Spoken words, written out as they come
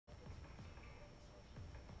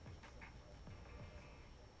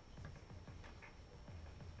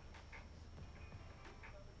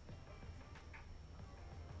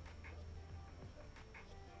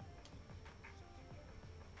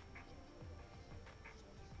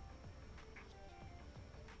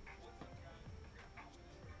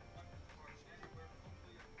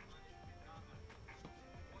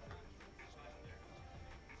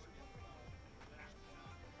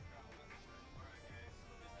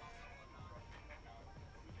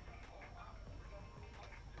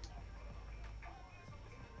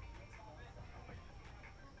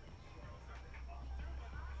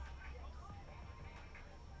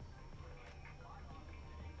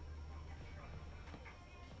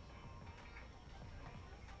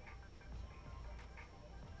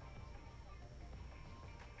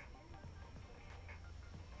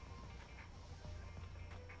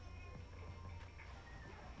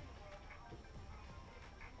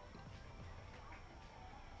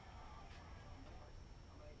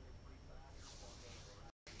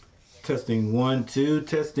Testing 1 2.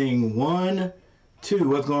 Testing 1 2.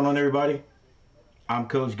 What's going on, everybody? I'm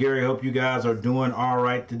Coach Gary. Hope you guys are doing all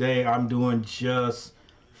right today. I'm doing just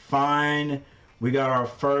fine. We got our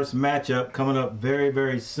first matchup coming up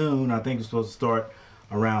very soon. I think it's supposed to start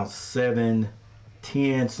around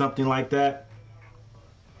 7:10, something like that.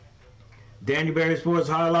 Daniel Berry Sports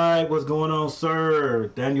Highlight. What's going on, sir?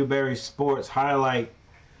 Daniel Berry Sports Highlight.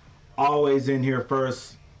 Always in here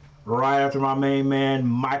first, right after my main man,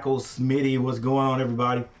 Michael Smitty. What's going on,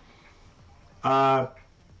 everybody?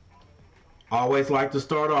 Always like to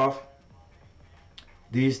start off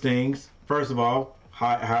these things. First of all,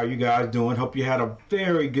 how are you guys doing? Hope you had a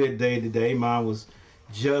very good day today. Mine was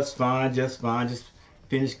just fine. Just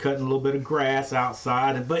finished cutting a little bit of grass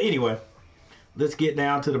outside. But anyway, let's get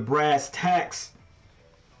down to the brass tacks.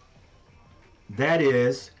 That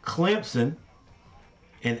is Clemson,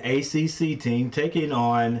 an ACC team, taking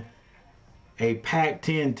on a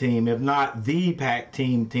Pac-10 team, if not the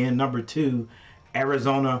Pac-10 10, number 2,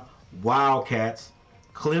 Arizona Wildcats.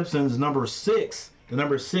 Clemson's number 6, the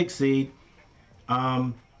number 6 seed.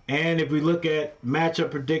 And if we look at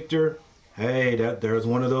matchup predictor, hey, there's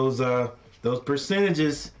one of those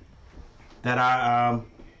percentages that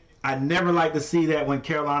I never like to see that when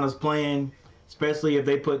Carolina's playing, especially if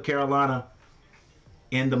they put Carolina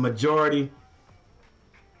in the majority,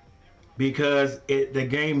 because the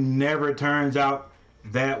game never turns out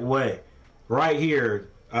that way. Right here,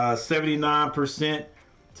 79%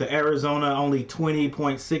 to Arizona, only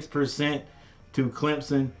 20.6% to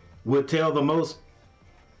Clemson. Would tell the most.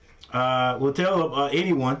 Will tell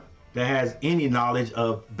anyone that has any knowledge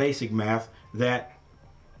of basic math that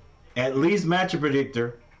at least matchup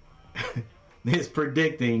predictor is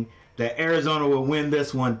predicting that Arizona will win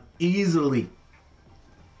this one easily.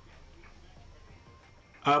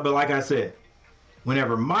 But like I said,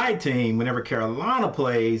 whenever Carolina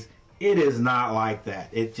plays, it is not like that.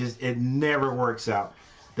 It never works out.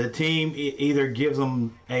 The team either gives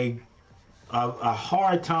them a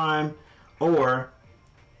hard time, or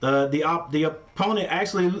the opponent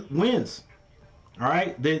actually wins. All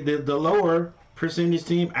right, the lower percentage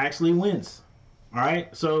team actually wins. All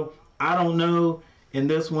right, so I don't know in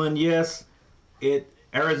this one. Yes,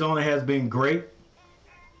 Arizona has been great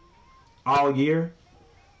all year.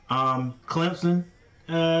 Clemson,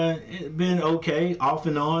 it's been okay off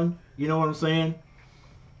and on. You know what I'm saying?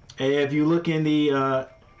 If you look in the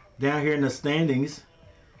down here in the standings,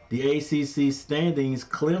 the ACC standings,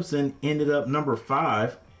 Clemson ended up number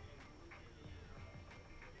 5.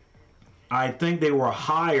 I think they were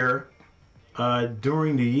higher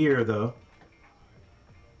during the year, though.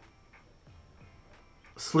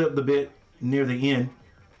 Slipped a bit near the end.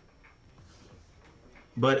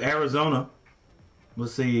 But Arizona, we'll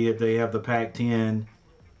see if they have the Pac-10.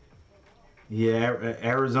 Yeah,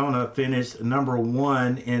 Arizona finished number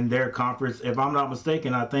 1 in their conference. If I'm not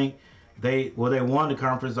mistaken, I think they won the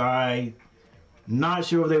conference. I'm not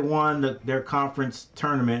sure if they won their conference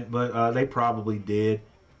tournament, but they probably did.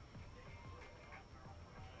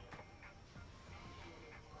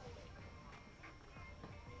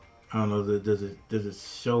 I don't know. Does it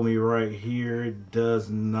show me right here? It does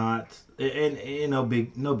not. And no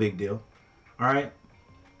big deal. All right.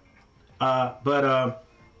 But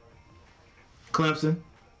Clemson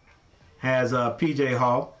has P.J.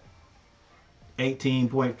 Hall,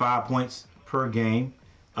 18.5 points per game.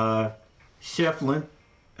 Shefflin,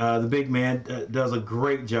 the big man, does a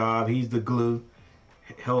great job. He's the glue,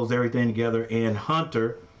 holds everything together. And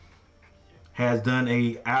Hunter has done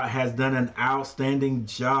an outstanding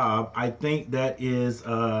job. I think that is.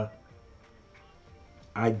 I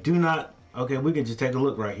do not. Okay, we can just take a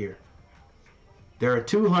look right here. There are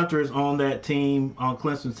 2 Hunters on that team, on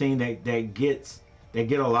Clemson's team, that get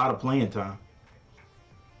a lot of playing time.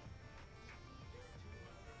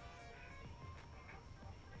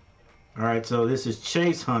 All right, so this is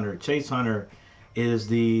Chase Hunter. Chase Hunter is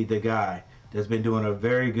the guy that's been doing a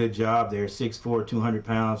very good job there. 6'4", 200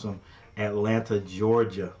 pounds from Atlanta,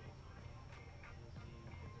 Georgia.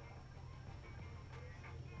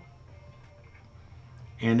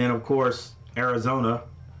 And then, of course, Arizona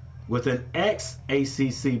with an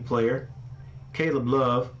ex-ACC player, Caleb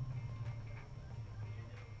Love.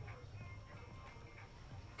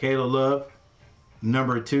 Caleb Love,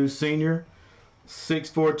 number 2 senior,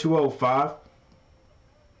 6'4", 205.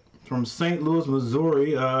 From St. Louis,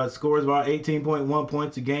 Missouri, scores about 18.1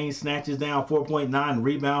 points a game, snatches down 4.9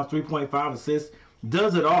 rebounds, 3.5 assists,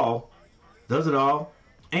 does it all.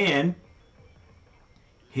 And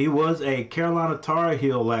he was a Carolina Tar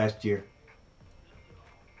Heel last year.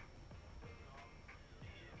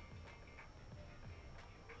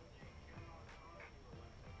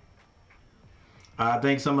 I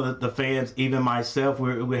think some of the fans, even myself,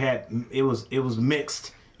 we had it was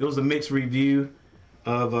mixed. It was a mixed review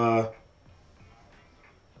of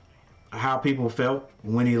how people felt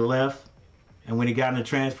when he left and when he got in the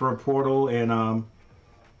transfer portal. And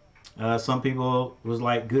some people was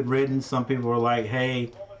like, good riddance. Some people were like,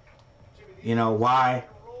 hey, you know, why?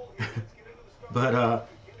 But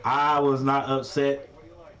I was not upset.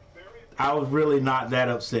 I was really not that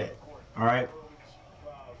upset. All right.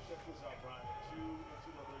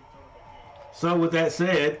 So with that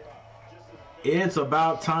said, it's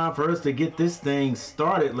about time for us to get this thing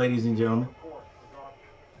started, ladies and gentlemen.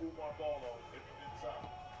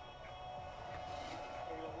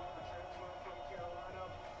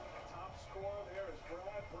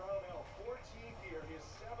 His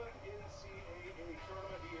 7th NCAA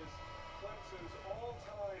tournament. He is Clemson's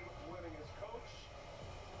all-time winningest coach.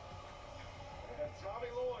 And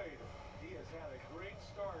Tommy Lloyd, he has had a great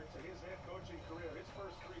start to his head coaching career. His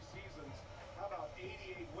first 3 seasons, how about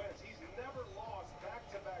 88 wins? He's never lost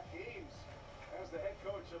back-to-back games as the head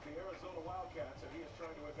coach of the Arizona Wildcats, and he is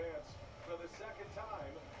trying to advance for the 2nd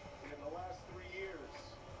time in the last 3 years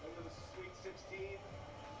into the Sweet 16.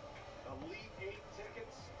 Elite 8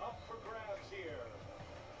 tickets up for grabs here.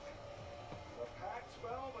 The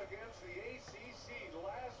Pac-12 against the ACC.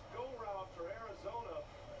 Last go-round for Arizona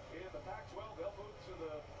in the Pac-12. They'll move to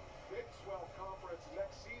the Big 12 Conference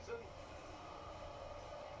next season.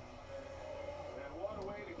 And what a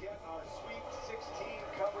way to get our Sweet 16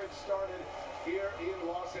 coverage started here in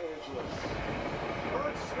Los Angeles.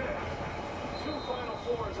 Bert Smith, 2 Final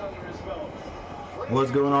Fours under his belt.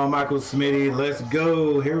 What's going on, Michael Smitty? Let's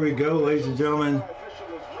go. Here we go, ladies and gentlemen.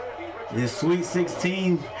 The Sweet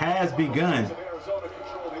 16 has begun.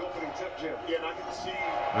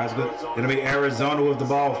 That's good. Going to be Arizona with the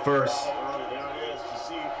ball first.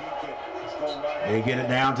 They get it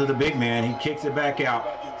down to the big man. He kicks it back out.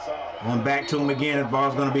 Going back to him again. The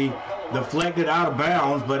ball's going to be deflected out of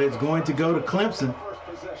bounds, but it's going to go to Clemson.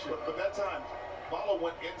 But that time, Bala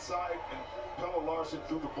went inside and Pella Larson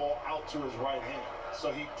threw the ball out to his right hand. So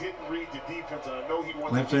he didn't read the defense, and I know he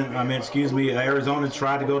wanted Clemson, Arizona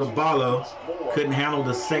tried to go to Barlow. Couldn't handle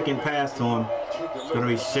the second pass to him. It's going to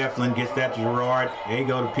be Shefflin, gets that to Gerard. There you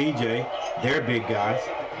go to PJ. Their big guy.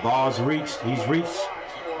 Ball's reached. He's reached.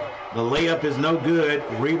 The layup is no good.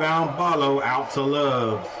 Rebound Barlow out to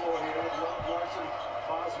Love.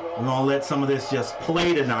 We're going to let some of this just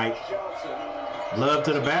play tonight. Love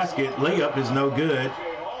to the basket. Layup is no good.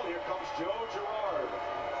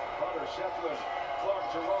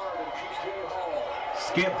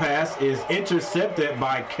 Skip pass is intercepted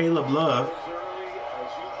by Caleb Love.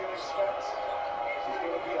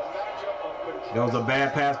 There was a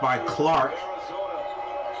bad pass by Clark.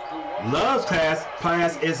 Love's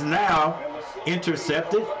pass is now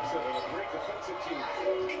intercepted.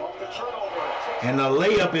 And the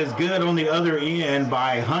layup is good on the other end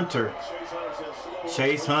by Hunter.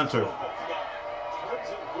 Chase Hunter.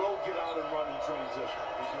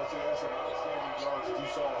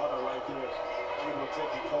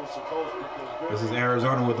 This is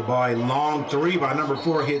Arizona with the ball. A long 3 by number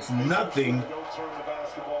 4 hits nothing.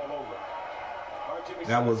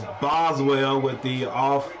 That was Boswell with the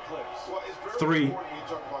off 3.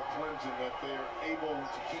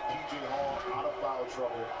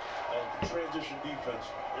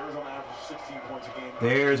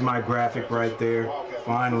 There's my graphic right there.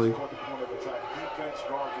 Finally.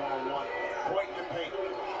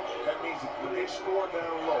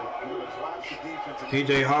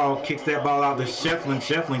 PJ Hall kicks that ball out to Shefflin.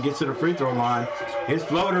 Shefflin gets to the free throw line. His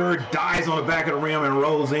floater dies on the back of the rim and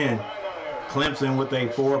rolls in. Clemson with a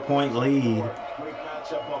 4-point lead. Great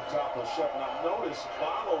matchup up top with Shefflin. Now notice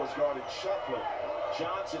Barlow is guarding Shefflin.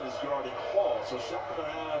 Johnson is guarding Hall. So Shefflin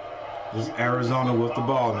have. This is Arizona with the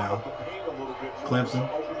ball now. Clemson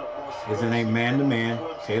is in a man-to-man.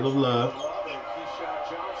 Caleb Love.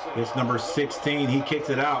 It's number 16. He kicks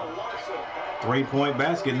it out. 3-point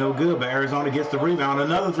basket, no good, but Arizona gets the rebound.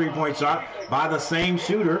 Another 3-point shot by the same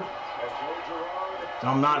shooter. If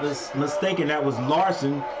I'm not mistaken, that was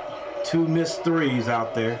Larson. 2 missed threes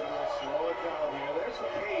out there.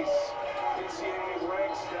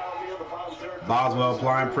 Boswell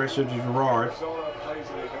applying pressure to Gerard.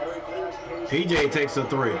 PJ takes a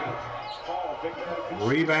 3.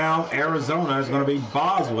 Rebound, Arizona is going to be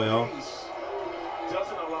Boswell.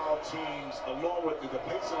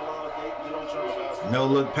 No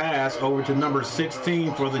look pass over to number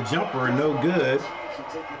 16 for the jumper, no good.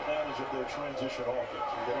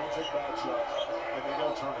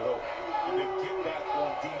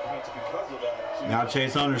 Now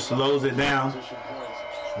Chase Hunter slows it down.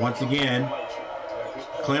 Once again,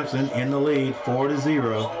 Clemson in the lead,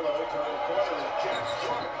 4-0.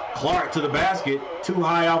 Clark to the basket, too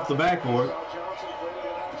high off the backboard.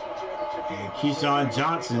 And Keyshawn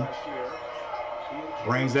Johnson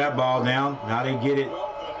brings that ball down. Now they get it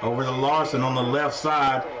over to Larson on the left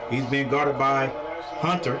side. He's being guarded by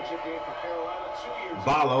Hunter.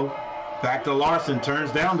 Ballo back to Larson,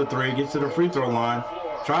 turns down the three, gets to the free throw line.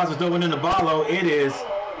 Tries to throw it into Ballo. It is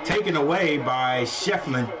taken away by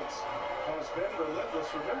Shefflin.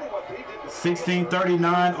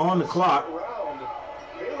 16:39 on the clock.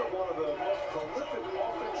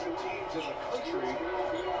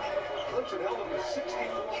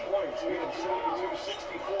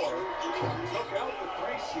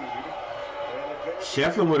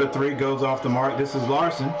 Shefflin with a three goes off the mark. This is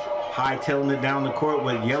Larson hightailing it down the court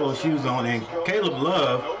with yellow shoes on, and Caleb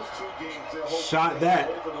Love shot that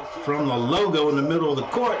from the logo in the middle of the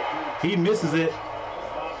court. He misses it,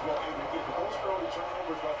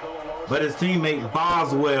 but his teammate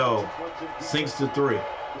Boswell sinks the three.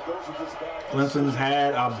 Clemson's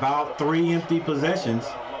had about 3 empty possessions.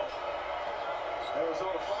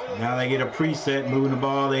 Now they get a preset, moving the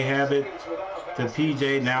ball. They have it to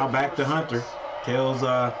PJ. Now back to Hunter. Tells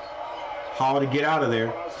Hall to get out of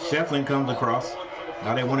there. Shefflin comes across.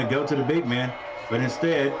 Now they want to go to the big man, but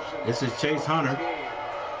instead, this is Chase Hunter.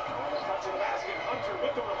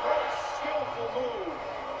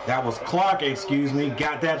 That was Clark, excuse me.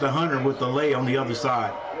 Got that to Hunter with the lay on the other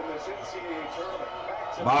side.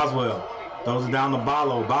 Boswell throws it down to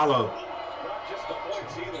Ballo. Ballo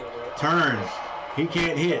turns. He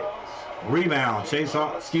can't hit. Rebound. Chase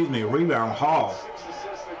Hall, excuse me, rebound Hall.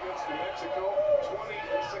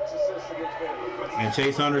 And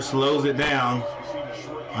Chase Hunter slows it down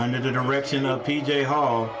under the direction of P.J.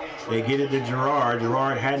 Hall. They get it to Gerard.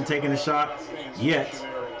 Gerard hadn't taken a shot yet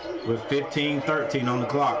with 15:13 on the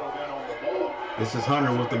clock. This is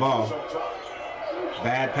Hunter with the ball.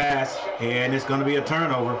 Bad pass, and it's going to be a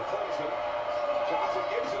turnover.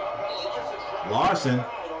 Larson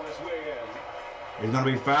is going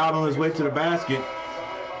to be fouled on his way to the basket.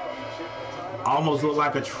 Almost looked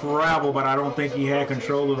like a travel, but I don't think he had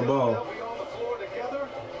control of the ball.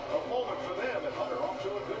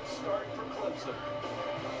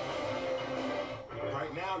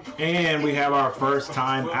 And we have our first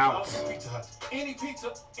time out. Any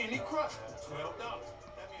pizza, any crust. $12.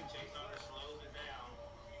 That means Chase Hunter slows it down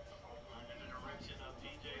under the direction of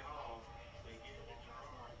P.J. Hall. They get it to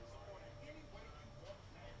Gerard.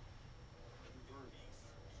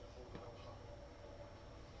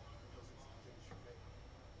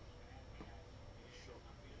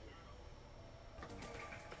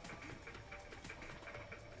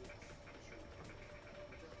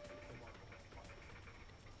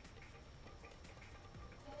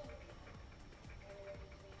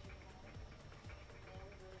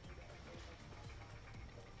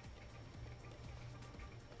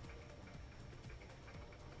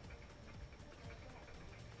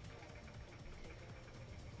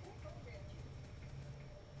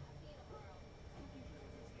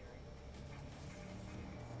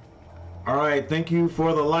 All right, thank you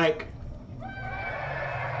for the like.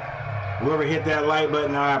 Whoever hit that like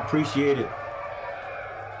button, I appreciate it.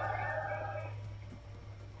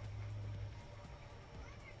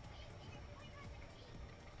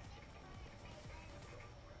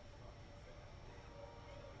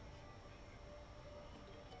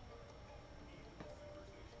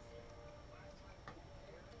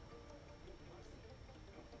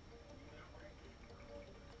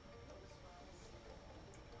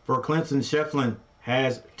 For Clemson, Shefflin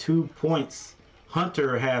has 2 points.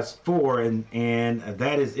 Hunter has 4, and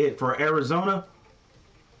that is it. For Arizona,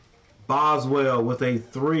 Boswell with a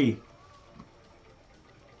 3.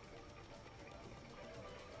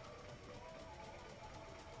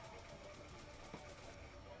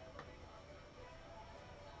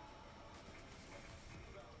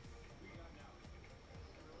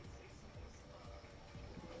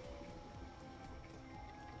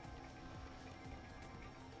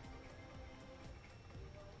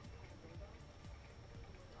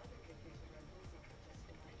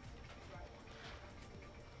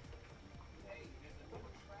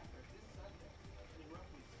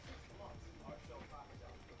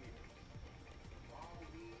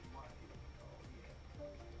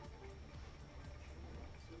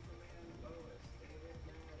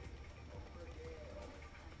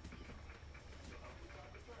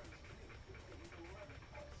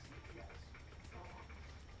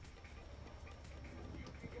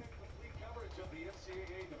 The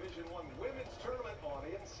NCAA Division I Women's Tournament on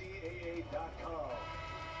NCAA.com.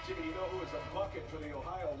 Jimmy, you know who is a bucket for the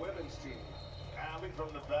Ohio women's team?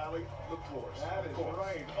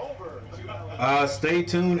 Stay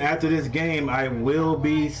tuned after this game. I will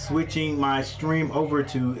be switching my stream over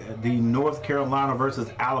to the North Carolina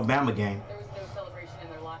versus Alabama game. There was no celebration in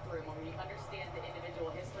their locker room. When you understand the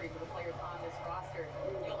individual history for the players on this roster,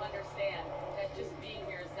 you'll understand that just being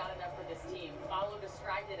here is not enough for this team. Follow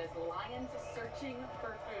described it as lions searching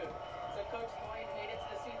for food. So Coach Lloyd made it to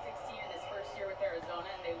the Sweet 16 in his first year with Arizona,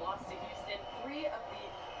 and they lost to Houston. 3 of the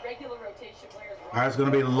regular rotation players. All right, it's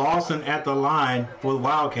going to be Lawson at the line for the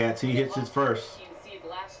Wildcats. He hits his first.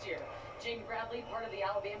 Last year, Jaden Bradley, part of the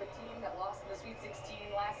Alabama team that lost in the Sweet 16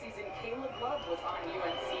 last season. Caleb Love was on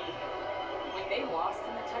UNC when they lost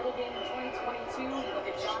in the title game in 2022. Look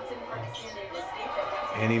at Johnson, part of San Diego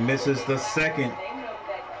State. And he misses the second. They know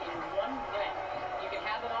that in one win, you can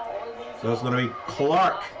have it all or lose. So it's going to be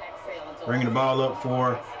Clark bringing the ball up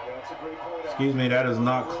for, excuse me, that is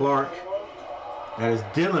not Clark. That is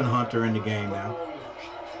Dylan Hunter in the game now.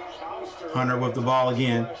 Hunter with the ball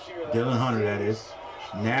again. Dylan Hunter, that is.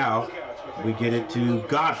 Now we get it to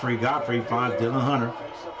Godfrey. Godfrey finds Dylan Hunter.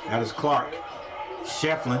 That is Clark.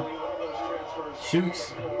 Shefflin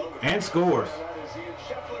shoots and scores. I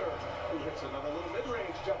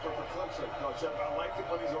like it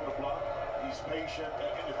when he's on the block. He's patient.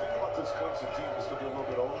 And the thing about this Clemson team is to be a little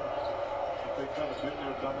bit older. They've kind of been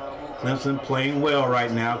there, done that a little bit. Clemson playing well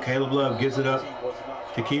right now. Caleb Love gives it up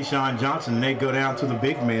to Keyshawn Johnson. They go down to the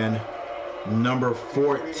big man, number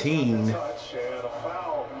 14,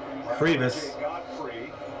 Previs.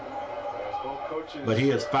 But he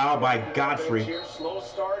is fouled by Godfrey. Slow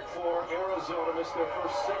start for Arizona. Missed their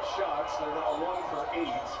first 6 shots. They're now 1 for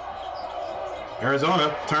 8.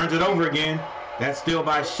 Arizona turns it over again. That's still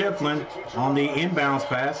by Shefflin on the inbounds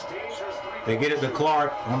pass. They get it to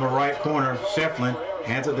Clark on the right corner. Shefflin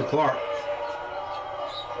hands it to Clark.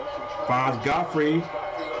 Finds Godfrey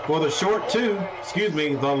for the short 2. Excuse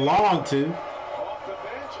me, the long 2.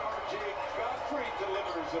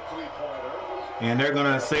 And they're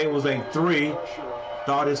going to say it was a 3.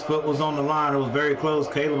 Thought his foot was on the line. It was very close.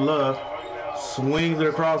 Caleb Love swings it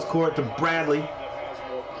across court to Bradley.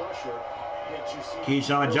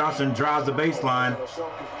 Keyshawn Johnson drives the baseline.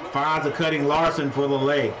 Finds a cutting Larson for the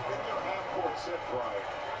leg.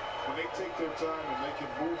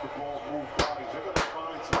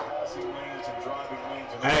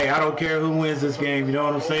 Hey, I don't care who wins this game. You know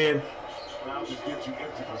what I'm saying? Now just gives you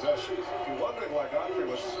empty possessions. If you're wondering why Godfrey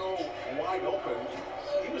was so wide open,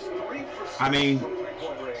 he was 3 for 6. I mean,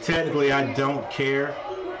 technically, I don't care.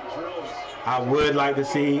 I would like to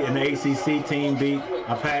see an ACC team beat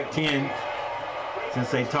a Pac-10,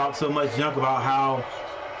 since they talk so much junk about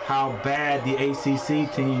how bad the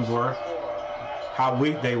ACC teams were, how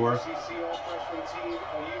weak they were.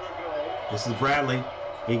 This is Bradley.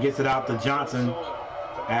 He gets it out to Johnson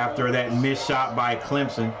after that missed shot by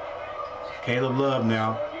Clemson. Caleb Love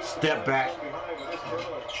now, step back.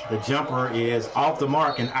 The jumper is off the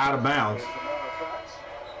mark and out of bounds.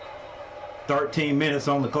 13 minutes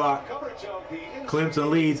on the clock. Clemson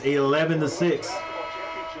leads 11-6.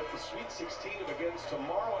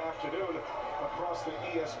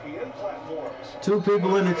 2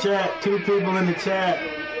 people in the chat. 2 people in the chat.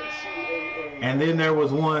 And then there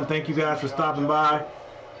was one. Thank you guys for stopping by.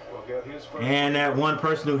 And that one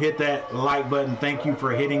person who hit that like button, thank you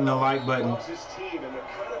for hitting the like button. All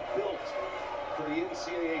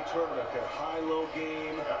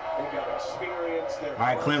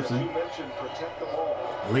right, Clemson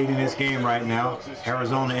leading this game right now.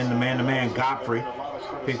 Arizona in the man-to-man. Godfrey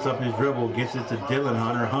picks up his dribble, gets it to Dylan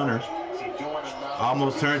Hunter. Hunter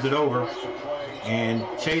almost turns it over. And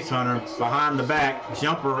Chase Hunter behind the back.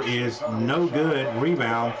 Jumper is no good.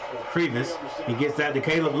 Rebound. Previs. He gets that to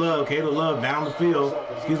Caleb Love. Caleb Love down the field.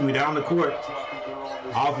 Excuse me, down the court.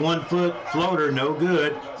 Off 1 foot. Floater. No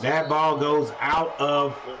good. That ball goes out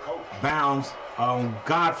of bounds on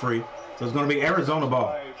Godfrey. So it's going to be Arizona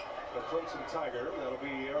ball. The Clemson Tiger. That'll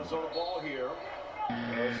be Arizona ball here.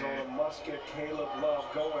 Arizona must get Caleb Love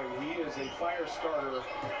going. He is a fire starter.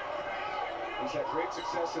 He's had great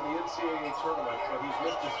success in the NCAA tournament, but he's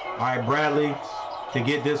missed his first. All right, Bradley to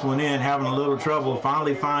get this one in, having a little trouble.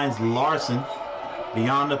 Finally finds Larson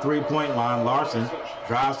beyond the 3-point line. Larson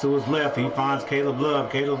drives to his left. He finds Caleb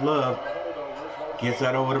Love. Caleb Love gets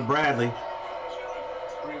that over to Bradley.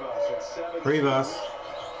 Previs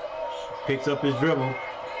picks up his dribble.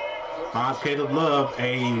 Finds Caleb Love.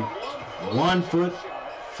 A 1-foot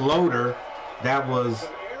floater that was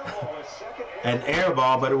an air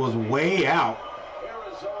ball, but it was way out,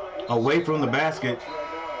 away from the basket.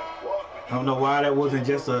 I don't know why that wasn't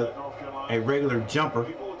just a regular jumper.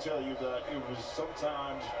 People will tell you that it was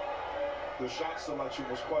sometimes the shot selection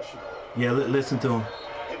was questionable. Yeah, listen to him.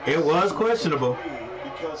 It was questionable.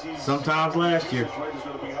 Because Sometimes last year. His rate is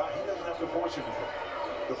going to be high. He doesn't have to force anything.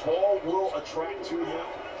 The ball will attract to him.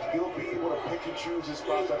 He'll be able to pick and choose his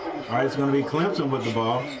spots. I think. All right, it's going to be Clemson with the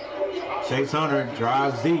ball. Chase Hunter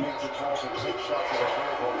drives deep.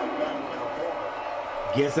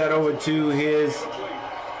 Gets that over to his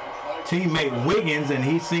teammate Wiggins, and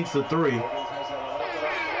he sinks the three.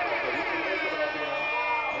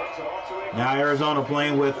 Now Arizona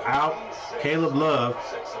playing without Caleb Love.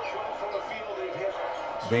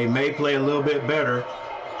 They may play a little bit better.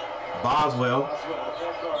 Boswell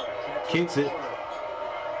kicks it.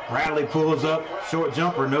 Bradley pulls up. Short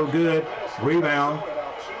jumper, no good. Rebound.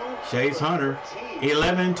 Chase Hunter.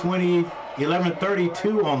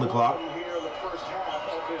 11:32 on the clock.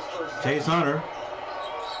 Chase Hunter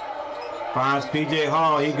finds P.J.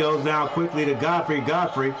 Hall. He goes down quickly to Godfrey.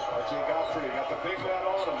 Godfrey.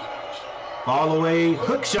 Ball away.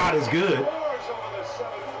 Hook shot is good.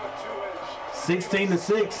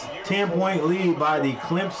 16-6. 10-point lead by the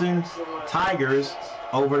Clemson Tigers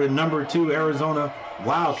over the number 2 Arizona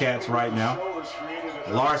Wildcats right now.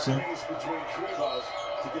 Larson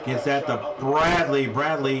gets that to Bradley.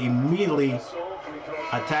 Bradley immediately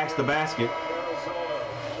attacks the basket.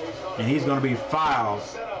 And he's going to be fouled.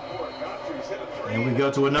 And we go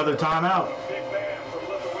to another timeout.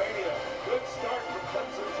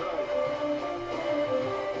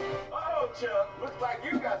 Looks like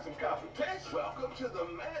you got some competition. Welcome to the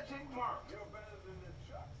Magic Mark. You're better than the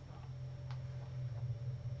Chuck.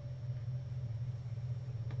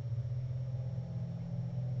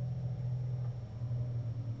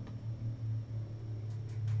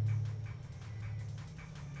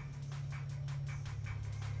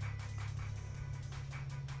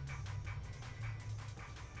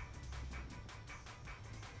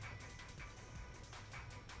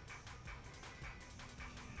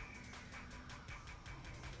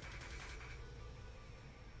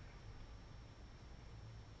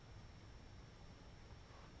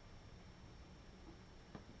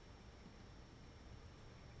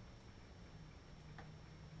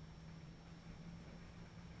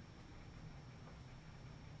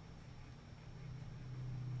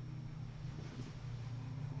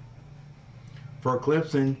 For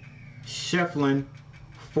Clemson, Shefflin,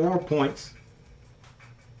 4 points.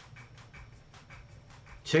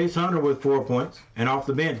 Chase Hunter with 4 points. And off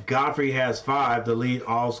the bench, Godfrey has 5 to lead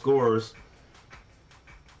all scorers.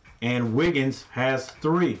 And Wiggins has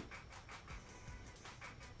 3.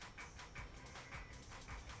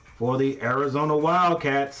 For the Arizona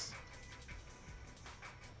Wildcats,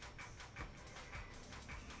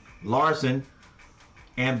 Larson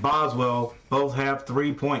and Boswell both have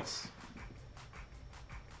 3 points.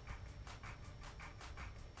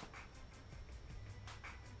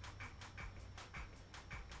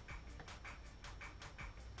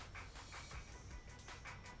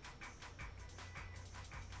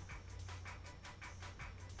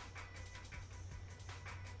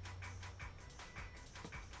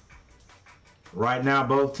 Right now,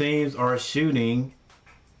 both teams are shooting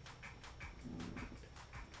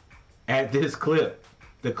at this clip.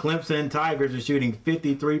 The Clemson Tigers are shooting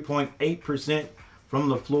 53.8% from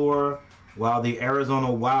the floor, while the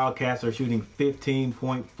Arizona Wildcats are shooting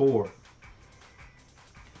 15.4%.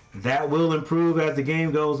 That will improve as the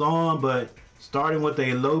game goes on, but starting with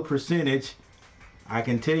a low percentage, I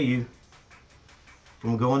can tell you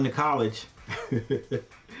from going to college,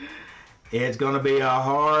 it's going to be a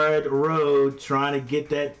hard road trying to get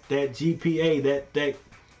that GPA, that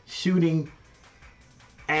shooting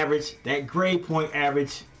average, that grade point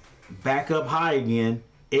average back up high again.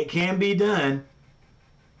 It can be done,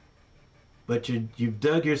 but you've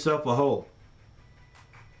dug yourself a hole.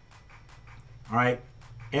 All right,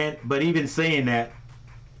 but even saying that,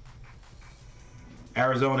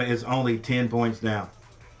 Arizona is only 10 points down.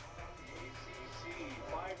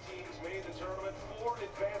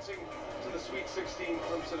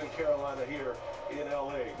 Carolina here in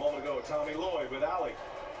LA. A moment ago, Tommy Lloyd with Allie.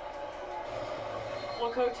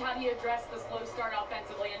 Well, Coach, how do you address the slow start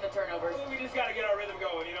offensively and the turnovers? We just got to get our rhythm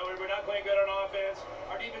going. You know, we're not playing good on offense.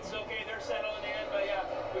 Our defense is okay. They're settling in. But, yeah,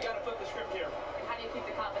 we got to flip the script here. And how do you keep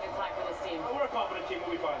the confidence high for this team? We're a confident team.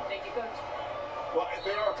 We'll be fine. Thank you, Coach. Well,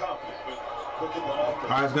 they are confident, but look at the offense.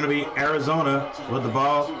 All right, it's going to be Arizona with the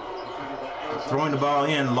ball. Throwing the ball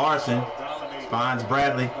in. Larson finds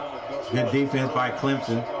Bradley. Good defense by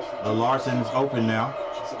Clemson. Larson's open now.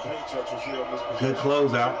 Good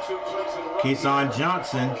closeout. Keyshawn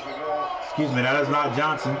Johnson. Excuse me, that is not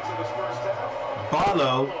Johnson.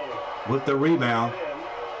 Barlow with the rebound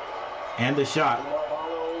and the shot.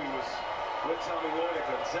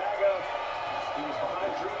 He was behind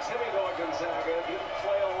Drew Timmy at Gonzaga. Didn't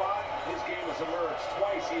play a lot. His game has emerged.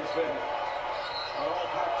 Twice he has been an all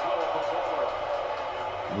Pac-12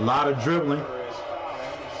 performer. A lot of dribbling.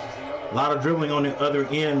 A lot of dribbling on the other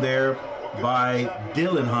end there by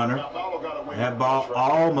Dylan Hunter. That ball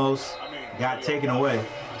almost got taken away.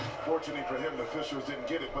 Fortunately for him, the officials didn't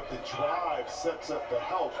get it, but the drive sets up the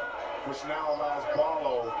help, which now allows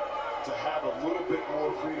Ballo to have a little bit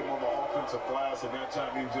more freedom on the offensive glass, and that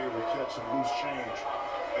time he was able to catch some loose change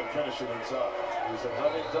and finish it inside. He's a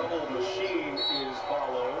double machine, is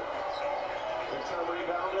Ballo. Big-time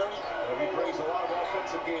rebounder, and he brings a lot of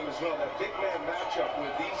offensive game as well. That big man matchup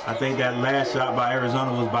with these. I think that last shot by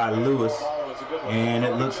Arizona was by Lewis, and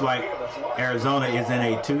it looks like Arizona is in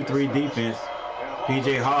a 2-3 defense.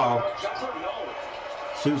 P.J. Hall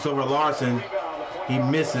shoots over Larson. He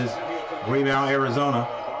misses. Rebound Arizona.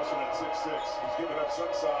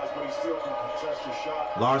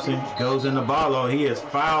 Larson goes in the Ballo. He is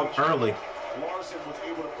fouled early.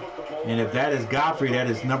 And if that is Godfrey, that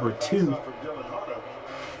is number 2.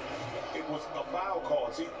 It was a foul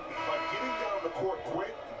call. See, by getting down the court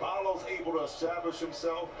quick, Ballo's able to establish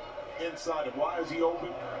himself inside. And why is he open?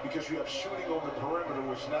 Because you have shooting on the perimeter,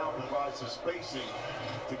 which now provides some spacing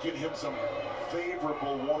to get him some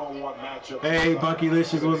favorable one-on-one matchup. Hey,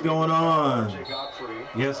 Bunkylicious, what's going on?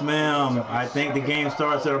 Yes, ma'am. I think the game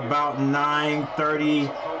starts at about 9:30,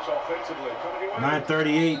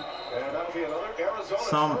 9:38.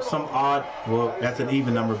 Some odd. Well, that's an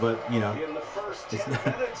even number, but you know,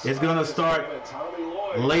 it's gonna start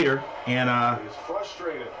later. And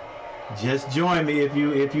just join me if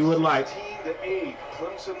you would like. 16-8,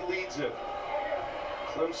 Clemson leads it.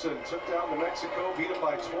 Clemson took down New Mexico, beat them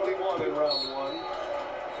by 21 in round 1.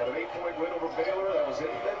 Had an 8-point win over Baylor. That was in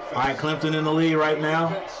Memphis. All right, Clemson in the lead right now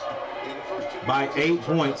by 8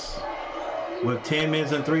 points with 10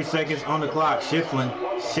 minutes and 3 seconds on the clock. Shefflin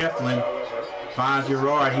finds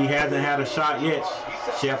Gerard. He hasn't had a shot yet.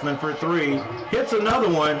 Shefflin for 3. Hits another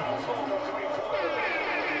one.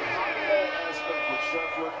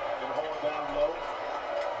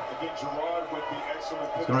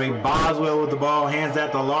 It's going to be Boswell with the ball, hands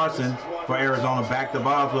that to Larson for Arizona. Back to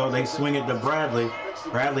Boswell. They swing it to Bradley.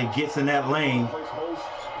 Bradley gets in that lane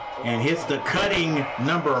and hits the cutting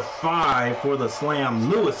number 5 for the slam.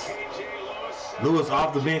 Lewis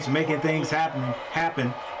off the bench making things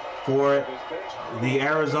happen for the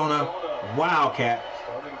Arizona Wildcats.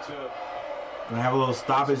 Going to have a little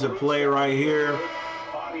stoppage of play right here.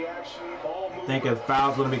 I think a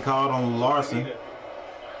foul's going to be called on Larson.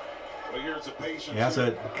 Yeah, that's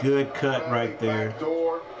a good cut right there.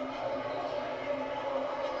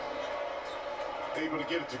 Able to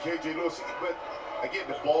get it to KJ Lewis, but again,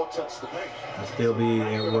 the ball touched the paint. I'll still be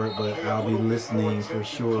at work, but I'll be listening for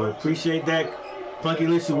sure. Appreciate that,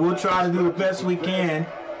 Bunkylicious. We'll try to do the best we can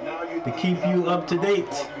to keep you up to date. You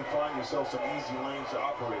can find yourself some easy lanes to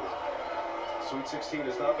operate in. Sweet 16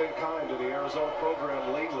 has not been kind to the Arizona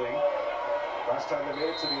program lately. Last time they made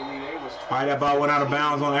it to the Elite Eight was. All right, that ball went out of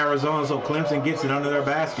bounds on Arizona, so Clemson gets it under their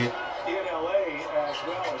basket. In LA as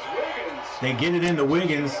well as Wiggins. They get it into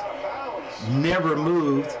Wiggins. Never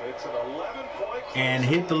moved and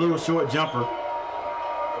hit the little short jumper.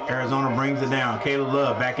 Arizona brings it down. Caleb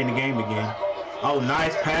Love back in the game again. Oh,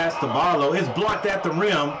 nice pass to Barlow. It's blocked at the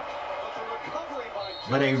rim,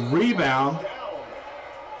 but a rebound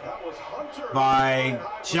by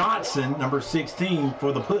Johnson, number 16,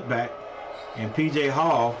 for the putback. And P.J.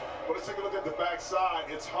 Hall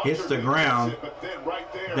hits the ground.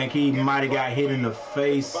 I think he might have got hit in the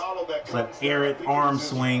face. It's an errant arm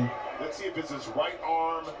swing. Let's see if it's his right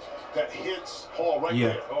arm that hits Hall right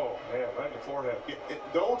there. Oh, man, right in the forehead.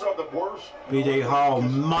 Those are the worst. P.J. Hall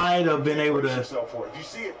might have been able to. If you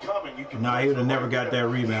see it coming, you can. No, he would have never got that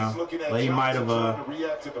rebound. But he might have.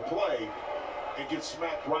 React to the play and get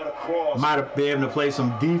smacked right across. Might have been able to play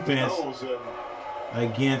some defense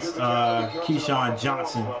against Keyshawn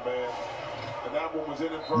Johnson.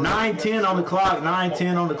 9:10 on the clock.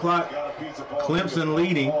 9:10 on the clock. Clemson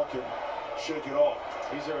leading. Shake it off.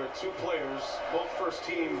 These are 2 players, both first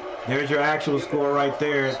team. There's your actual score right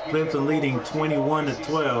there. Clemson leading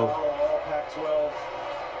 21-12. Pac-12.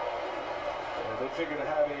 They figure to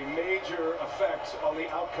have a major effect on the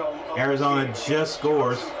outcome. Arizona just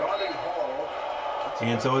scores.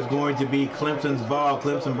 And so it's going to be Clemson's ball.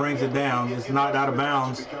 Clemson brings it down. It's knocked out of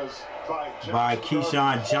bounds by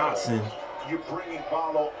Keyshawn Johnson. You're bringing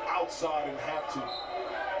Barlow outside and have to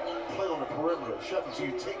play on the perimeter. So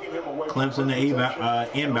you're taking him away. Clemson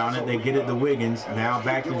inbound it. They get it to Wiggins. Now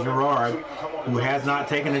back to Gerard, who has not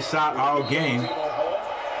taken a shot all game.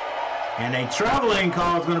 And a traveling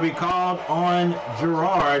call is going to be called on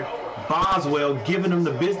Gerard Boswell, giving him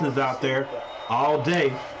the business out there all day.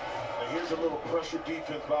 And here's a little pressure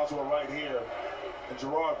defense, Boswell right here. And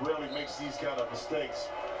Gerard rarely makes these kind of mistakes.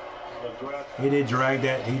 He did drag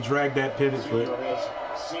that. He dragged that pivot foot.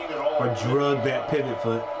 Or drugged that pivot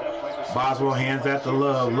foot. Boswell hands that to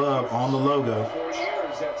Love. Love on the logo.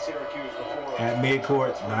 At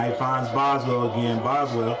midcourt. Now he finds Boswell again.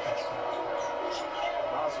 Boswell.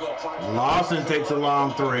 Lawson takes a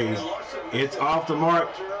long three. It's off the mark.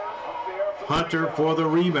 Hunter for the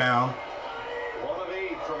rebound.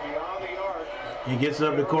 He gets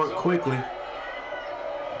up the court quickly.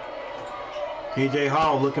 P.J.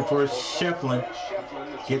 Hall looking for Shefflin.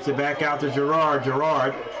 Gets it back out to Gerard.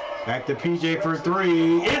 Gerard back to P.J. for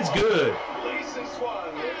three. It's good.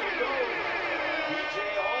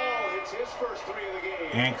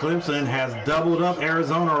 And Clemson has doubled up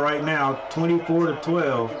Arizona right now,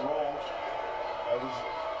 24-12.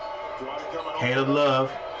 Caleb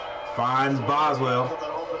Love finds Boswell.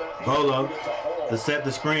 Bolo to set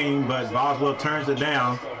the screen, but Boswell turns it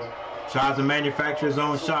down. Tries to manufacture his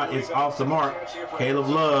own shot. It's off the mark. Caleb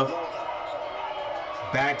Love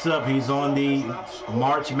backs up. He's on the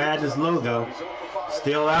March Madness logo.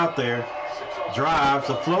 Still out there. Drives.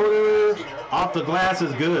 The floater off the glass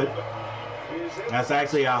is good. That's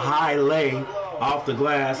actually a high lay off the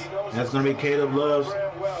glass. That's going to be Caleb Love's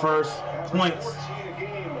first points.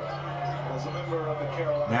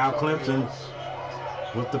 Now Clemson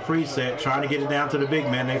with the preset, trying to get it down to the big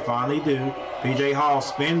man. They finally do. P.J. Hall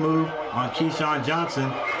spin move on Keyshawn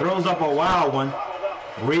Johnson. Throws up a wild one.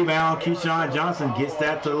 Rebound. Keyshawn Johnson gets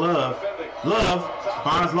that to Love. Love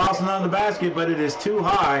finds Lawson on the basket, but it is too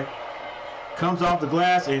high. Comes off the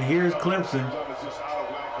glass, and here's Clemson.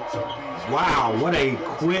 Wow, what a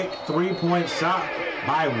quick three-point shot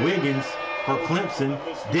by Wiggins for Clemson.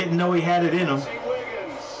 Didn't know he had it in him.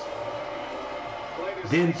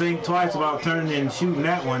 Didn't think twice about turning and shooting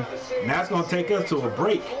that one. And that's going to take us to a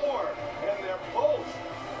break. And they're both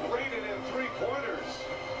rated in three-pointers.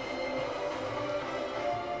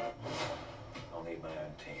 I'll need my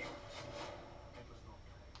own team.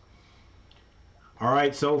 All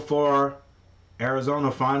right, so far,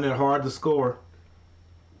 Arizona finding it hard to score.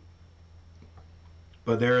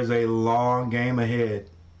 But there is a long game ahead.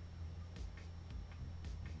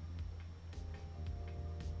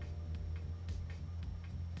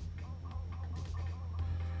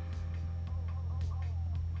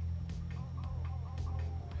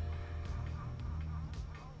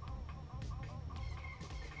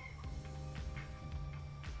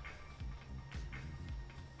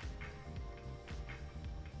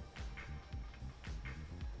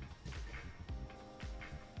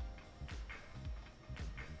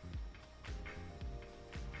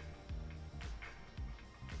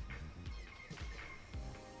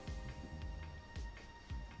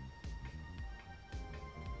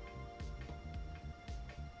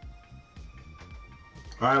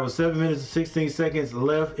 All right, with 7 minutes and 16 seconds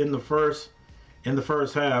left in the first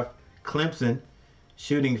half, Clemson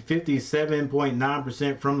shooting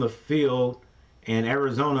 57.9% from the field, and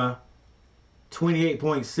Arizona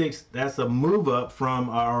 28.6. That's a move up from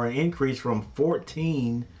or an increase from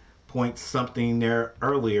 14 point something there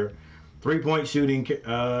earlier. 3-point shooting,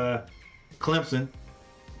 Clemson,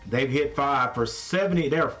 they've hit 5 for 70.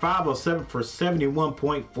 They're 5 of 7 for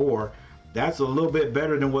 71.4. That's a little bit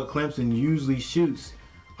better than what Clemson usually shoots.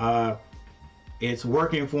 It's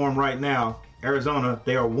working for them right now. Arizona,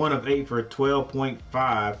 they are 1 of 8 for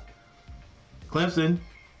 12.5. Clemson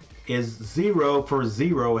is 0 for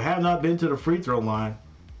 0. Have not been to the free throw line.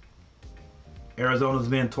 Arizona's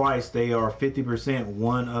been twice. They are 50%,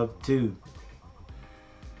 1 of 2.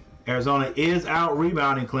 Arizona is out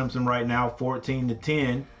rebounding Clemson right now,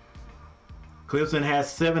 14-10. Clemson has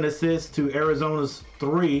 7 assists to Arizona's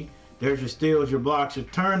 3. There's your steals, your blocks, your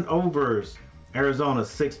turnovers. Arizona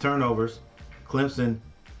 6 turnovers. Clemson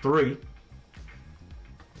 3.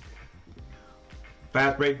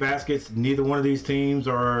 Fast break baskets. Neither one of these teams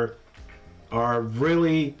are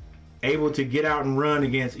really able to get out and run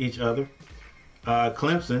against each other.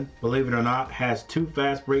 Clemson, believe it or not, has 2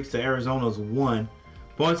 fast breaks to Arizona's 1.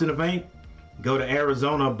 Points in the paint go to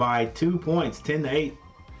Arizona by 2 points, 10-8.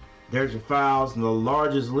 There's your fouls, and the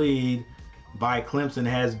largest lead by Clemson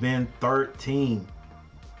has been 13.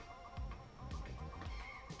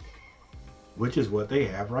 Which is what they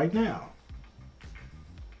have right now.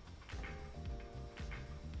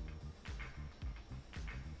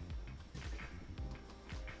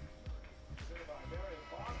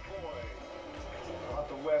 Out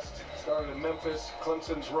the West, started in Memphis,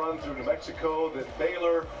 Clemson's run through New Mexico, then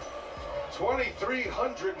Baylor,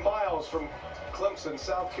 2,300 miles from Clemson,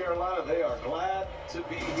 South Carolina. They are glad to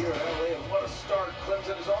be here in LA, and what a start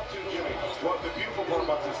Clemson is off to, Jimmy. Well, the beautiful part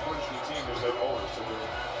about this Princeton team is they're older, so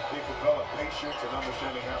they develop patience and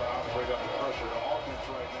understanding how to operate under pressure. The offense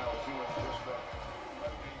right now is doing just that.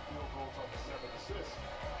 11 field goals on the 7 assists,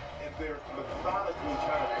 and they're methodically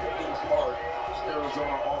kind of picking apart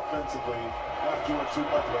Arizona offensively. Not doing too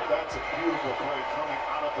much, but that's a beautiful play coming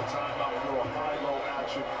out of the timeout. A little high-low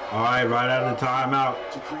action. All right, right out of the timeout,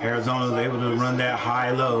 Arizona was able to run that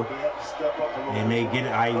high-low, and they get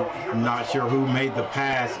it. I'm not sure who made the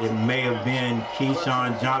pass. It may have been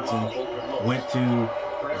Keyshawn Johnson. Went to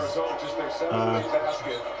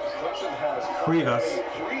Rivas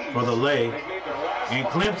for the lay, and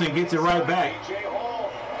Clemson gets it right back.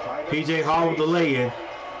 P.J. Hall with the lay-in.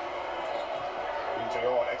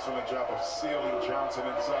 Excellent job of sealing Johnson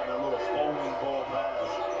inside that little folding ball pass.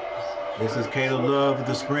 This is Caleb Love with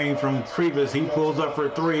the screen from Krivas. He pulls up for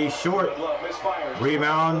 3, short.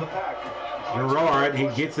 Rebound, Gerard. He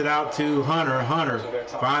gets it out to Hunter. Hunter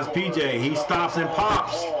finds PJ. He stops and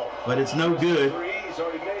pops, but it's no good.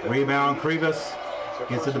 Rebound, Krivas.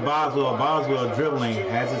 Gets it to Boswell. Boswell dribbling,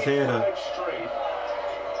 has his head up. And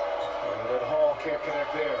Hall can't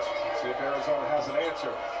connect there. See if Arizona has an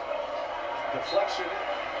answer. Deflection.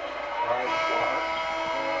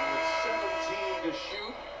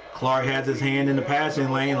 Clark has his hand in the passing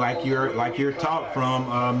lane like you're taught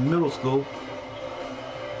from middle school.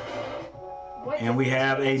 And we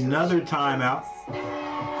have another timeout.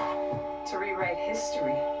 To rewrite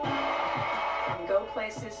history and go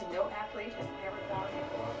places no athlete has ever gone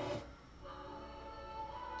before.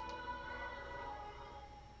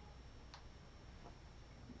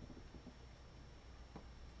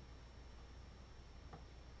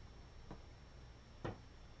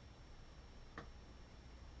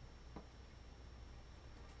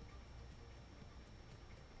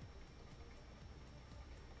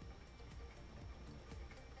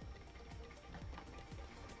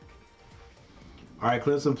 All right,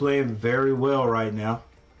 Clemson playing very well right now.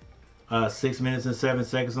 6 minutes and 7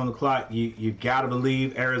 seconds on the clock. You got to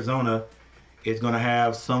believe Arizona is going to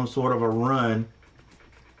have some sort of a run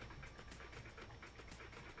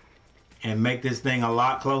and make this thing a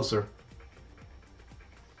lot closer.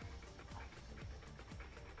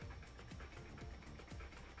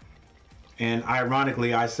 And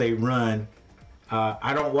ironically, I say run.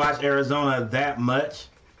 I don't watch Arizona that much,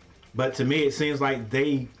 but to me, it seems like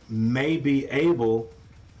they may be able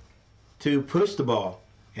to push the ball,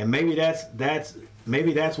 and maybe that's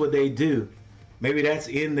what they do. Maybe that's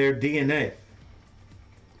in their DNA.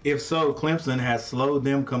 If so, Clemson has slowed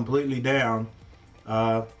them completely down.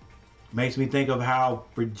 Makes me think of how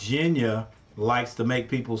Virginia likes to make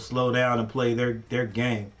people slow down and play their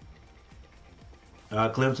game.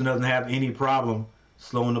 Clemson doesn't have any problem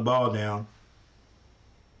slowing the ball down.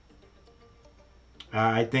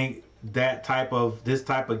 I think this type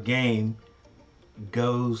of game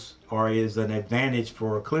goes or is an advantage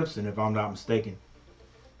for Clemson, if I'm not mistaken.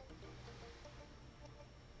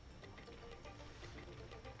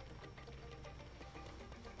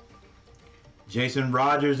 Jason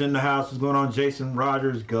Rogers in the house. What's going on, Jason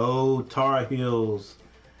Rogers? Go Tar Heels.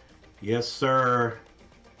 Yes, sir.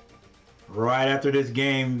 Right after this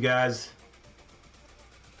game, you guys,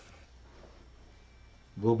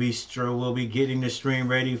 we'll be getting the stream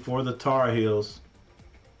ready for the Tar Heels.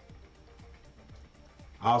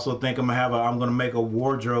 I also think I'm gonna make a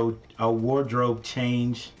wardrobe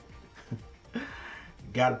change.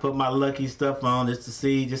 Got to put my lucky stuff on just to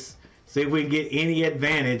see if we can get any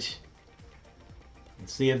advantage. And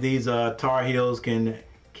see if these Tar Heels can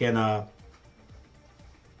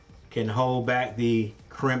hold back the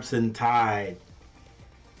Crimson Tide.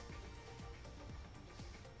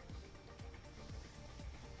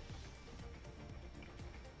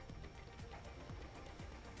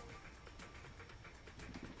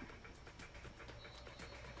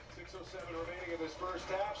 Remaining in this first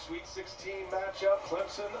half, Sweet 16 matchup,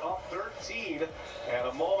 Clemson up 13. And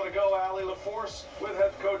a moment ago, Allie LaForce with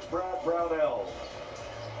head coach Brad Brownell.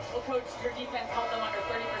 Well, Coach, your defense held them under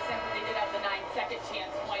 30%, but they did have the 9 second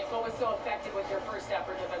chance points. What was so effective with your first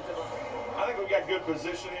effort defensively? I think we got good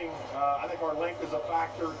positioning. I think our length is a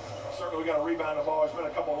factor. Certainly we got to rebound the ball. There's been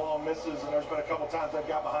a couple long misses, and there's been a couple times they've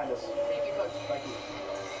got behind us. Thank you, Coach. Thank you.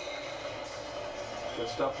 Good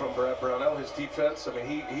stuff from Brad Brownell, his defense. I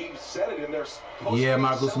mean, he said it in their yeah,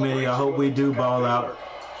 Michael Smitty, I hope we do ball out.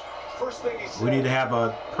 We need to have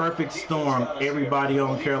a perfect storm. Everybody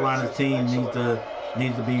on Carolina's team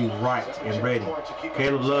needs to be right and ready.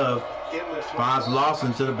 Caleb Love finds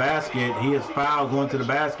Lawson to the basket. He is fouled going to the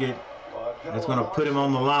basket. That's going to put him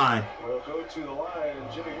on the line. We'll go to the line,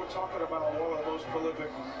 and Jimmy, we're talking about one of the most prolific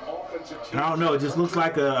offensive teams. I don't know. It just looks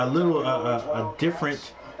like a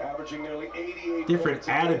different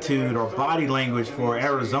attitude or body language for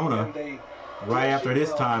Arizona right after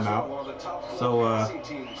this timeout. So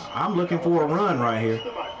I'm looking for a run right here.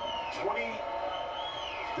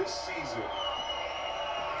 This season,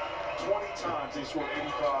 20 times they scored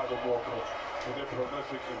 85 or more points. And they're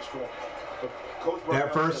prolific and strong.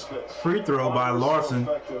 That first free throw by Lawson.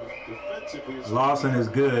 Lawson is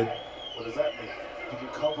good. What does that mean? You can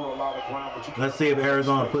cover a lot of ground, but let's see if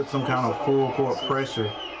Arizona puts some kind of full court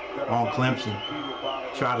pressure on Clemson.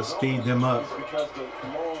 Try to speed them up. Because the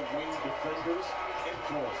long wing defenders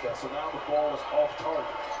influence that. So now the ball is off target.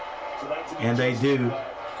 So that's and they do.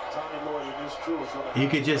 You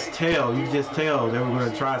could just tell. You could just tell they were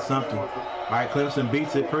going to try something. All right, Clemson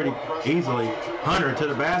beats it pretty easily. Hunter to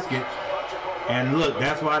the basket. And look,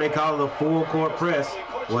 that's why they call it a full court press.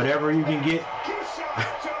 Whatever you can get,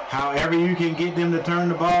 however you can get them to turn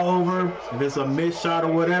the ball over, if it's a missed shot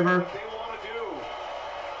or whatever,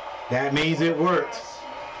 that means it worked.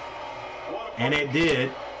 And it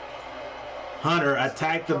did. Hunter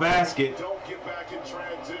attacked the basket.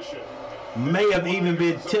 May have even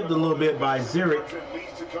been tipped a little bit by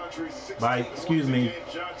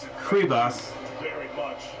Kribas.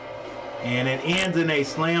 And it ends in a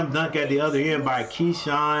slam dunk at the other end by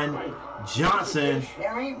Keyshawn Johnson.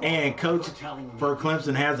 And coach for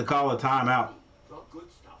Clemson has to call a timeout.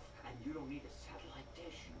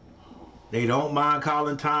 They don't mind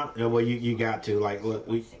calling time. Well, you got to. Like, look,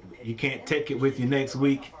 you can't take it with you next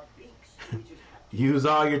week. Use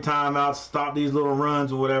all your timeouts. Stop these little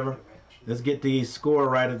runs or whatever. Let's get the score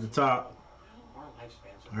right at the top.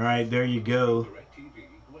 All right, there you go.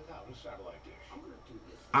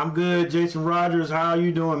 I'm good, Jason Rogers. How are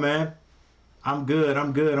you doing, man? I'm good.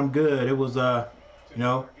 It was,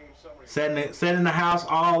 sat in the house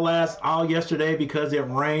all yesterday because it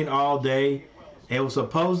rained all day. It was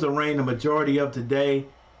supposed to rain the majority of today.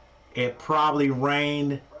 It probably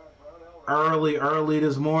rained early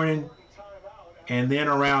this morning. And then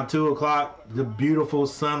around 2 o'clock, the beautiful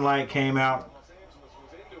sunlight came out.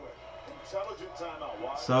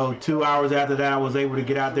 So 2 hours after that, I was able to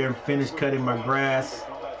get out there and finish cutting my grass,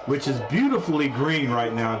 which is beautifully green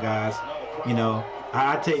right now, guys. You know,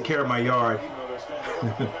 I take care of my yard.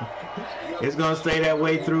 It's going to stay that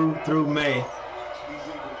way through May.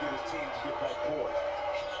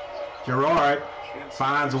 Gerard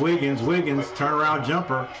finds Wiggins. Wiggins, turnaround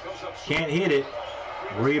jumper. Can't hit it.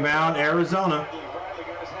 Rebound, Arizona.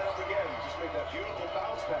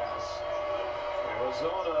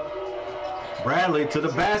 Bradley to the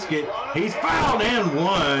basket. He's fouled and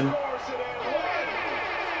one.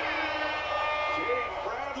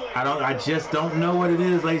 I just don't know what it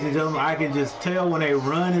is, ladies and gentlemen. I can just tell when a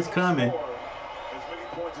run is coming. As many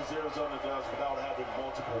points as Arizona does without having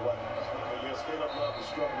multiple weapons. Yes, Caleb Love is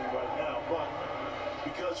struggling right now, but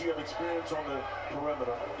because you have experience on the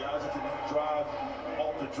perimeter, guys that can drive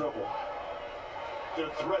off the dribble, there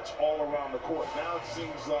are threats all around the court. Now it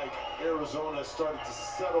seems like Arizona has started to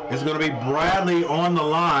settle. It's going to be Bradley on the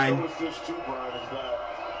line.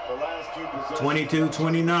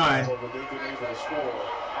 22-29.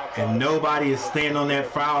 And nobody is standing on that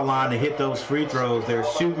foul line to hit those free throws. They're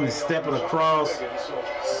shooting, stepping across,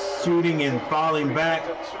 shooting and falling back.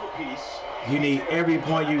 You need every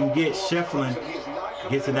point you can get. Shefflin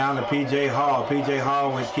gets it down to P.J. Hall. P.J.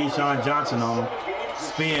 Hall with Keyshawn Johnson on him.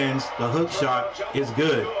 Spins. The hook shot is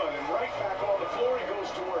good.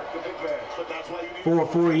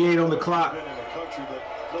 4:48 on the clock.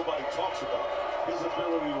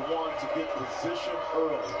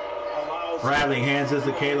 Bradley hands this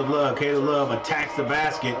to Caleb Love. Caleb Love attacks the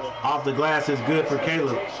basket. Off the glass is good for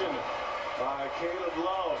Caleb.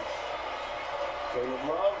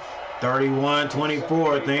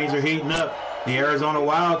 31-24. Things are heating up. The Arizona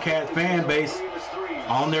Wildcats fan base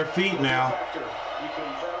on their feet now.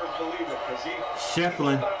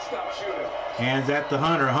 Shefflin hands at the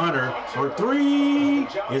Hunter. Hunter for three.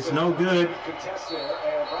 It's no good.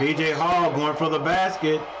 P.J. Hall going for the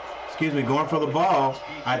basket. Going for the ball.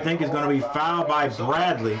 I think it's going to be fouled by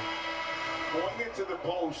Bradley. Going into the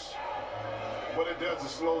post, what it does is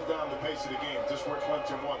slows down the pace of the game, just where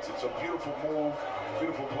Clemson wants it. So beautiful move,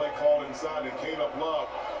 beautiful play call inside, and Caleb Love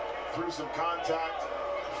through some contact,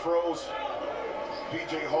 froze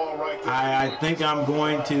P.J. Hall right there. I think I'm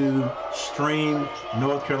going to stream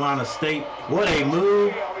North Carolina State. What a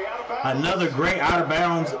move. Another great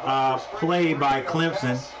out-of-bounds play by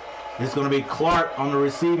Clemson. It's going to be Clark on the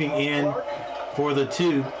receiving end for the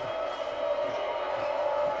two.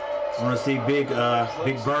 I want to see Big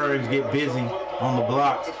Burns get busy on the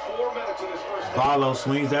block. Ballo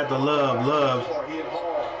swings at the Love. Love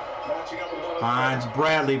finds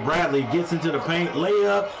Bradley. Bradley gets into the paint.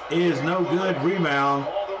 Layup is no good. Rebound.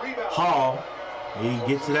 Hall. He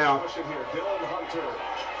gets it out.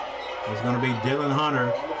 It's going to be Dylan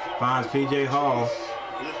Hunter. Finds P.J. Hall.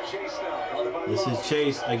 This is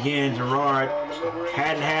Chase again. Gerard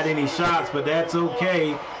hadn't had any shots, but that's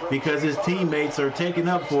okay because his teammates are taking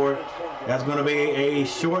up for it. That's going to be a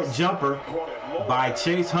short jumper by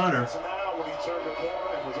Chase Hunter.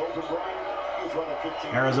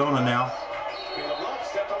 Arizona now.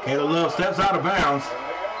 Caleb Love steps out of bounds,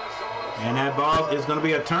 and that ball is going to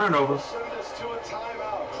be a turnover.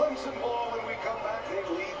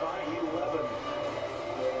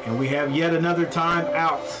 And we have yet another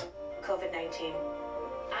timeout. COVID-19.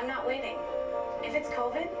 I'm not waiting. If it's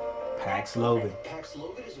COVID, Paxlovid.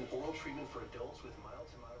 Paxlovid is an oral treatment for adults with mild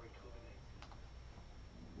to moderate COVID-19.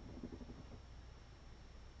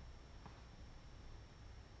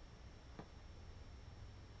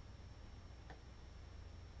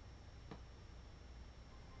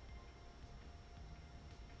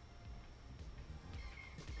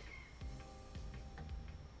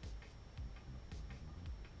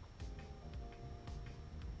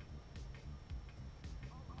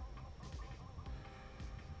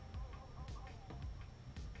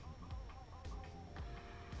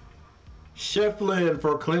 Shefflin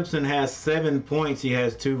for Clemson has 7 points. He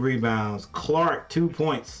has 2 rebounds. Clark, 2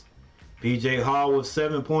 points. P.J. Hall with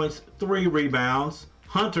 7 points, 3 rebounds.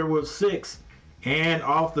 Hunter with 6. And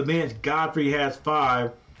off the bench, Godfrey has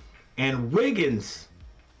 5. And Wiggins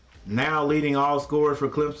now leading all scorers for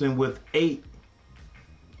Clemson with 8.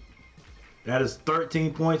 That is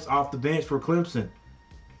 13 points off the bench for Clemson.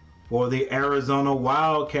 For the Arizona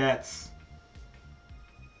Wildcats,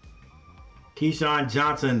 Keyshawn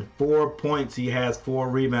Johnson, 4 points. He has 4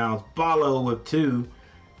 rebounds. Ballo with 2,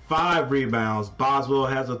 5 rebounds. Boswell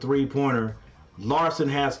has a 3-pointer. Larson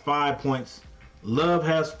has 5 points. Love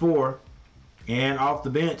has 4. And off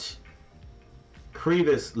the bench,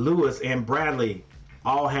 Crevis, Lewis, and Bradley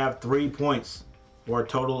all have 3 points for a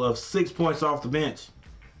total of 6 points off the bench.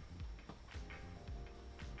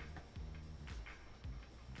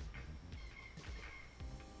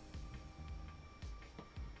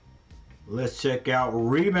 Let's check out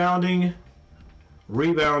rebounding.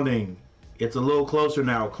 Rebounding. It's a little closer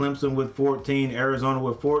now. Clemson with 14, Arizona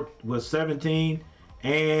with 17,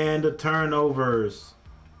 and the turnovers.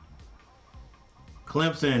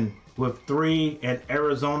 Clemson with 3 and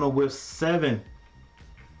Arizona with 7.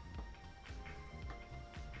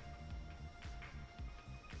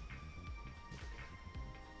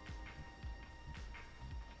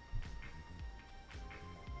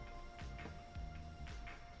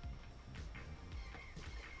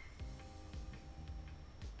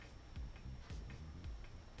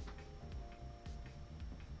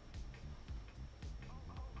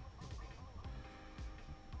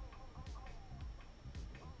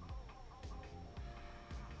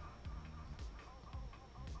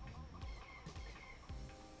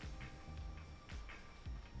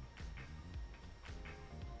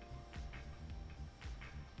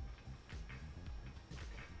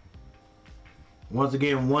 Once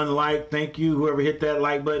again, 1 like. Thank you. Whoever hit that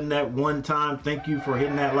like button that one time, thank you for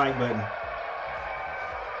hitting that like button.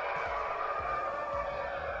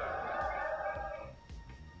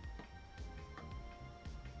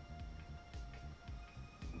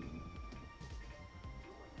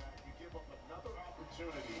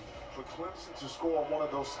 For Clemson to score on one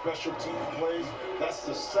of those special team plays, that's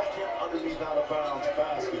the second underneath out of bounds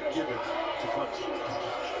basket given to Clemson.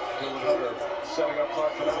 Dylan Hunter setting up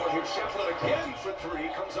Clark for that one. Here's Shefflin again for 3,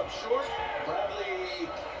 comes up short. Bradley,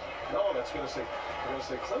 no, that's going to say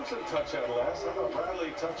Clemson touched that last. I thought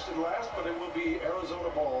Bradley touched it last, but it will be Arizona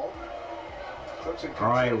ball. All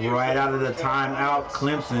right, right out of the timeout,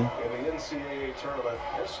 Clemson in the NCAA tournament,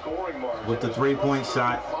 their scoring margin with the 3-point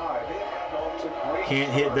shot.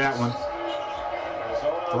 Can't hit that one.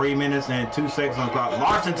 3 minutes and 2 seconds on the clock.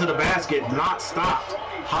 Larson to the basket, not stopped.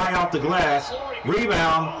 High off the glass.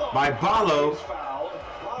 Rebound by Ballo.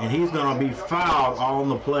 And he's going to be fouled on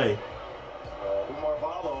the play.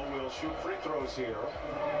 Ballo will shoot free throws here.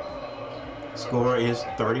 Score is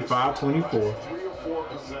 35-24.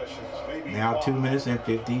 Now 2 minutes and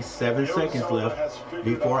 57 seconds left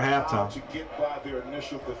before halftime. To get by their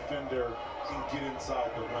initial defender and get inside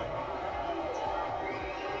the lane.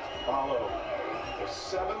 Ballo, the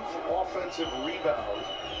 7th offensive rebound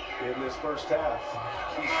in this first half.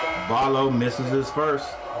 Ballo misses his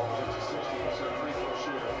first.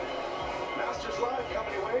 Masters Live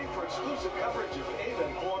coming away for exclusive coverage of 8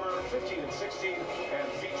 1/4 15 and 16, and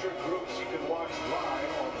featured groups you can watch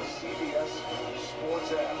live on the CBS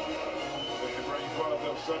Sports app. And Brady brought up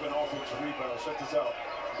those 7 offensive rebounds. Check this out.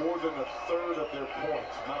 More than a third of their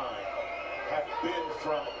points, 9, have been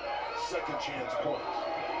from second chance points.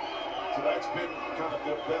 So that's been kind of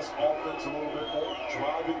their best offense a little bit more.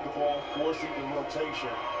 Driving the ball, forcing the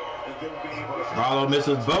rotation, and then being able to... Barlow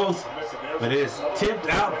misses both, but it's tipped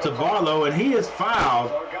out to Barlow, and he is fouled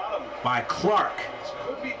by Clark. This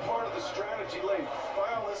could be part of the strategy late.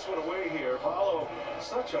 File this one away here. Barlow,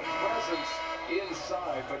 such a presence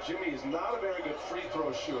inside, but Jimmy is not a very good free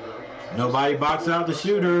throw shooter. Nobody boxed out the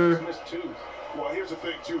shooter. Missed 2. Well, here's the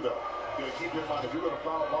thing, too, though. You gotta keep in mind, if you're going to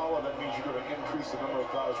foul Barlow, that means you're going to increase the number of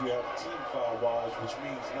fouls you have team foul-wise, which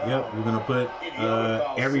means now... Yep, you're going to put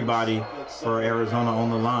everybody for Arizona on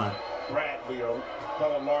the line. Bradley or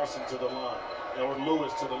Pella Larson to the line, or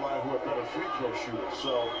Lewis to the line, who are better free throw shooters.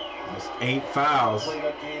 So... It's 8 fouls. Play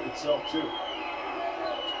that game itself, too.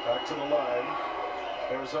 Back to the line.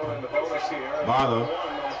 Arizona in the bonus here. Barlow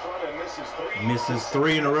misses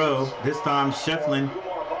 3 in a row. This time Shefflin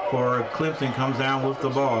for Clemson comes down with the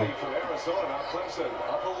ball.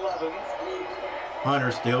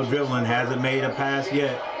 Hunter still dribbling, hasn't made a pass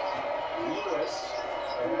yet.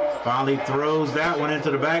 Finally throws that one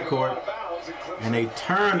into the backcourt, and a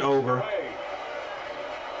turnover.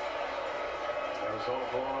 Arizona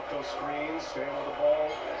blowing up those screens, staying with the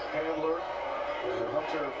ball. Handler and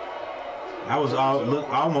Hunter. That was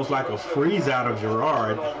almost like a freeze out of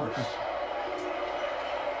Gerard. 2 of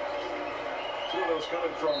those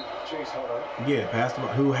coming from Chase Hunter. Yeah, pass the ball.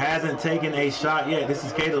 Who hasn't taken a shot yet. This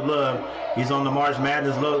is Caleb Love. He's on the March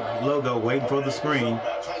Madness logo, waiting for the screen.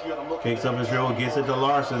 Kicks up his dribble, gets it to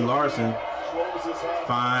Larson. Larson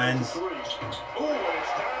finds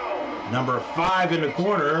number 5 in the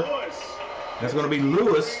corner. That's going to be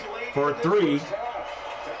Lewis for 3.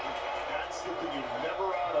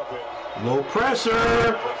 Low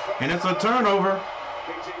pressure, and it's a turnover.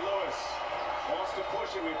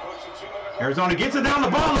 Arizona gets it down the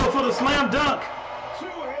ball for the slam dunk.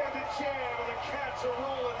 Two-handed jam, and the Cats are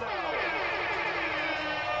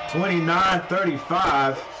rolling now.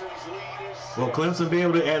 29-35. Will Clemson be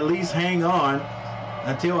able to at least hang on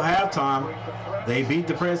until halftime? They beat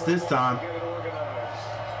the press this time.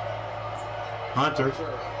 Hunter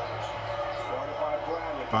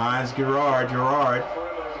finds Gerard. Gerard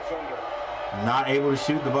not able to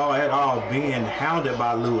shoot the ball at all, being hounded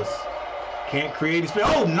by Lewis. Can't create space.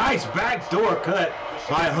 Oh, nice backdoor cut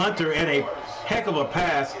by Hunter, and a heck of a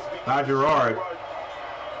pass by Gerard.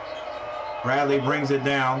 Bradley brings it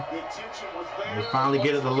down. They finally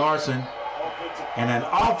get it to Larson. And an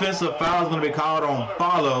offensive foul is going to be called on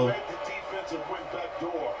Barlow.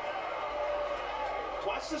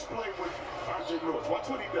 Watch this play with RJ Lewis. Watch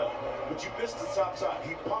what he does. But you missed the top side.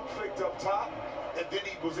 He pump faked up top, and then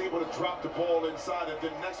he was able to drop the ball inside. And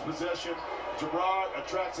then next possession, Gerard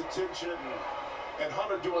attracts attention. And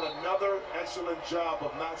Hunter doing another excellent job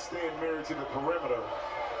of not staying married to the perimeter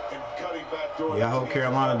and cutting back door. Yeah, I hope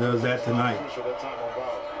Carolina does that tonight.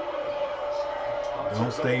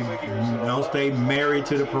 Don't stay married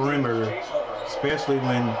to the perimeter, especially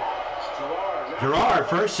when Gerard,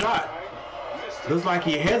 first shot. Looks like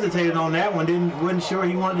he hesitated on that one, wasn't sure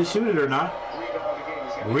he wanted to shoot it or not.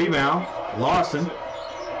 Rebound, Larson.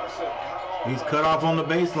 He's cut off on the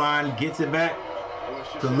baseline, gets it back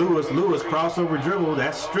to Lewis. Lewis crossover dribble,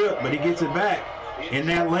 that's stripped, but he gets it back in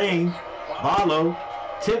that lane. Barlow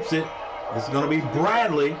tips it. It's going to be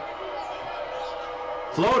Bradley.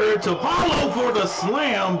 Floater to Barlow for the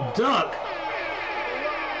slam dunk.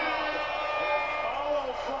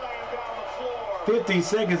 50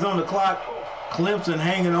 seconds on the clock. Clemson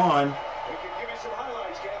hanging on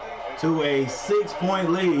to a 6-point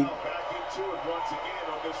lead.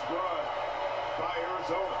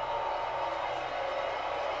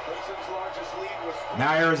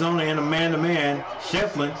 Now Arizona in a man-to-man.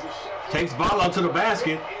 Shefflin takes Barlow to the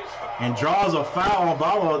basket and draws a foul on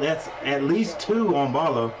Barlow. That's at least 2 on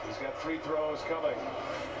Barlow. He's got free throws coming.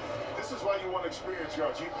 This is why you want experience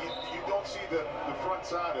yards. You don't see the front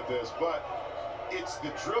side of this, but it's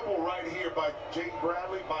the dribble right here by Jake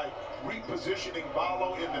Bradley by repositioning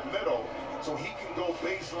Barlow in the middle so he can go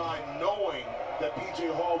baseline knowing that P.J.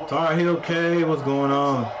 Hall will... Tar Heel K, what's going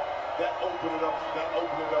on? That opened it up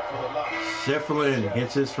for the lot. Shefflin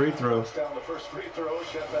hits his free throw. Down the first free throw,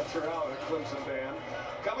 Chef Benzer out at Clemson band.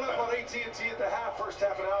 Coming up on AT&T at the half, first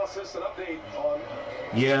half analysis, an update on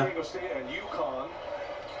San Diego State and UConn.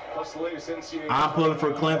 Plus the latest NCAA. I'm pulling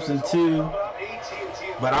for Clemson too,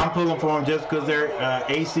 but I'm pulling for them just because they're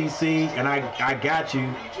ACC, and I got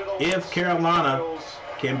you. If Carolina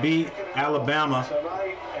can beat Alabama,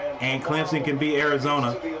 and Clemson can beat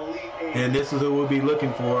Arizona, and this is who we'll be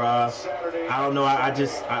looking for. I don't know. I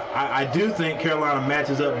do think Carolina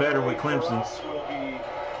matches up better with Clemson.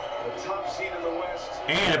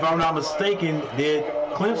 And if I'm not mistaken,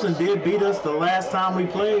 Clemson did beat us the last time we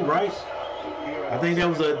played, right? I think that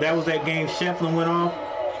was that game Shefflin went off.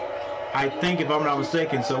 I think, if I'm not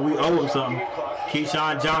mistaken, so we owe him something.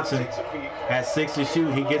 Keyshawn Johnson has 6 to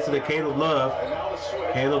shoot. He gets to the Caleb Love.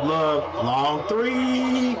 Caleb Love, long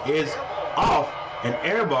three is off, an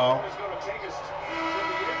air ball.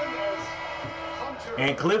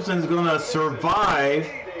 And Clemson is going to survive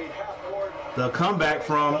the comeback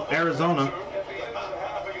from Arizona.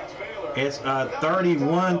 It's a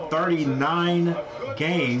 31-39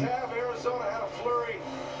 game. Arizona had a flurry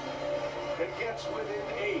and gets within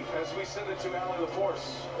 8 as we send it to Allen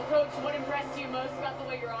LaForce. Well, Coach, what impressed you most about the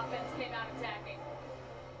way your offense came out attacking?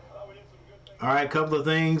 All right, a couple of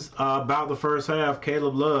things about the first half.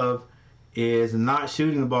 Caleb Love is not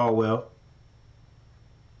shooting the ball well.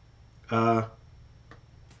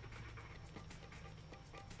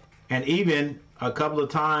 And even a couple of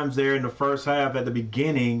times there in the first half at the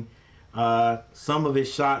beginning, some of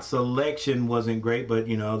his shot selection wasn't great, but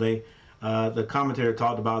you know, the commentator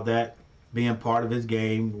talked about that being part of his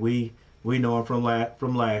game. We know him from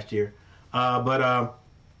last year, but I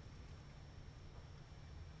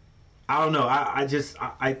don't know. I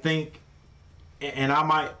think, and I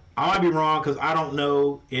might be wrong because I don't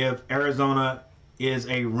know if Arizona is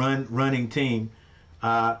a running team.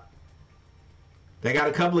 They got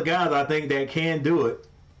a couple of guys I think that can do it.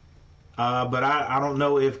 But I don't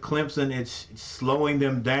know if Clemson is slowing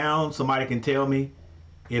them down. Somebody can tell me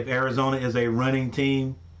if Arizona is a running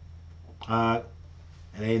team. And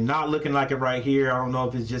they're not looking like it right here. I don't know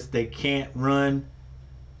if it's just they can't run.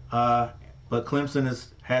 But Clemson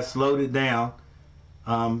has slowed it down.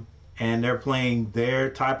 And they're playing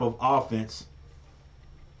their type of offense.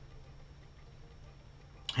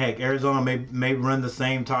 Heck, Arizona may run the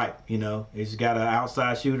same type. You know, it's got an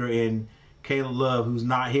outside shooter in Caleb Love, who's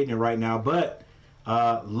not hitting it right now, but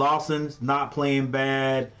Lawson's not playing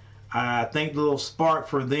bad. I think the little spark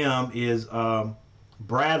for them is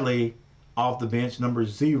Bradley off the bench, number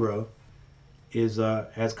 0,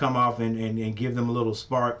 has come off and give them a little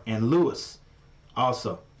spark, and Lewis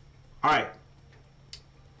also. All right.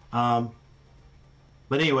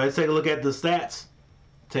 But anyway, let's take a look at the stats.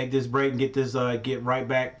 Take this break and get right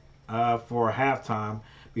back for halftime,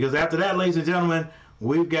 because after that, ladies and gentlemen,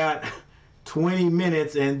 we've got 20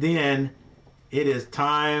 minutes, and then it is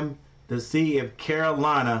time to see if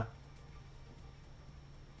Carolina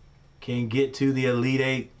can get to the Elite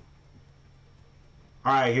Eight.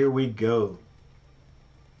 All right, here we go.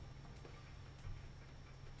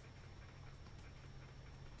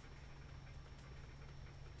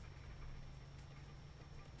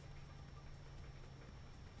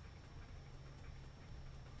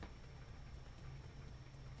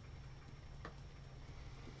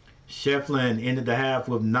 Shefflin ended the half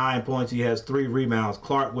with 9 points. He has 3 rebounds.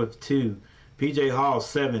 Clark with 2. P.J. Hall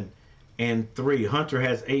 7 and 3. Hunter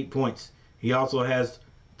has 8 points. He also has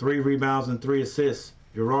 3 rebounds and 3 assists.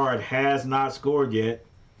 Gerard has not scored yet.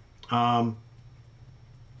 I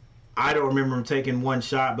don't remember him taking 1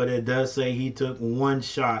 shot, but it does say he took 1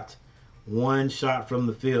 shot. 1 shot from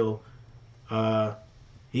the field.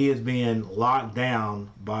 He is being locked down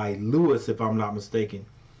by Lewis, if I'm not mistaken.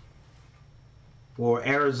 For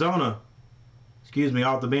Arizona,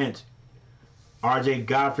 off the bench, R.J.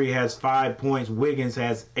 Godfrey has 5 points. Wiggins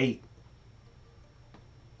has 8.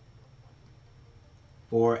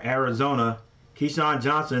 For Arizona, Keyshawn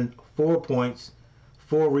Johnson, 4 points,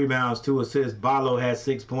 4 rebounds, 2 assists. Ballo has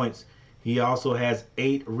 6 points. He also has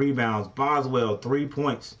 8 rebounds. Boswell, 3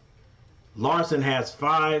 points. Larson has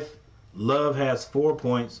 5. Love has 4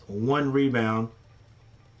 points, 1 rebound,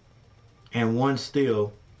 and 1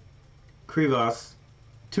 steal. Krivas,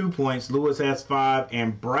 2 points. Lewis has 5,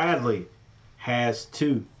 and Bradley has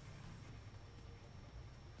 2.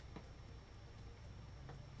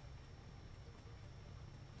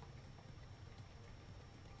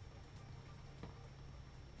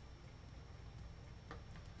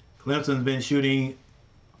 Clemson's been shooting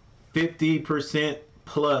 50%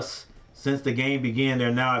 plus since the game began.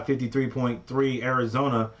 They're now at 53.3.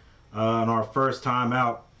 Arizona, on our first time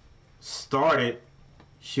out, started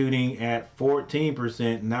shooting at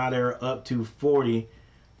 14%. Now they're up to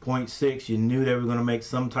 40.6. You knew they were going to make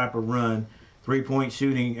some type of run. 3-point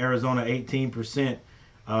shooting, Arizona 18%.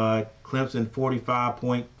 Clemson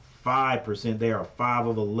 45.5%. They are 5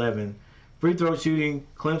 of 11. Free throw shooting,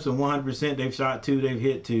 Clemson 100%. They've shot 2. They've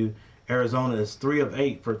hit 2. Arizona is 3 of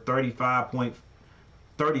 8 for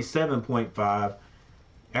 37.5.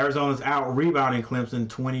 Arizona's out rebounding Clemson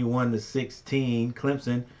 21-16.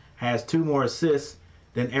 Clemson has 2 more assists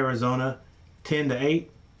than Arizona, 10-8.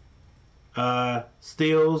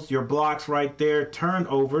 Steals, your blocks right there.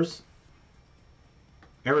 Turnovers.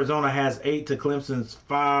 Arizona has 8 to Clemson's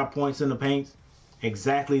 5 points in the paint.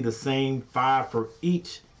 Exactly the same 5 for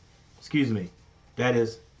each. Excuse me. That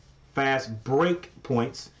is fast break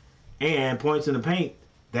points and points in the paint.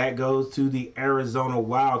 That goes to the Arizona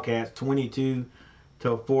Wildcats, 22-14.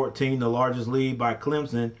 The largest lead by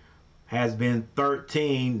Clemson has been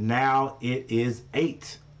 13. Now it is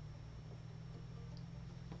 8.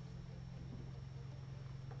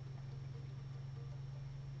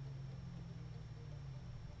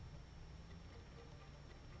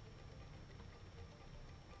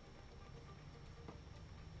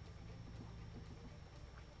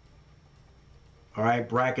 All right,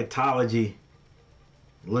 bracketology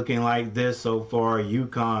looking like this so far.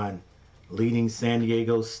 UConn leading San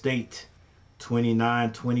Diego State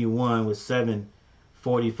 29-21 with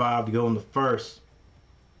 7:45 to go in the first.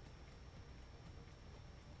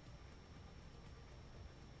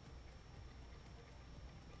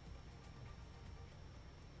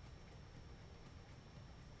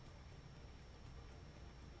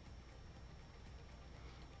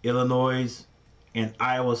 Illinois and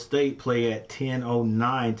Iowa State play at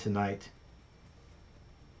 10:09 tonight.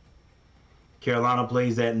 Carolina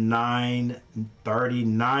plays at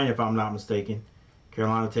 9:39 if I'm not mistaken.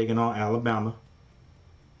 Carolina taking on Alabama.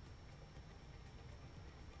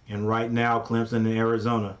 And right now Clemson and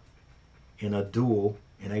Arizona in a duel,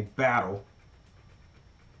 in a battle.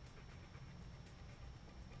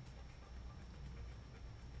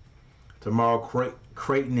 Tomorrow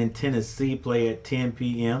Creighton and Tennessee play at 10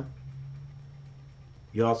 p.m.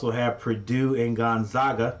 You also have Purdue and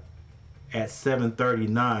Gonzaga at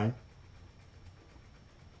 7:39.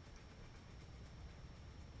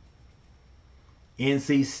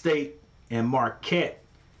 NC State and Marquette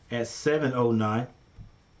at 7:09.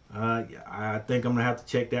 I think I'm going to have to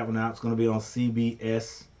check that one out. It's going to be on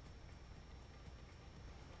CBS.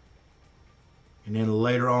 And then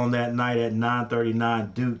later on that night at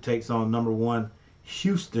 9:39, Duke takes on number 1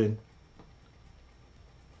 Houston.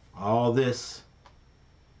 All this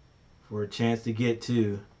for a chance to get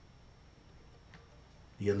to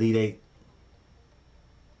the Elite Eight.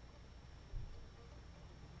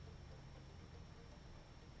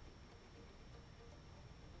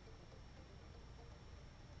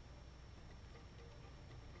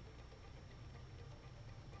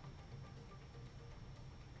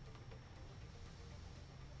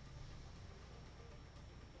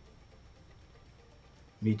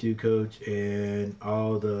 Me too, Coach, and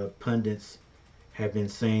all the pundits have been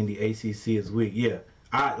saying the ACC is weak. Yeah,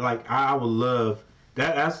 I would love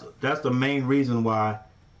that. That's the main reason why,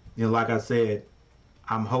 like I said,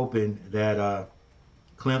 I'm hoping that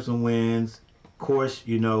Clemson wins. Of course,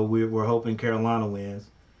 we're hoping Carolina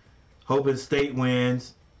wins, hoping State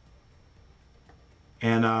wins,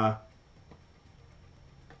 and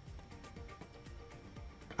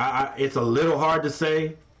it's a little hard to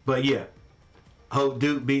say, but yeah. Hope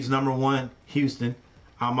Duke beats number 1 Houston.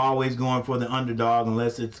 I'm always going for the underdog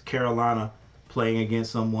unless it's Carolina playing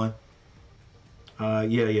against someone.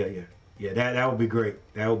 Yeah. That would be great.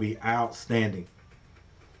 That would be outstanding.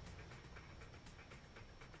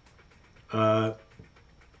 If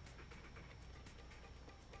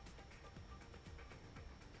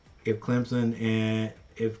Clemson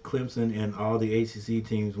and all the ACC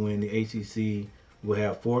teams win, the ACC will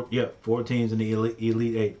have 4 teams in the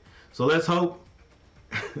Elite Eight. So let's hope.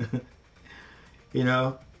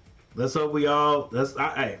 Let's hope we all.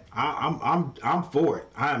 I'm for it.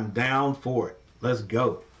 I'm down for it. Let's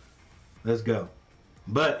go.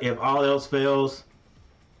 But if all else fails,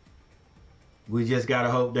 we just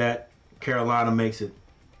gotta hope that Carolina makes it.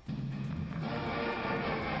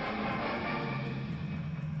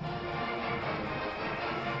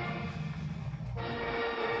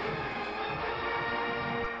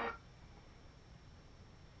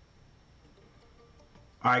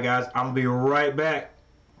 All right, guys, I'm going to be right back.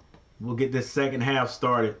 We'll get this second half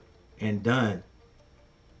started and done.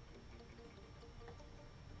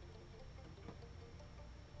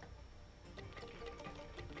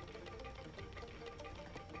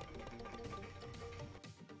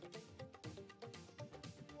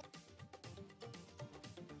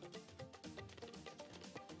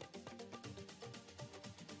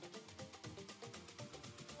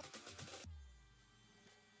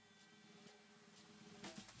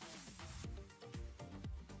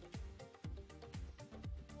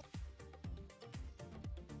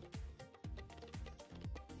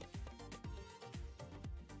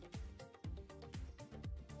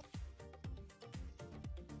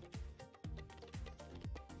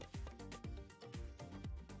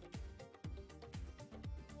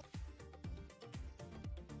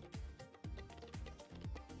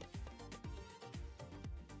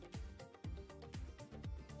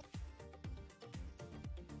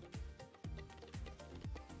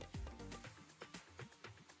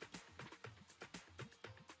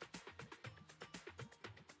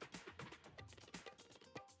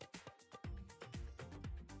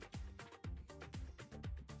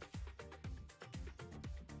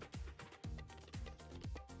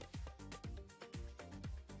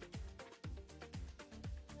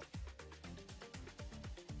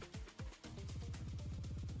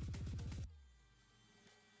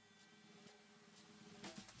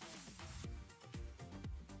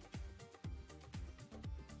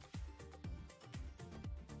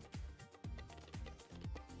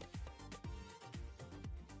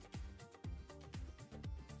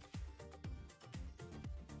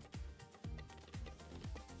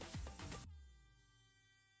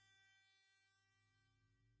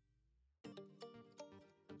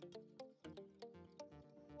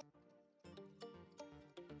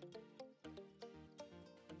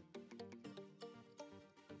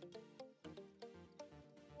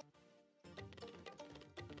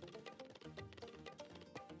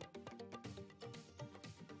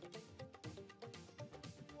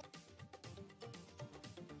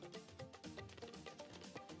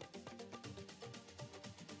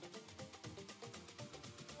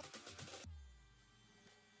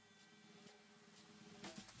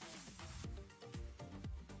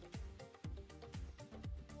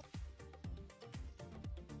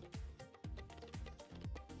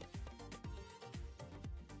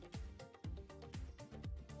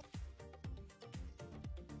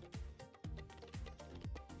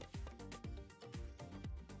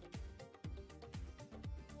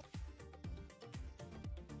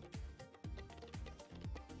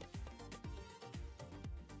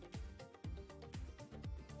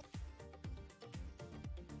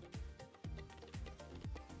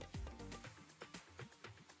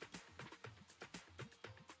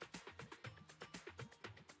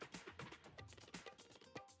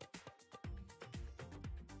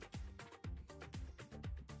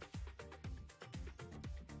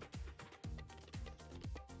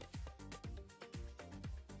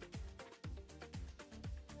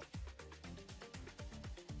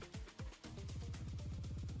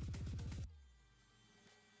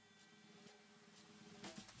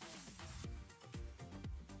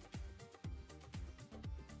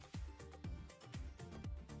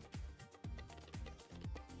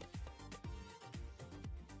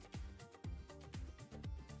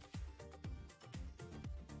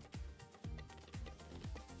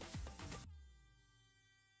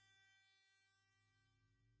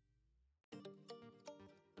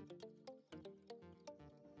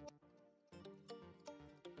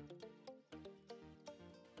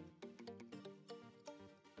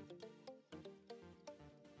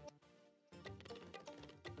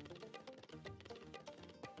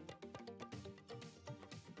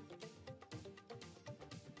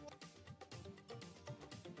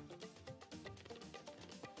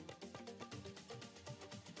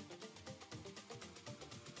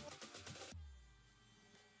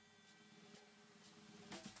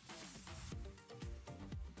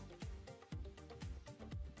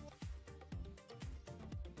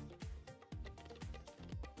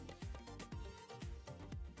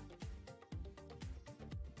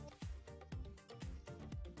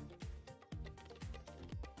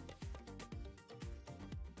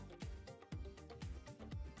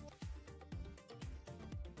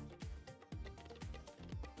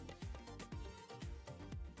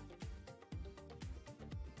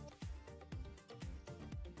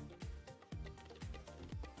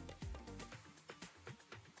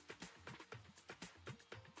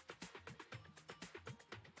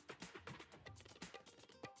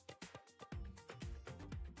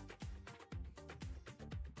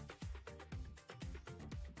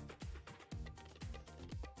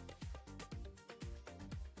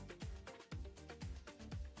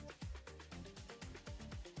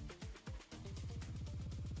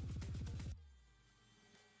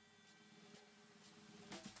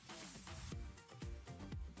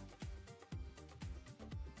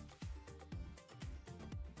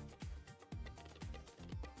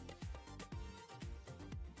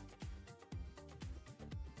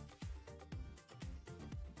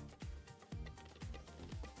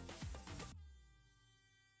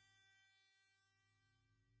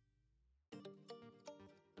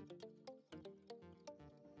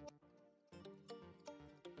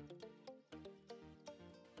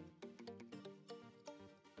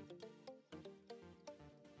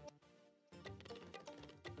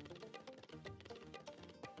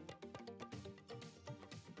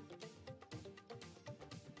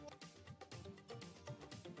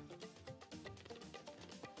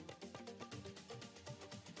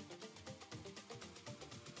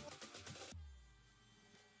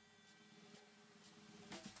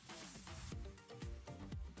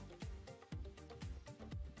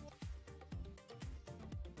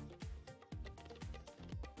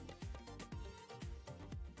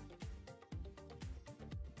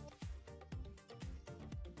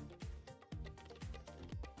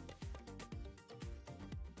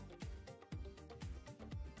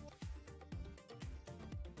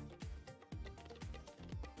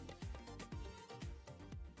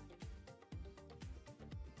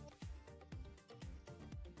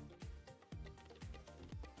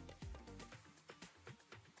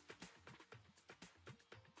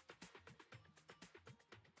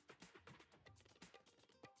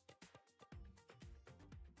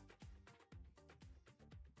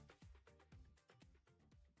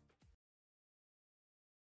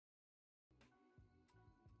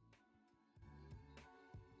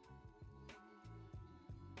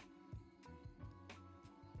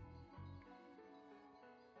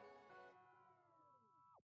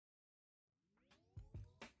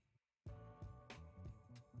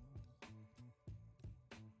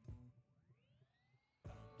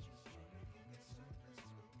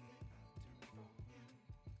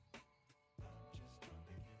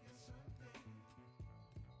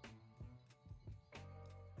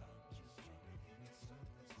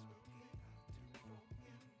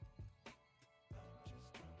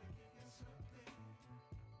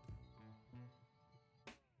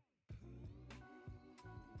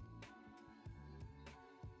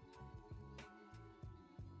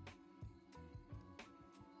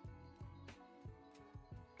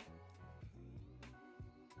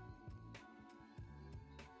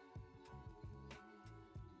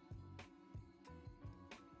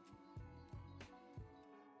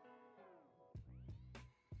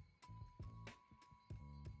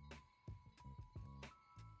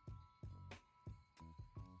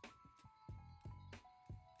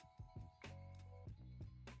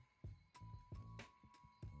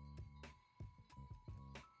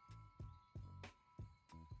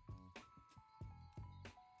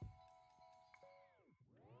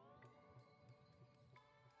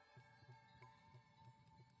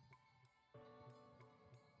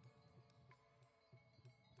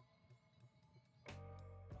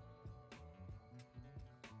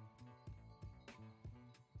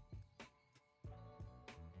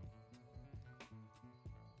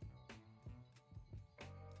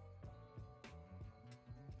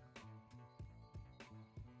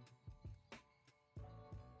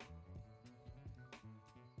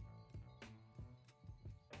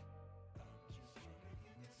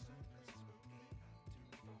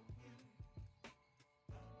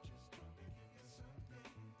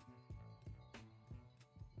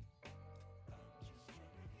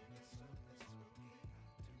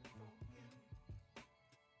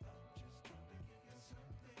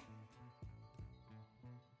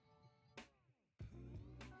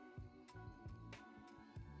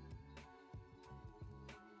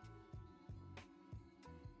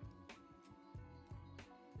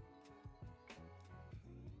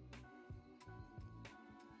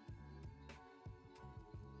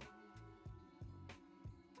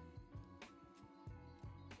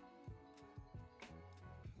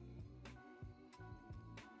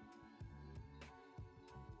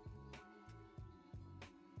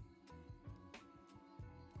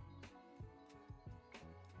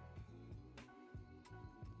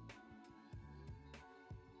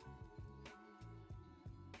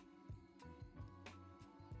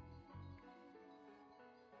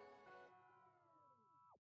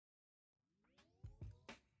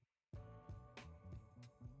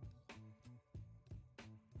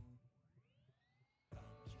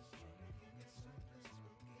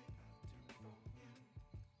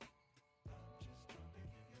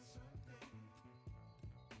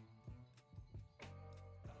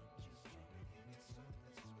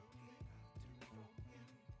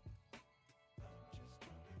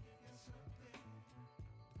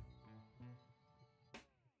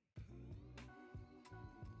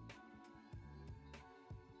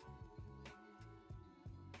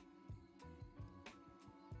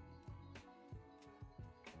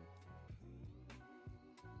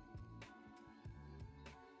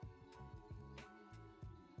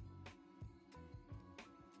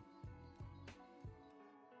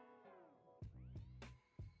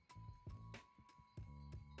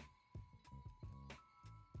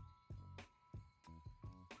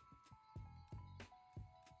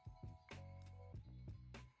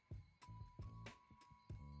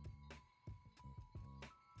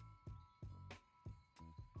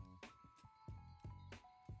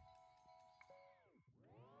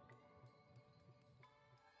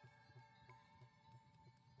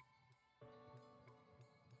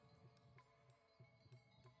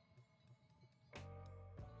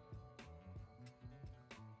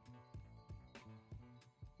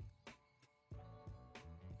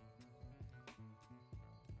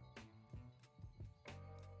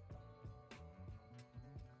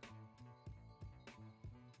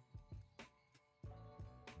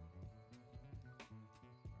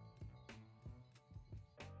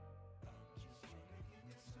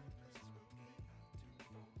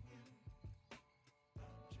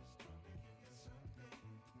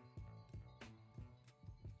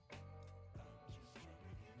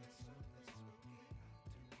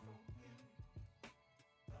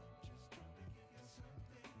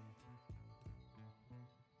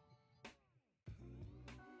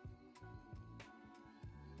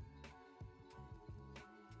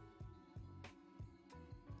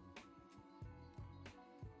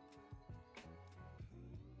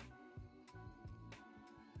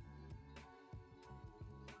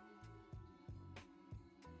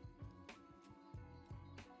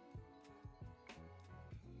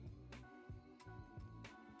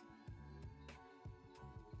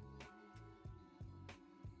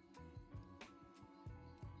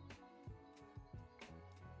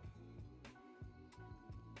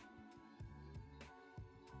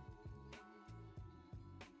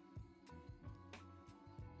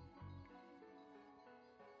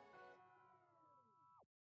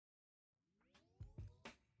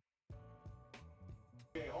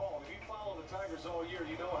 Tigers all year.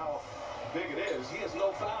 You know how big it is. He has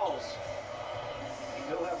no fouls.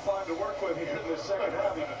 He'll have 5 to work with here in the second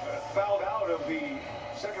half. He fouled out of the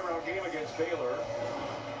second-round game against Baylor.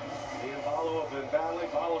 He and Ballo have been battling.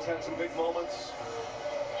 Ballo's had some big moments.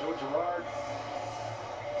 Joe Girard.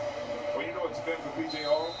 Well, you know it's been for PJ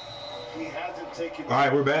Hall. He hasn't taken. All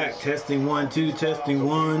right, we're back. Testing 1 2. Testing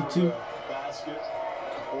 1 2. Basket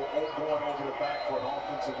or going over the back for an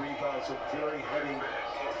offensive rebound. It's a very heady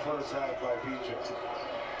first half by PJ.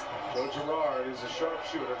 Joe Girard is a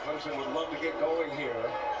sharpshooter. Clemson would love to get going here.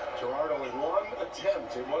 Girard only 1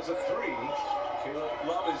 attempt. It was a 3. Caleb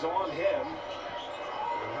Love is on him.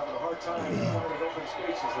 They're having a hard time finding open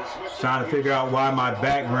spaces. They switch. Trying to figure out why my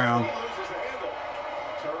background He loses the handle.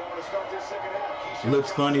 Turnover to start this second half. Keyshawn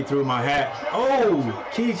looks funny through my hat. Oh,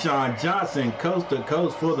 Keyshawn Johnson, coast to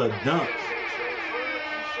coast for the dunk.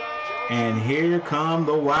 And here come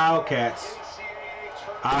the Wildcats.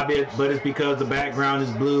 But it's because the background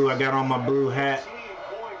is blue. I got on my blue hat.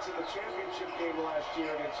 Points in the championship game last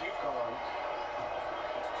year against UConn.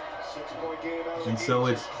 6-point game out of the And gate. so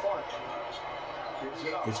it's Clark gives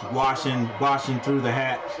it up. washing through the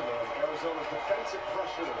hat. Arizona's defensive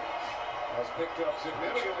pressure has picked up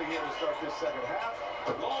significantly here to start this second half.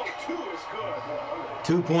 Long 2 is good.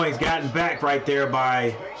 2 points gotten back right there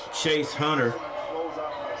by Chase Hunter.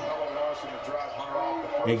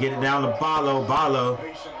 They get it down to Ballo. Ballo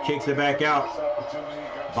kicks it back out.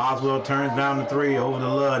 Boswell turns down the 3 over to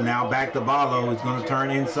Love. Now back to Ballo. He's going to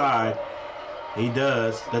turn inside. He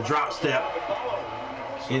does. The drop step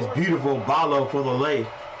is beautiful. Ballo for the lay.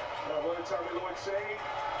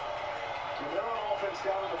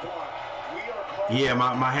 Yeah,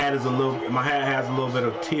 my hat has a little bit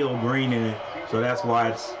of teal green in it, so that's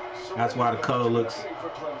why the color looks.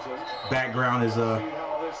 Background is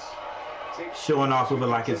showing off of it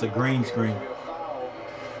like it's a green screen.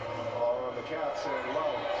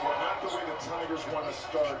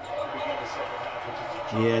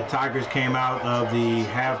 Yeah, Tigers came out of the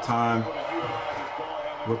halftime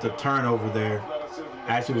with a turnover there.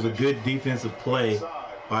 Actually, it was a good defensive play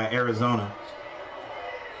by Arizona.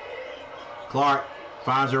 Clark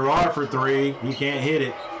finds Girard for 3. He can't hit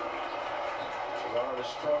it. Girard has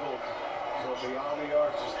struggled from beyond the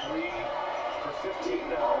arc. Just 3 for 15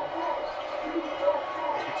 now.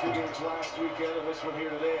 2 games last weekend and this one here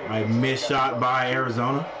today. A missed shot by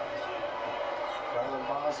Arizona.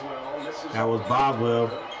 That was Boswell.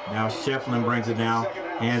 Now Shefflin brings it down.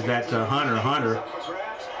 Hands that to Hunter. Hunter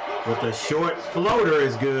with a short floater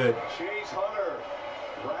is good.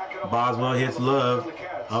 Boswell hits Love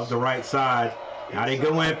up the right side. Now they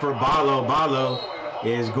go in for Ballo. Ballo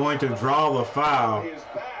is going to draw the foul.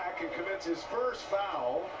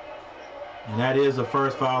 And that is the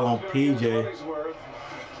first foul on PJ.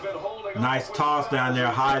 Nice toss down there,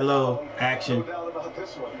 high-low action.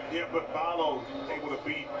 Yeah, but Ballo able to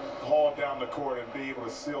beat Hall down the court and be able to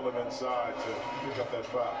seal him inside to pick up that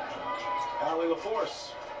foul. Ali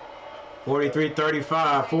LaForce.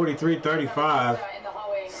 43-35, 43-35.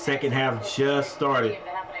 Second half just started.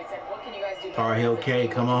 Tar Heel K,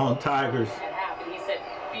 come on, Tigers. And he said,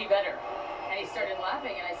 be better. And he started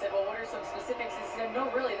laughing, and I said, well, what are some specifics? He said,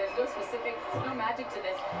 no, really, there's no specifics. There's no magic to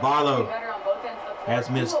this. Ballo has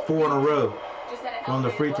missed 4 in a row from the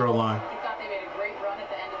free throw line. He thought they made a great run at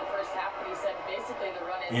the end of the first half, but he said basically the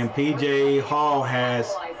run is... And PJ Hall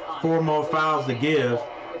has 4 more fouls to give.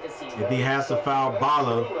 If he has to foul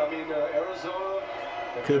Ballo,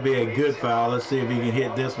 could be a good foul. Let's see if he can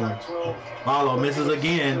hit this one. Ballo misses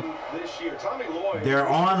again. They're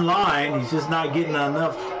online. He's just not getting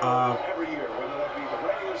enough.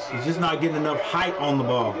 He's just not getting enough height on the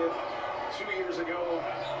ball. 2 years ago,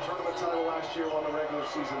 tournament title last year on the regular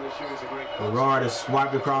season. This year is a great. Girard is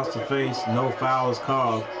swiped across the face. No foul is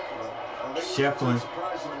called. Shefflin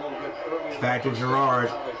back to Girard.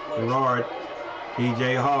 Girard.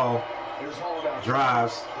 PJ Hall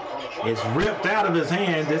drives. It's ripped out of his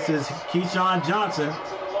hand. This is Keyshawn Johnson.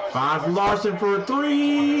 Finds Larson for a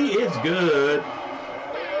 3. It's good.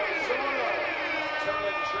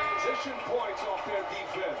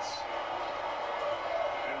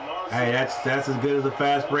 Hey, that's as good as a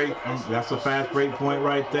fast break. That's a fast break point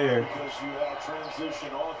right there.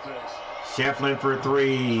 Shefflin for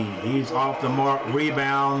 3. He's off the mark.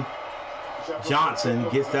 Rebound. Johnson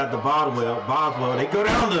gets that to Boswell. They go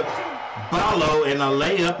down to Ballo, and a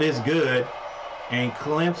layup is good. And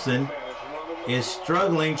Clemson is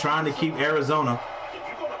struggling, trying to keep Arizona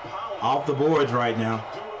off the boards right now.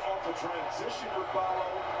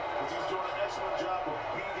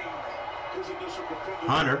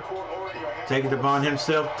 Hunter take it upon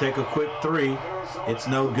himself, take a quick 3. It's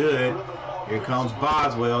no good. Here comes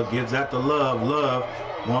Boswell, gives that to Love. Love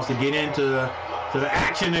wants to get into the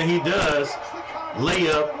action, and he does.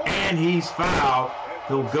 Layup, and he's fouled.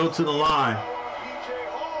 He'll go to the line.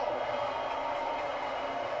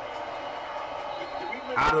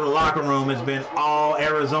 Out of the locker room, it's been all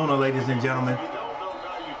Arizona, ladies and gentlemen.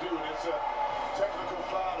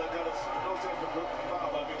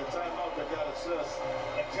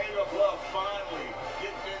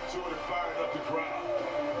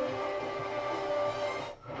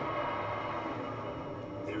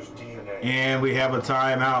 And we have a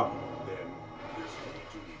timeout.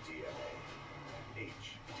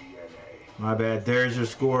 My bad. There's your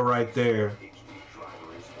score right there.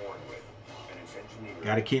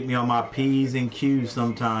 Got to keep me on my P's and Q's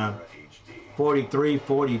sometime.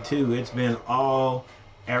 43-42. It's been all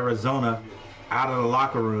Arizona out of the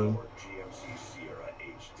locker room.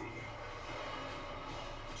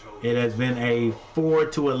 It has been a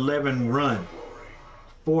 4-11 run.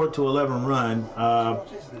 4-11 run.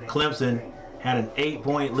 Clemson had an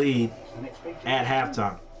 8-point lead at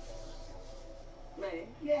halftime.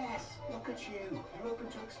 Yes, look at you. You're open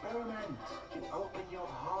to experiment. You open your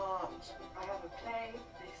heart. I have a play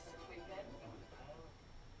this weekend.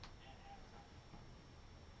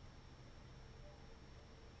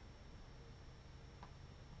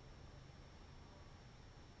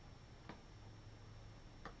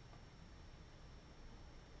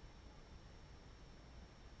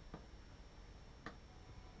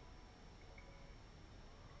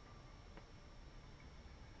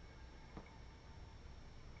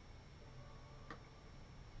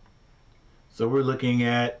 So we're looking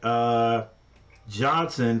at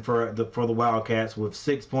Johnson for the Wildcats with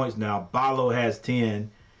 6 points now. Ballo has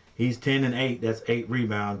 10. He's 10 and 8. That's 8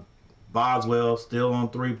 rebounds. Boswell still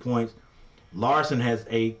on 3 points. Larson has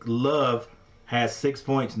 8. Love has 6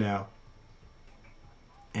 points now.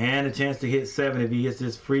 And a chance to hit 7 if he hits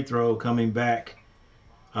this free throw coming back.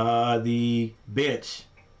 The bench,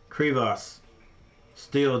 Krivas,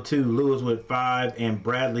 still 2. Lewis with 5 and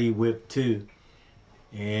Bradley with 2.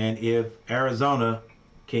 And if Arizona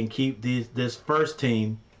can keep this first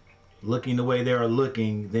team looking the way they are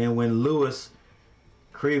looking, then when Lewis,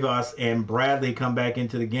 Krivas, and Bradley come back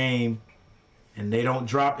into the game and they don't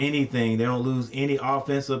drop anything, they don't lose any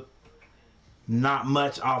offensive, not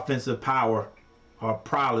much offensive power or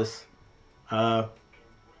prowess,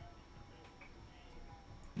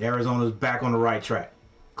 Arizona's back on the right track.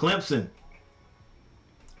 Clemson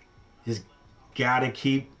just gotta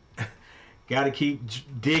keep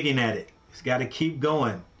digging at it. It's got to keep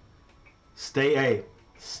going. Stay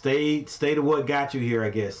to what got you here, I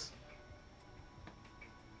guess.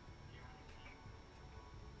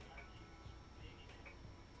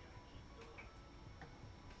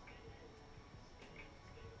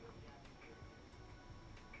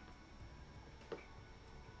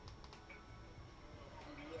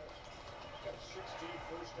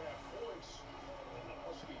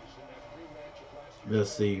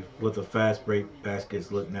 Let's see what the fast break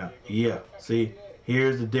baskets look now. Yeah, see,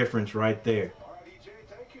 here's the difference right there.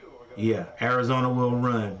 Yeah, Arizona will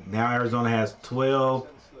run. Now Arizona has 12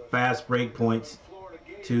 fast break points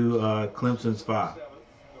to Clemson's 5.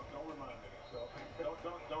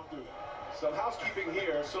 Don't do that. Some housekeeping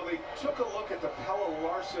here. So they took a look at the Pella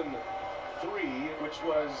Larson 3, which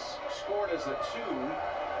was scored as a 2,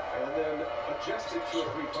 and then adjusted to a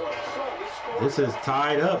 3-point. So this is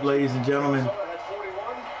tied up, ladies and gentlemen.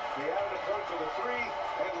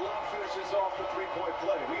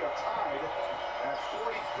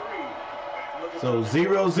 So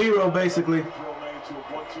 0-0 basically. All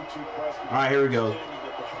right, here we go.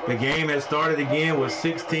 The game has started again with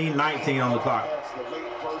 16-19 on the clock.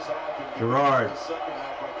 Gerard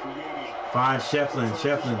finds Shefflin.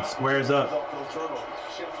 Shefflin squares up.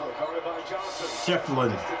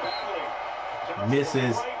 Shefflin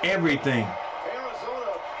misses everything.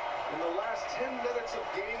 Arizona, in the last 10 minutes of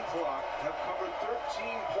game clock, have covered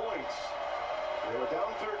 13 points. They were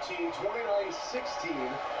down 13, 29-16,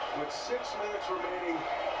 with 6 minutes remaining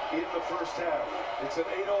in the first half. It's an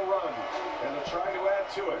 8-0 run, and they're trying to add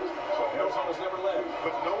to it. So Arizona's never led.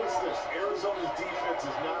 But notice this, Arizona's defense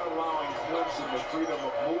is not allowing Clemson the freedom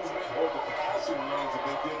of movement or the passing lanes that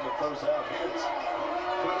they did in the first half.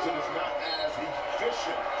 Clemson is not as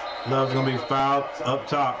efficient. Love's going to be fouled up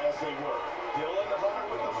top. As they were. Dylan Hunter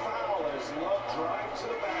with the foul as Love drives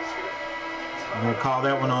to the basket. I'm going to call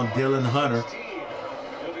that one on Dylan Hunter.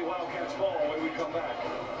 It'll be Wildcats ball when we come back.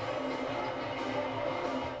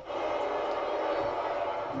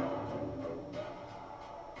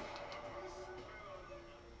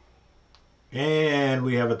 And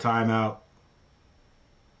we have a timeout.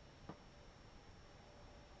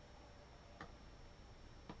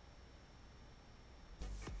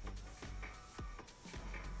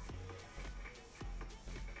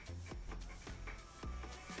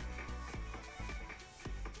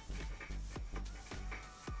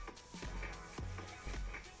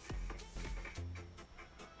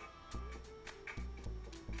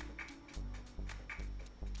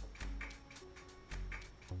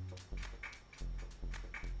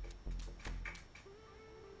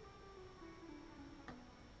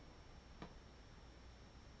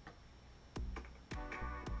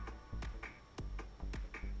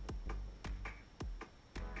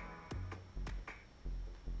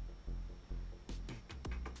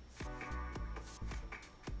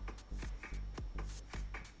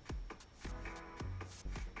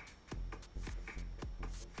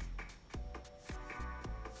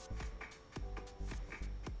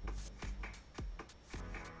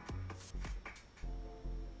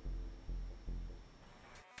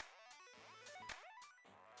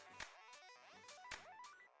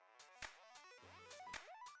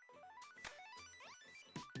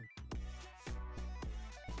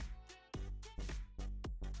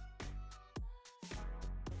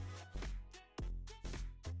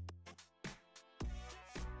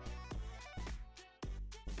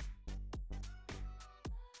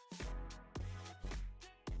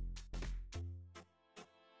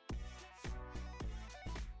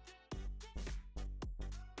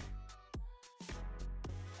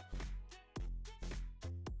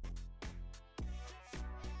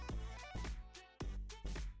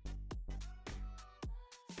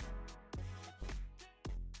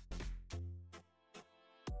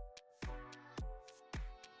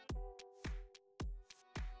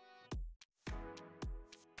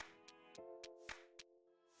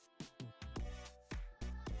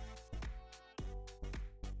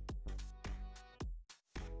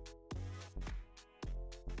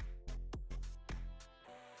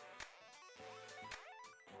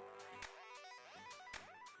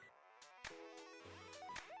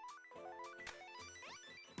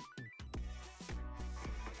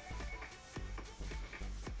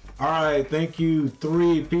 All right, thank you,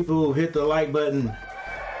 3 people who hit the like button.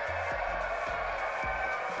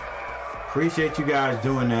 Appreciate you guys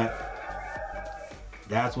doing that.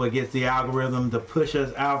 That's what gets the algorithm to push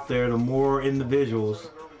us out there to more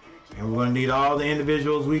individuals. And we're going to need all the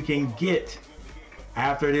individuals we can get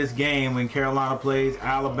after this game when Carolina plays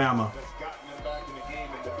Alabama. That's gotten them back in the game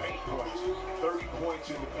in the paint points. 30 points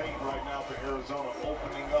in the paint right now for Arizona,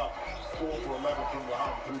 opening up 4 for 11 from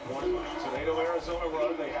behind the 3-point line. So they know Arizona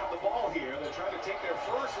run. They have the ball here. They're trying to take their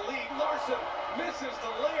first lead. Larson misses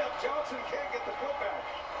the layup. Johnson can't get the putback.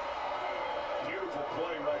 Beautiful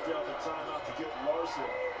play right there at the timeout to get Larson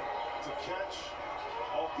to catch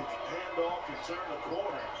off the handoff and turn the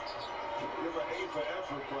corner. Give an A for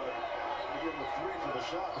effort, but give him a 3 for the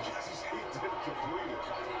shot because he didn't complete it.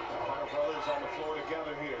 Our brothers on the floor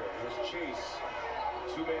together here. Here's Chase.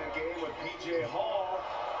 2-man game with P.J. Hall.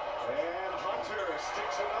 And Hunter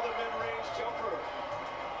sticks another mid-range jumper.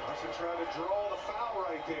 Larson trying to draw the foul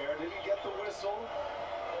right there. Did he get the whistle?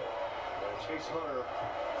 And Chase Hunter,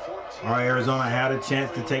 14. All right, Arizona had a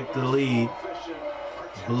chance to take the lead.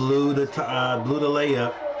 Blew the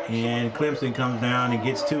layup, and Clemson comes down and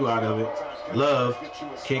gets 2 out of it. Love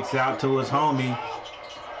kicks out to his homie.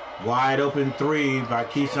 Wide open 3 by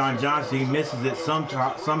Keyshawn Johnson. He misses it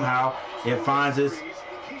somehow. It finds its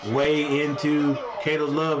way into Caleb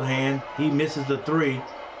Love's hand. He misses the 3.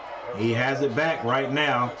 He has it back right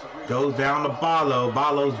now. Goes down to Ballo.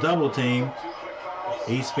 Ballo's double team.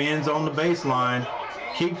 He spins on the baseline.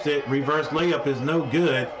 Keeps it. Reverse layup is no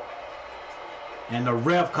good. And the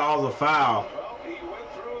ref calls a foul.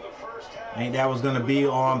 And that was going to be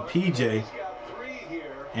on PJ.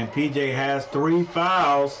 And PJ has 3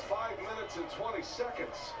 fouls. 5 minutes and 20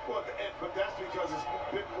 seconds. Well, but that's because it's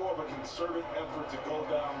been more of a concerted effort to go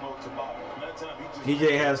down low to bottom. That time he just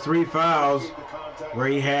PJ has 3 fouls where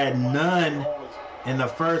he had none in the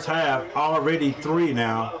first half. Already 3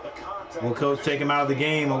 now. Will coach take him out of the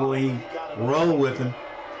game, or will he roll with him?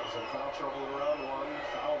 Some foul trouble around one.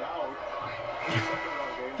 Fouled out.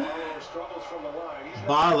 Struggles from the line.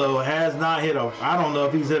 Ballo has not hit a, I don't know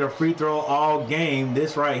if he's hit a free throw all game.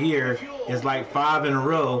 This right here is like 5 in a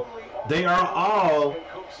row. They are all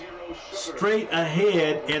straight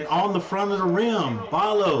ahead and on the front of the rim.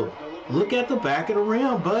 Ballo, look at the back of the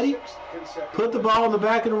rim, buddy. Put the ball in the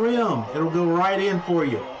back of the rim. It'll go right in for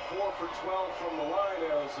you. 4 for 12 from the line,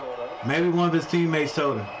 Arizona. Maybe one of his teammates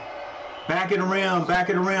told him. Back of the rim,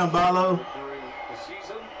 Ballo. During the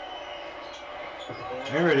season.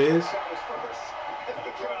 There it is.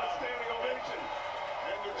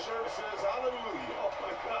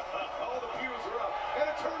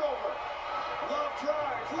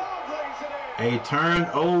 A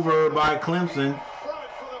turnover by Clemson.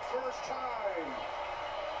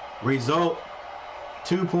 Result,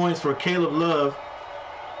 2 points for Caleb Love.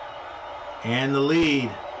 And the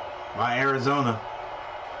lead by Arizona.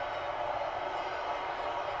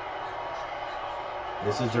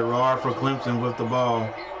 This is Gerard for Clemson with the ball.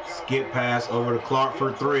 Skip pass over to Clark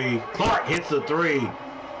for 3. Clark hits the 3.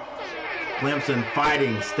 Clemson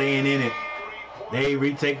fighting, staying in it. They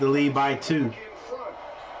retake the lead by 2.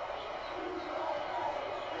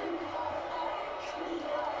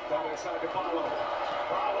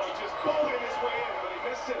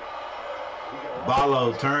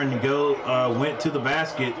 Ballo turned to go, went to the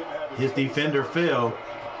basket. His defender fell.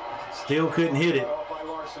 Still couldn't hit it.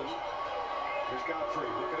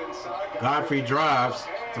 Godfrey drives,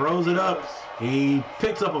 throws it up. He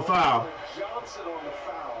picks up a foul.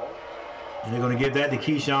 And they're going to give that to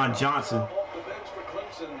Keyshawn Johnson.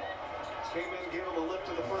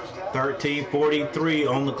 13:43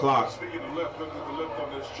 on the clock. Speaking of lift, look at the lift on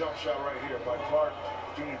this jump shot right here by Clark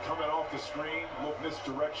Jr. coming off the screen, little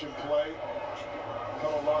misdirection play.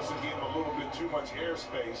 Colin Lawson gave him a little bit too much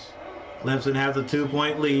airspace. Clemson has a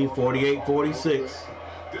 2-point lead, 48-46.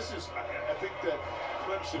 This is, I think that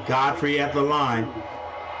Clemson. Godfrey at the line. On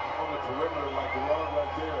the perimeter, like the run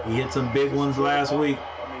right there. He hit some big ones last week.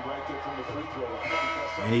 I mean, right there from the free throw line.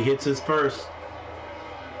 And he hits his first.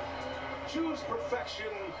 Choose perfection.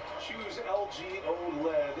 Choose LGO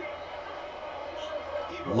lead.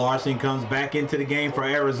 Larson comes back into the game for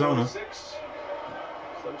Arizona.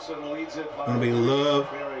 Clemson leads it by Gonna be Love.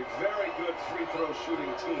 very, very good free throw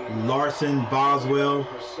shooting team. Larson, Boswell,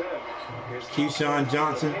 100% Keyshawn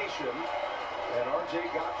Johnson. And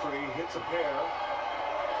RJ Godfrey hits a pair.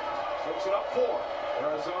 Clemson up 4.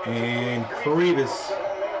 Arizona And Krivas.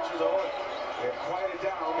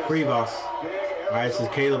 Krivas. All right, this is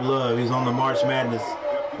Caleb Love. He's on the March Madness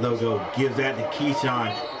logo. Gives that to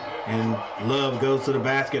Keyshawn. And Love goes to the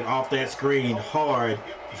basket off that screen hard.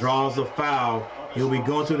 Draws a foul. He'll be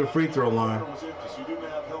going to the free throw line.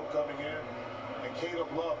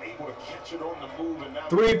 able to catch it on the move. And now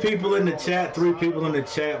 3 people in the chat. 3 people in the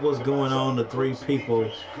chat. What's going on? The 3 people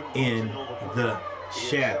in the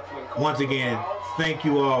chat. Once again, thank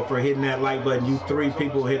you all for hitting that like button. You 3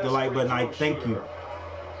 people hit the like button. I thank you.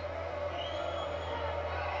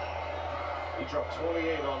 He dropped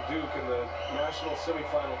 28 on Duke in the national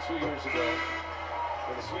semifinal 2 years ago.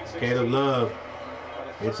 In the Sweet 16. Caleb Love.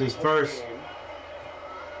 It's his first.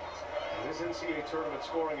 His NCAA tournament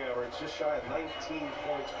scoring average just shy of 19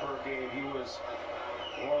 points per game. He was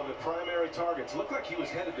one of the primary targets. Looked like he was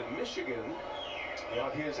headed to Michigan.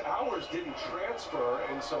 But his hours didn't transfer,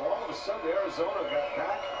 and so all of a sudden Arizona got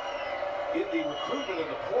back in the recruitment of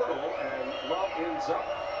the portal, and Love ends up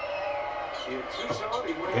in Tucson.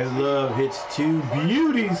 Caleb Love hits 2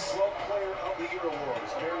 beauties.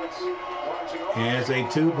 And it's a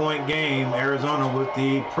 2-point game. Arizona with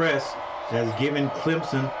the press has given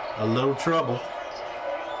Clemson a little trouble.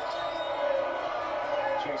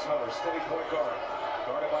 Chase Hunter, steady point guard,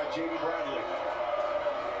 guarded by J.D. Bradley.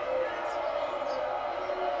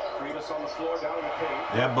 Freebus on the floor, down in the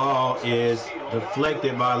paint. That ball is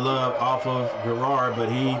deflected by Love off of Girard, but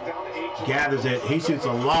he gathers it. He shoots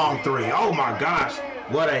a long 3. Oh my gosh,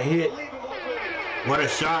 what a hit. What a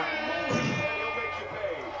shot.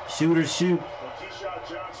 Shooters shoot.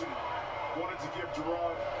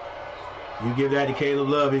 You give that to Caleb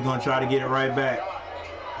Love, he's going to try to get it right back.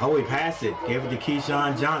 Oh, he passed it. Gave it to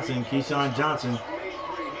Keyshawn Johnson. Keyshawn Johnson.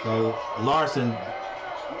 So Larson.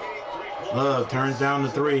 Love turns down the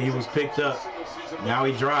 3. He was picked up. Now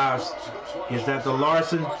he drives. Gets that to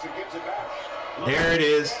Larson. There it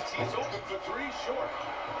is.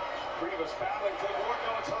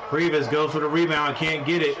 Freebus goes for the rebound. Can't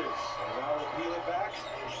get it.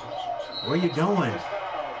 Where you going?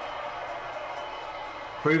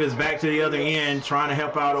 Freebus back to the other end, trying to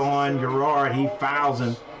help out on Girard. He fouls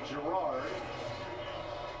him.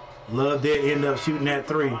 Love did end up shooting that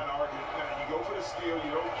 3.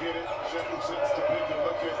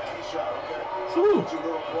 Woo.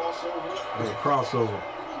 Crossover.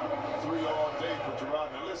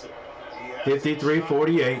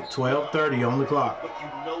 53-48, 12:30 on the clock. But you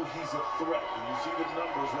know he's a threat. You see the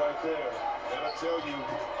numbers right there. And I tell you,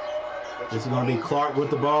 this is going to be Clark with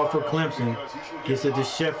the ball for Clemson. Gets it to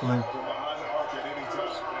Shefflin.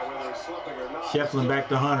 Shefflin back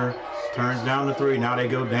to Hunter. Turns down the 3. Now they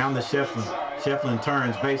go down to Shefflin. Shefflin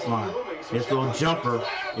turns baseline. His little jumper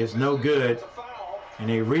is no good. And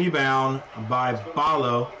a rebound by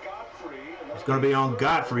Ballo. It's going to be on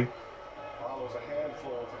Godfrey. Ballo's a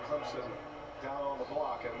handful for Clemson down on the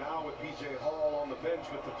block. And now with B.J. Hall on the bench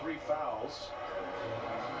with the 3 fouls.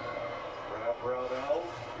 Brad Brownell.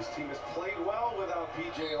 His team has played well without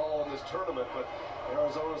P.J. Hall in this tournament, but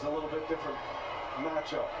Arizona's a little bit different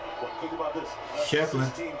matchup. Well, think about this. Shefflin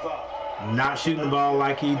not shooting the ball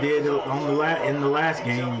like he did on in the last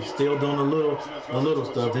game. He's still doing the little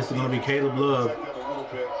stuff. This is going to be Caleb Love.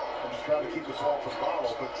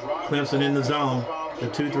 Clemson in the zone, the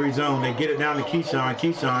 2-3 zone. They get it down to Keyshawn.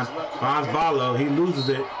 Keyshawn finds Ballo. He loses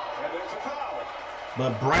it.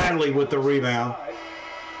 But Bradley with the rebound.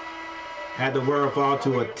 Had the wherewithal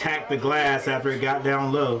to attack the glass after it got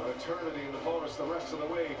down low.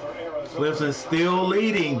 Clemson still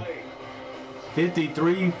leading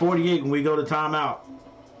 53-48 when we go to timeout.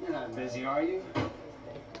 You're not busy, are you?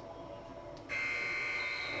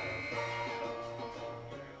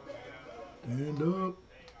 Stand up.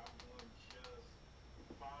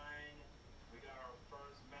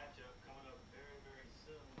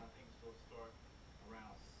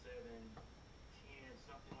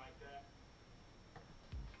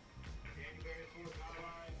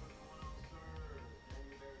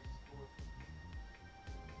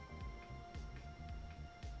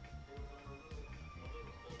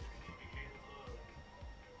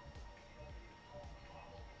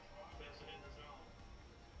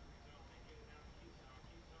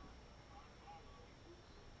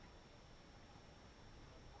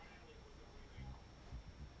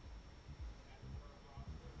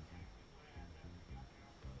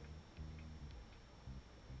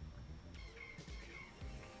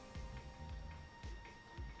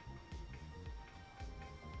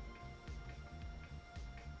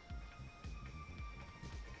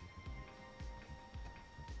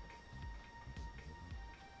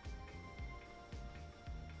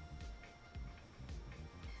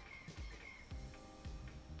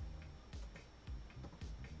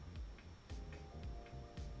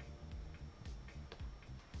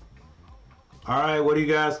 All right, what do you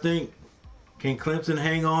guys think? Can Clemson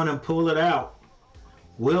hang on and pull it out?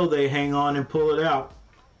 Will they hang on and pull it out?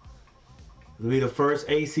 It'll be the first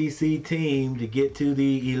ACC team to get to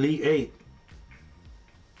the Elite Eight.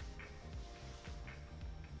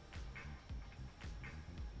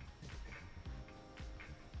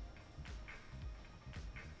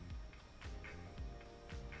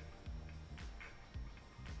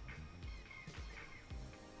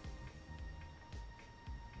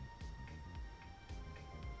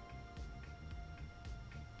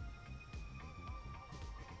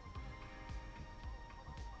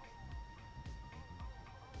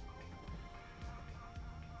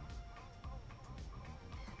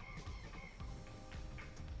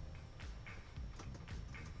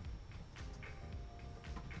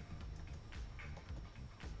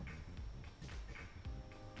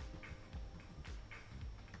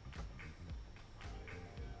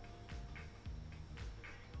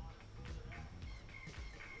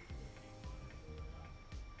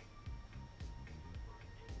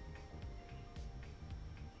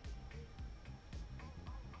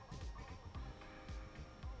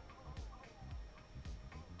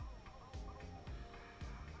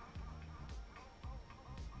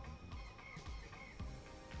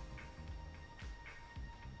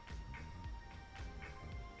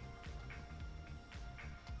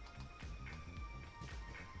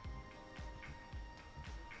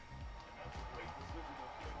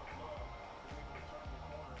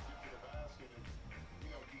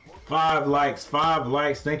 5 likes. 5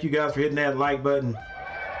 likes. Thank you guys for hitting that like button.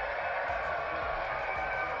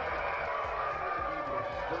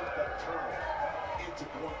 Into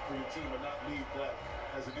point for your team and not leave that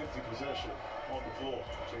as an empty possession on the floor.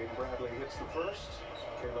 Jaden Bradley hits the first.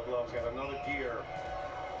 Caleb Love's got another gear.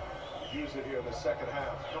 Used it here in the second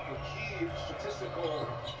half. A couple of key statistical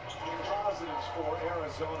positives for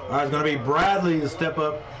Arizona. All right, it's going to be Bradley to step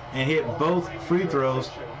up and hit both free throws,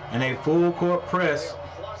 and a full court press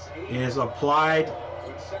is applied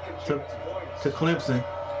to Clemson.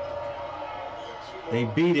 They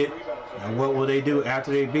beat it, and what will they do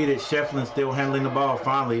after they beat it? Shefflin still handling the ball.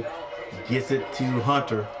 Finally gets it to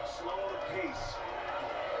Hunter.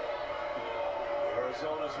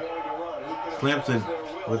 Clemson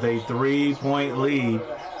with a 3-point lead.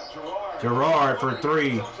 Gerard for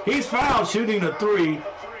 3. He's fouled shooting a 3. Both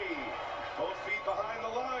feet behind the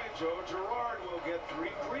line. Joe Gerard will get 3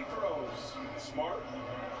 free throws. Smart,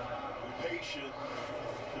 patient,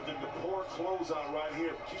 but then the poor closeout right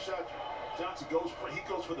here. Keyshawn Johnson goes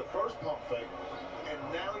for the first pump fake, and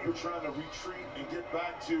now you're trying to retreat and get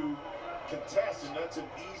back to contest, and that's an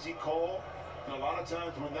easy call. And a lot of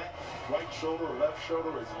times when that right shoulder or left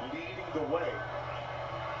shoulder is leading the way,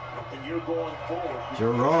 and you're going forward.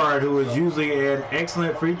 Gerard, who is usually an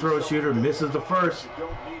excellent free throw shooter, misses the first. You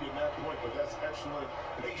don't need in that point, but that's excellent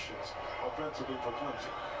patience offensively for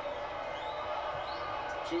Clemson.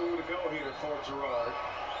 2 to go here for Gerard.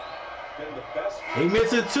 Been the best. He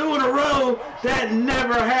misses 2 in a row. That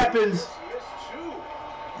never happens.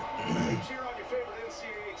 He missed 2. Cheer on your favorite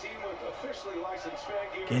NCAA team with officially licensed fan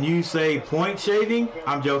gear. Can you say point shaving?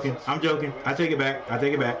 I'm joking. I'm joking. I take it back. I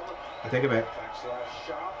take it back. I take it back. Backslash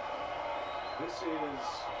shop. This is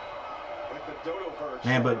like the dodo bird.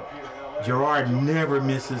 Man, but Gerard never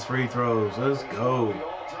misses free throws. Let's go.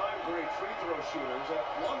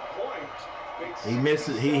 He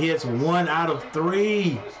misses. He hits 1 out of 3.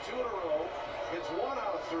 Two in a row. It's 1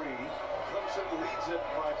 out of 3. Clemson leads it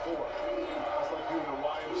by 4. It's like you in the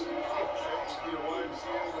YMCA.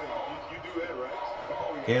 You do that,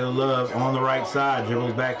 right? Caleb Love on the right side,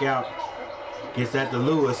 dribbles back out, gets that to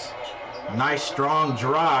Lewis. Nice strong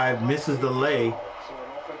drive, misses the lay. So an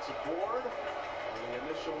offensive board, and the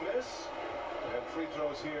initial miss, and free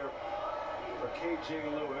throws here for KJ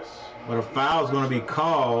Lewis. But a foul is going to be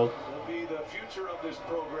called, Will be the future of this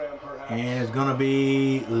program, perhaps. and it's going to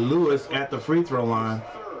be Lewis at the free throw line.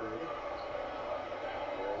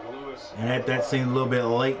 And that seemed a little bit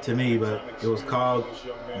late to me, but it was called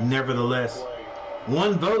nevertheless.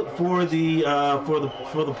 1 vote for the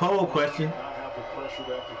poll question. Not have the pressure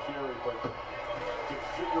that the Fury, but to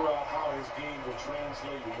figure out how his game will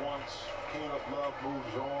translate once Caleb Love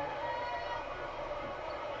moves on.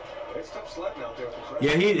 It's tough sledding out there for Fred.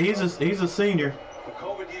 Yeah, he's a senior, The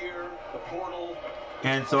COVID year, the portal.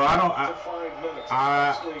 and so I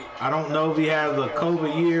don't know if he has a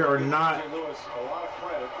COVID year or not. Lewis, a lot of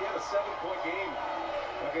credit. He had a 7-point game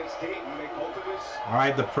against Dayton. Make both of his. All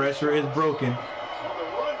right, the pressure is broken. On the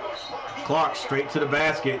run goes Clark straight to the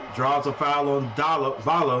basket, draws a foul on Valo.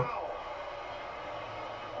 Paulo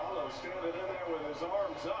standing in there with his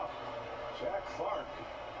arms up. Jack Clark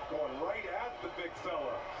going right at the big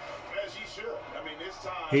fella. As he should. I mean, this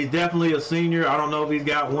time. He's definitely a senior. I don't know if he's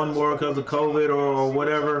got one more because of COVID or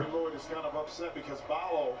whatever. Lloyd is kind of upset because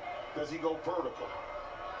Balo, does he go vertical?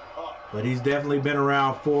 Up. But he's definitely been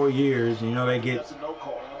around 4 years. You know, they get That's a no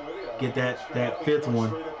call. that 5th one.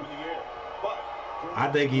 Straight up in the air. But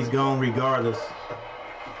I think he's gone regardless.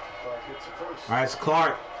 Clark hits the first. All right, it's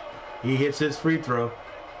Clark. He hits his free throw.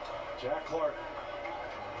 Jack Clark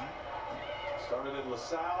started in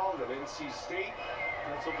LaSalle, then NC State,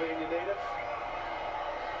 Pennsylvania native.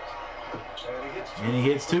 And he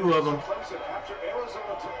hits 2 of them. Clemson, after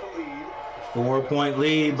Arizona took the lead, 4-point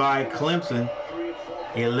lead by Clemson.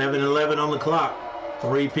 11-11 on the clock.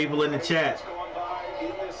 3 people in the chat.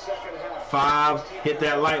 5, hit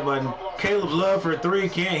that like button. Caleb Love for 3,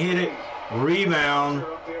 can't hit it. Rebound.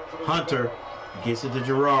 Hunter gets it to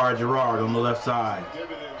Gerard. Gerard on the left side.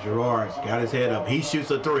 Gerard got his head up. He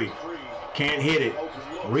shoots a 3. Can't hit it.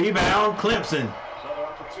 Rebound, Clemson. another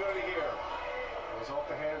opportunity here. It was off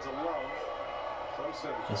the hands of Love.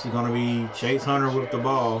 Clemson. This is going to be Chase Hunter with the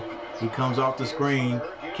ball. He comes off the screen,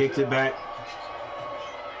 kicks it back.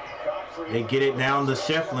 They get it down to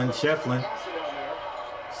Shefflin. Shefflin.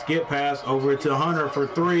 Skip pass over to Hunter for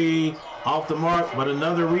 3. Off the mark, but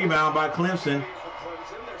another rebound by Clemson.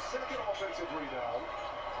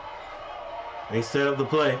 They set up the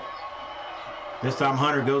play. This time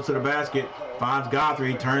Hunter goes to the basket, finds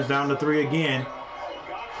Godfrey, turns down the 3 again.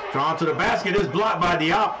 Drawn to the basket, is blocked by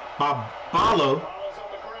Balo.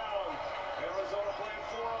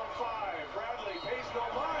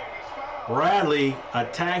 Bradley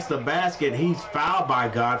attacks the basket. He's fouled by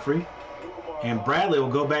Godfrey. And Bradley will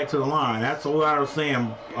go back to the line. That's what I was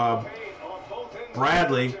saying.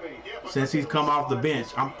 Bradley, since he's come off the bench,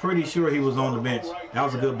 I'm pretty sure he was on the bench. That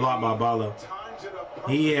was a good block by Ballo.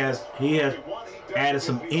 He has added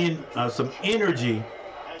some energy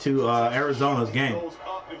to Arizona's game.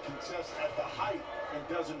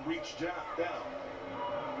 Doesn't reach down.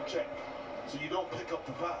 Check. So you don't pick up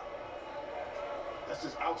the foul. That's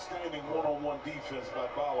just outstanding one-on-one defense by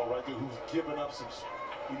Ballo right there, who's given up some,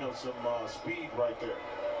 speed right there.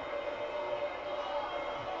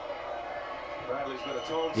 Bradley's been a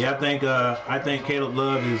tone. Yeah, I think Caleb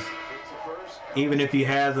Love is, even if he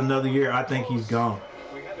has another year, I think he's gone.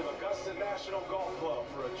 We head to Augusta National Golf Club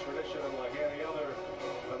for a tradition unlike any other.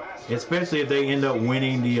 Especially if they end up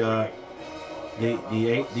winning the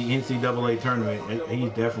NCAA tournament. He's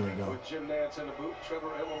definitely gone. With Jim Nance in the booth, Trevor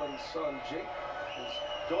Immelman's son Jake is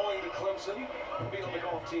going to Clemson. He'll be on the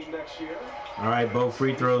golf team next year. All right, both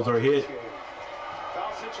free throws are hit.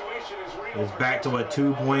 Foul situation is real. It's back to a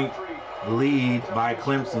 2-point lead by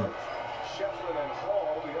Clemson. Shefflin and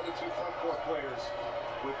Hall, the other two front court players,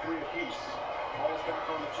 with 3 apiece. Hall's back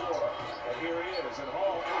on the floor, and here he is. And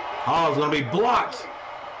Hall's going to be blocked.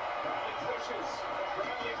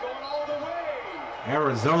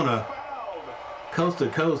 Arizona, coast to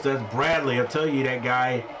coast. That's Bradley. I'll tell you, that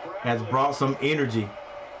guy has brought some energy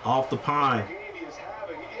off the pine. He is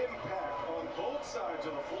having impact on both sides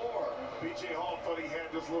of the floor. B.J. Hall thought he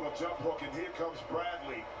had this little jump hook, and here comes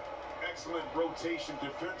Bradley. Excellent rotation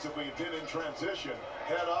defensively, and then in transition.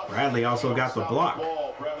 Head up. Bradley also got the block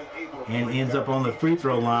and ends up on the free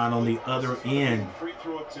throw line on the other end. Free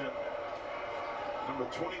throw attempt. Number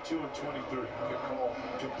 22 and 23, good call,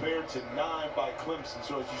 compared to 9 by Clemson.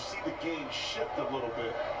 So as you see the game shift a little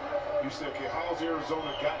bit, you say, okay, how's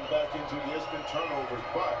Arizona gotten back into it? There's been turnovers,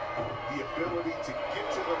 but the ability to get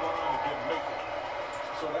to the line and then make it.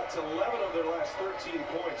 So that's 11 of their last 13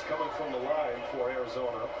 points coming from the line for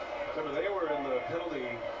Arizona. Remember, they were in the penalty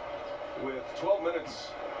with 12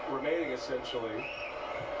 minutes remaining, essentially.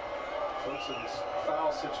 Clemson's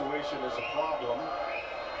foul situation is a problem.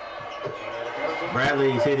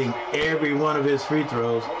 Bradley is hitting every one of his free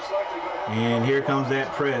throws. And here comes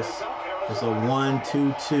that press. It's a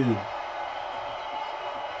 1-2-2.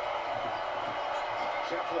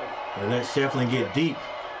 They let Shefflin get deep.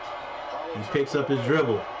 He picks up his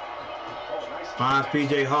dribble. Finds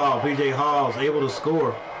P.J. Hall. P.J. Hall's able to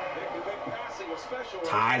score.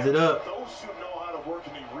 Ties it up. Those who know how to work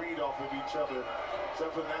and they read off of each other.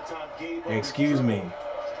 Shefflin that time gave up. Excuse me.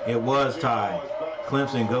 It was tied.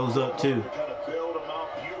 Clemson goes up 2. Kind of bailed him out.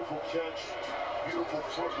 Beautiful catch. Beautiful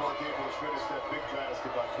footwork able to finish that big basket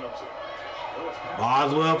by Clemson.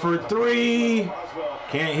 Boswell for 3.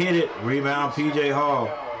 Can't hit it. Rebound P.J. Hall.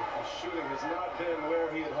 His shooting has not been where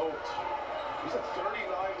he had hoped. He's a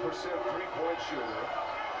 39% three-point shooter.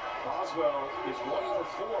 Boswell is 1 for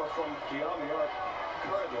 4 from beyond the arc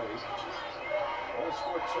currently. Only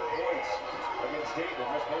scored 2 points against David.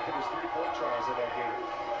 Missed both of his three-point tries in that game.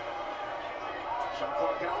 Shot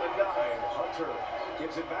clock down to 9. Hunter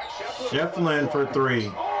gives it back. Shefflin for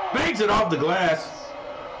 3. Banks it off the glass.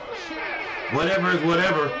 Whatever is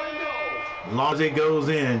whatever. As long as it goes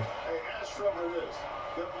in. Hey, ask Trevor this.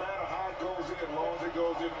 Doesn't matter how it goes in, as long as it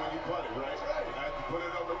goes in when you put it, right? You put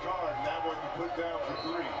it on the card, and that one you put down for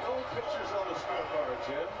 3. No pictures on the score card,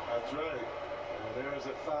 Jim. That's right. And there's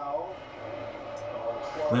a foul.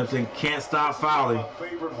 Clemson can't stop fouling. My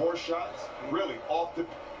favorite horse shots, really, off the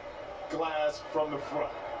glass from the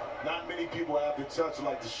front. Not many people have the touch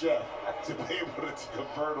like the chef to be able to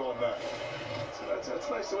convert on that. So that's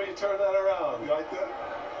nice the way you turn that around. You like that?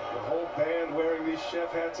 The whole band wearing these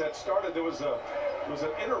chef hats. That started, there was an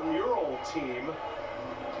intramural team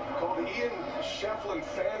called the Ian Shefflin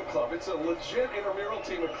Fan Club. It's a legit intramural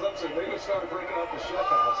team at Clemson. They just started breaking out the chef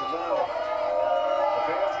hats, and now the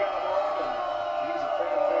fans got him on, and he's a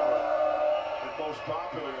fan favorite. The most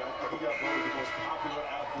popular, I think he got voted the most popular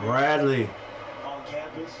athlete Bradley on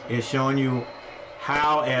campus. is showing you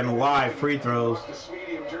how and why free throws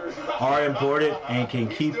are important and can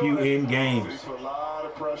keep you in games. He put a lot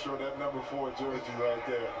of pressure on that number 4 jersey right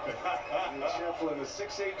there. Shefflin, a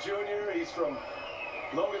 6'8" junior. He's from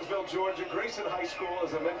Loganville, Georgia. Grayson High School,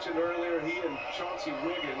 as I mentioned earlier, he and Chauncey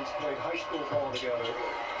Wiggins played high school ball together.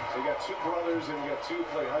 So you got 2 brothers and you got 2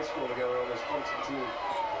 played high school together on this Clemson team.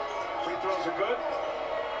 Free throws are good.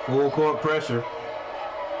 Full court pressure.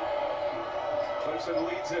 Clemson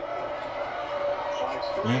leads it.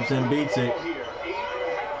 Clemson beats it. Here.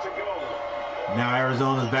 8.5 to go. Now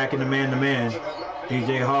Arizona's back in the man-to-man.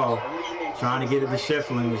 P.J. Hall trying to get it to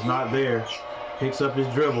Shefflin. Is not there. Picks up his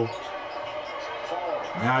dribble.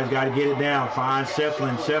 Now he's got to get it down. Finds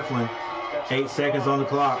Shefflin. Shefflin, 8 seconds on the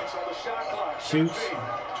clock. Shoots.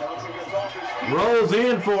 Rolls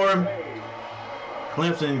in for him.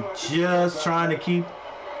 Clemson just trying to keep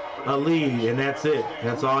a lead, and that's it.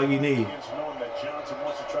 That's all you need.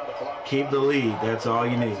 Keep the lead. That's all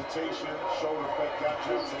you need.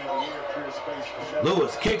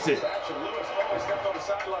 Lewis kicks it.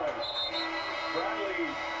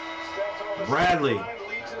 Bradley,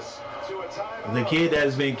 the kid that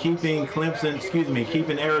has been keeping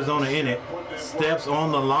keeping Arizona in it, steps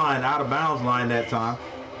on the line, out of bounds line that time.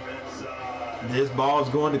 This ball is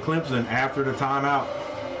going to Clemson after the timeout.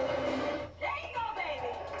 There you go, baby.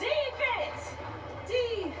 Defense.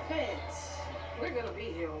 Defense. We're going to be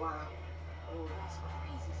here a while. Oh, that's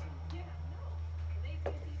crazy. Yeah, no. They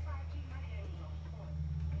 55G, my game is on point.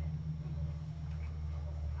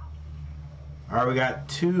 All right, we got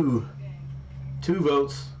two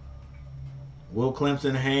votes. Will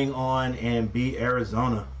Clemson hang on and beat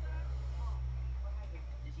Arizona?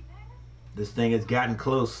 This thing has gotten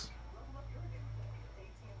close.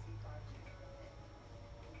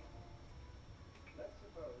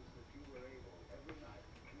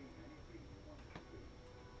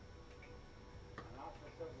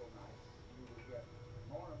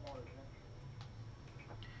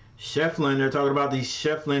 Shefflin, they're talking about the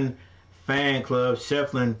Shefflin fan club.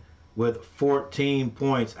 Shefflin with 14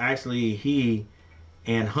 points. Actually, he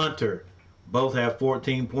and Hunter both have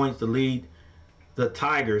 14 points to lead the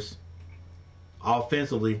Tigers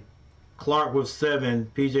offensively. Clark with 7.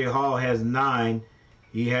 PJ Hall has 9.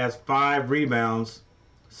 He has 5 rebounds.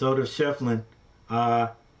 So does Shefflin.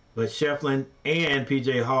 But Shefflin and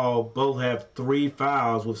PJ Hall both have 3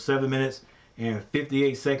 fouls with 7 minutes and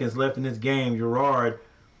 58 seconds left in this game. Gerard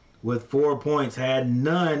with 4 points, had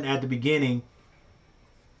none at the beginning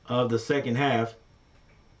of the second half.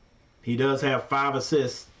 He does have 5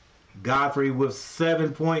 assists. Godfrey with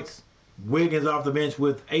 7 points. Wiggins off the bench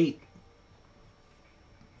with 8.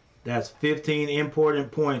 That's 15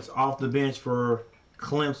 important points off the bench for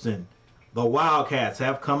Clemson. The Wildcats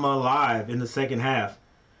have come alive in the second half.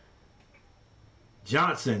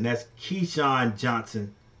 Johnson, that's Keyshawn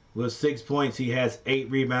Johnson, with 6 points. He has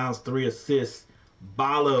 8 rebounds, 3 assists.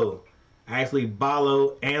 Ballo, actually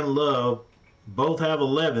Ballo and Love both have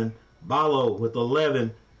 11. Ballo with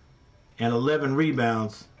 11 and 11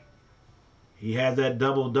 rebounds. He has that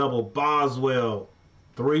double-double. Boswell,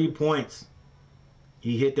 3 points.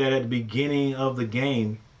 He hit that at the beginning of the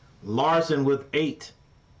game. Larson with 8.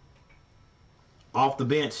 Off the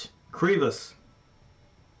bench, Krivas,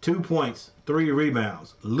 2 points, 3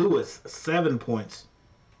 rebounds. Lewis, 7 points.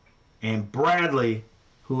 And Bradley,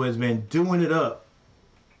 who has been doing it up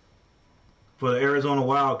for the Arizona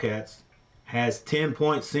Wildcats, has 10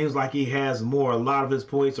 points. Seems like he has more. A lot of his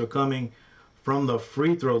points are coming from the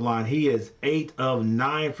free throw line. He is 8 of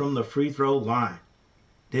 9 from the free throw line.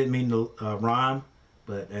 Didn't mean to rhyme,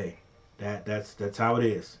 but hey, that's how it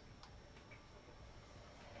is.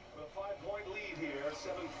 A 5-point lead here.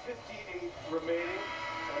 7:58 remaining.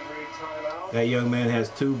 Under a timeout. That young man has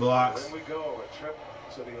 2 blocks. Then we go. A trip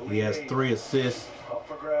to the Elite He has Eight. 3 assists. Up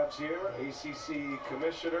for grabs here. ACC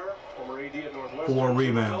commissioner, former AD at Northwestern. 4 Jim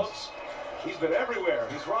rebounds. Phillips. He's been everywhere.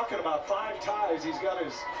 He's rocking about 5 ties. He's got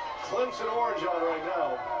his Clemson orange on right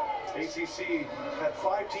now. ACC had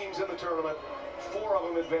 5 teams in the tournament, 4 of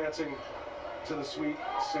them advancing to the Sweet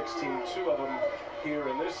 16. 2 of them here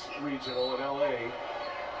in this regional in LA.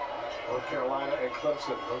 North Carolina and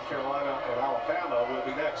Clemson. North Carolina and Alabama will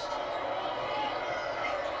be next.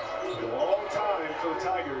 A long time for the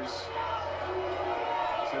Tigers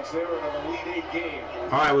since they were in an Elite 8 game.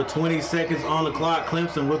 All right, with 20 seconds on the clock,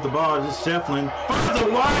 Clemson with the ball. Just Shefflin finds a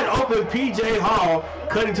wide open PJ Hall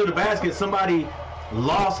cutting to the basket. Somebody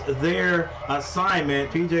lost their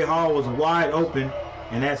assignment. PJ Hall was wide open,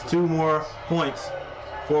 and that's 2 more points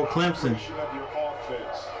for Clemson.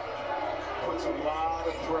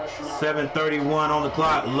 7:31 on the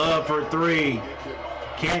clock. Love for 3.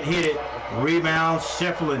 Can't hit it. Rebound,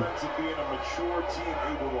 Shefflin. Being a mature team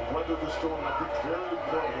able to weather the storm, I think very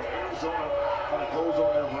important. When Arizona kind of goes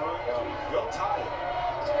on their run, they'll tie it,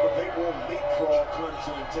 but they won't leapfrog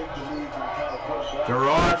Clemson and take the lead and kind of put them down.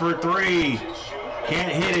 Gerard for 3.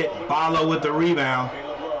 Can't hit it. Follow with the rebound.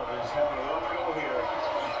 Caleb Love is having a rough go here.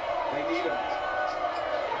 They need him.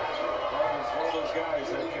 Love is one of those guys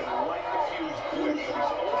that can light the fuse quick, but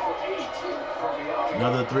he's 0 for 8 from the outside.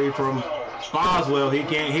 Another 3 from Boswell. He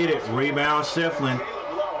can't hit it. Rebound, Shefflin.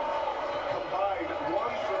 Caleb Love combined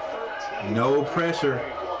 1 for 13. No pressure.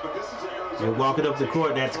 They're walking up the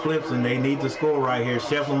court. That's Clemson. They need to score right here.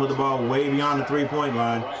 Shefflin with the ball way beyond the 3-point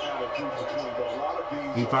line.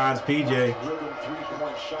 He finds PJ.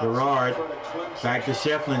 Gerard back to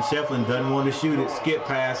Shefflin. Shefflin doesn't want to shoot it. Skip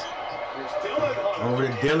pass over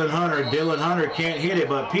to Dylan Hunter. Dylan Hunter can't hit it,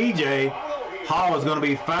 but PJ Hall is going to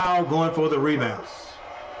be fouled going for the rebound.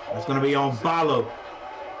 It's going to be on Ballo.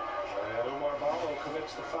 And Omar Ballo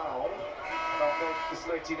commits the foul. This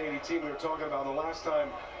 1980 team we were talking about the last time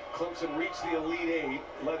Clemson reached the Elite Eight,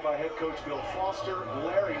 led by head coach Bill Foster,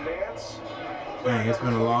 Larry Nance. Man, it's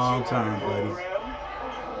been a long time, buddy.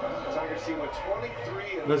 Tigers team with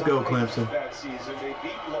 23 and Let's go, Clemson. That season, they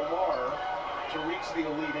beat Lamar to reach the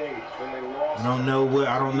Elite Eight. Then they lost.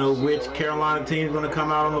 I don't know which Carolina team is going to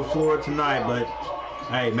come out on the floor tonight, but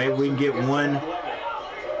hey, maybe we can get one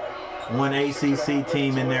ACC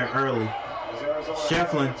team in there early.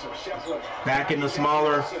 Shefflin back in the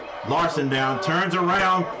smaller. Larson down, turns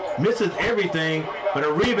around, misses everything, but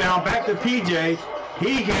a rebound back to PJ.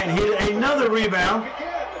 He can't hit it. Another rebound.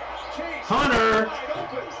 Hunter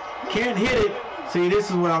can't hit it. See, this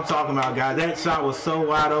is what I'm talking about, guys. That shot was so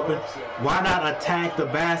wide open. Why not attack the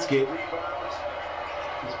basket?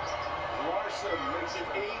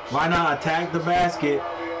 Why not attack the basket?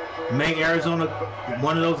 Make Arizona,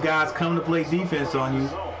 one of those guys, come to play defense on you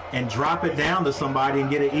and drop it down to somebody and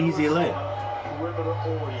get an easy lay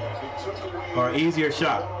or easier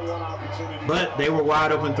shot. But they were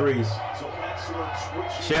wide open threes.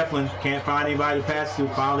 Shefflin can't find anybody to pass to.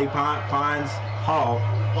 Finally finds Hall.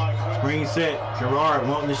 Screen set. Gerard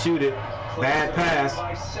wanting to shoot it. Bad pass.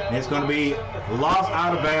 And it's going to be lost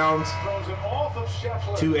out of bounds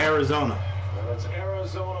to Arizona.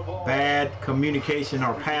 Bad communication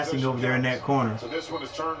or passing over there in that corner. So this one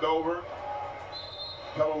is turned over.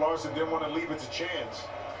 Pella Larson didn't want to leave it to chance.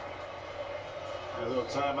 A little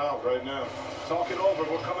timeout right now. Talking over,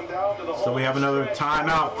 we're coming down to the So we have another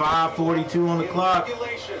timeout. 5:42 on the clock.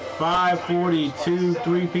 5:42.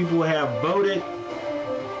 3 people have voted.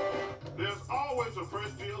 There's always a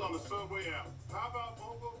fresh deal on the Subway app. How about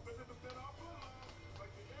BOGO 50% off?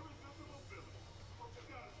 Like the irresistible feeling. What you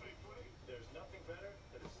gotta say, Clay? There's nothing better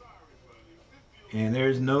than a sorry, buddy. And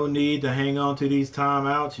there's no need to hang on to these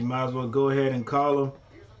timeouts. You might as well go ahead and call them.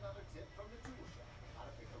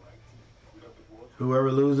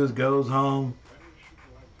 Whoever loses goes home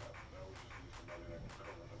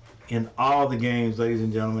in all the games, ladies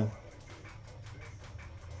and gentlemen.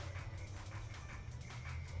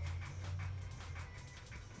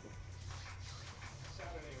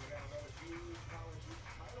 Saturday, we got another huge college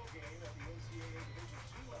title game at the NCAA Division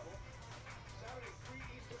II level. Saturday, 3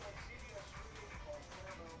 Eastern on CBS streaming on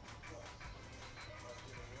Paramount+.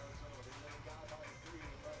 Arizona, they let it die by 3,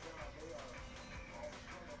 and right now they are all strong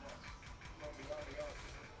of us from beyond the arc.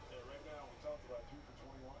 Yeah, right now we talked about 2 for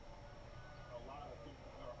 21. A lot, I think,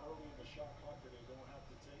 are early in the shot clock that they don't have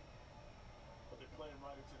to take, but they're playing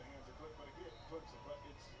right into the hands of Clemson. But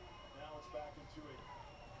now it's back into a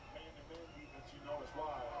man-to-man defense. You notice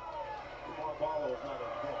why Omar Ballo is not in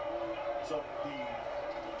the game. So the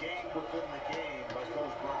game within the game by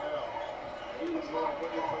Coach Burnell. When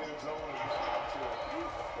they play the zone is right up to a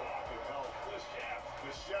beautiful block and help.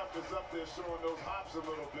 The chef is up there showing those hops a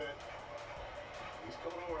little bit. He's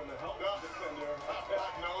coming over in the help defender.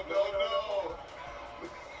 No.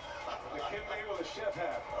 The kid made with a chef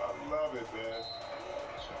hat. I love it, man.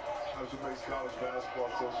 That's what makes college basketball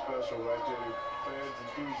so special, right there. Fans'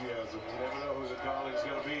 enthusiasm. You never know who the colleague is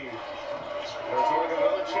going to be. Arizona got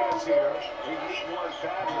another chance here. They need one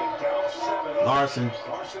badly. Down 7. Larson.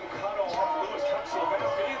 Larson cut off. Lewis comes to the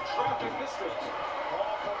basket. In traffic, missed it.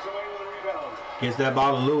 Ball comes away with a rebound. Gets that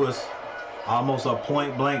ball to Lewis. Almost a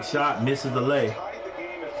point-blank shot. Misses the lay. Tied the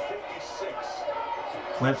game at 56.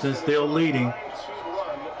 Clemson still leading. 9-2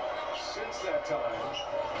 run since that time.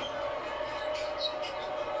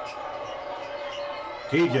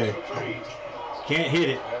 PJ can't hit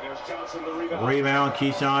it. And there's Johnson, the rebound. Rebound,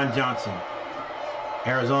 Keyshawn Johnson.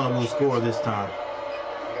 Arizona will score this time.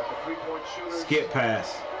 We got the three-point shooters. Skip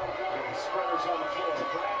pass. And the spreaders on the floor.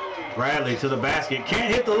 Bradley to the basket.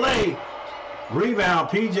 Can't hit the lay. Rebound,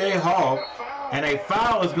 PJ Hall. And a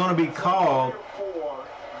foul is going to be called.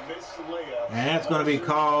 And that's going to be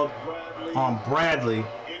called on Bradley.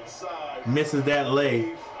 Misses that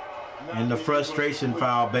lay. And the frustration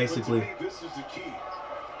foul, basically. This is the key.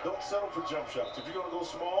 Don't settle for jump shots. If you're going to go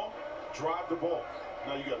small, drive the ball.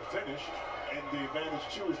 Now you got to finish. And the advantage,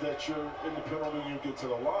 too, is that you're independent when you get to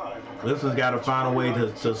the line. Clemson's got to find a way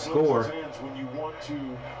to score. When you want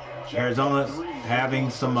to Arizona's having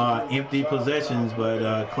some empty possessions, but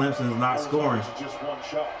Clemson's not scoring. Just one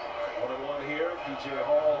shot. 1-1 here. PJ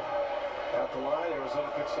Hall at the line.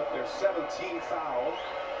 Arizona picks up their 17th foul.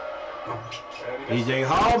 PJ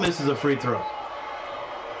Hall misses a free throw.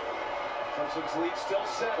 Clemson's lead still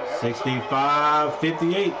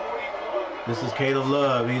 65-58. This is Caleb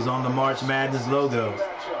Love. He's on the March Madness logo.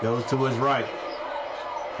 Goes to his right.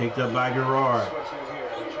 Picked up by Gerard.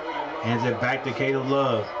 Hands it back to Caleb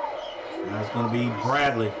Love. That's going to be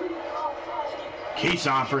Bradley.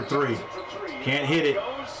 Keyshawn for three. Can't hit it.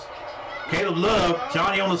 Caleb Love,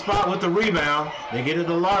 Johnny on the spot with the rebound. They get it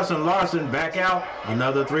to Larson. Larson back out.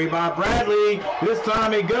 Another three by Bradley. This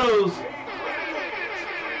time it goes.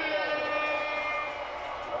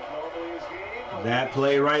 That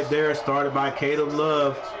play right there started by Caleb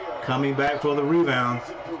Love coming back for the rebound.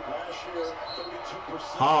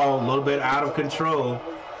 Hall a little bit out of control.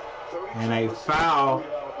 And a foul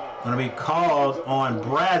going to be called on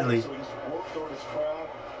Bradley.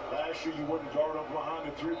 Last year you wouldn't guard him behind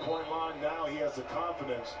the three-point line. Now he has the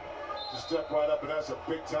confidence to step right up, and that's a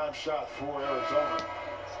big-time shot for Arizona.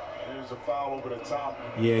 And there's a foul over the top.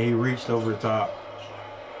 Yeah, he reached over the top.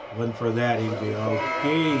 Wasn't for that, he'd be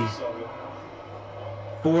okay.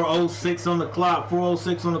 4:06 on the clock.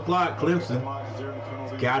 4:06 on the clock. Clemson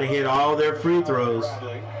got to hit all their free throws.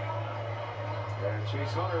 And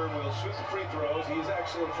Chase Hunter will shoot the free throws. He is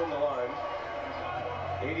excellent from the line.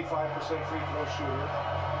 85% free throw shooter.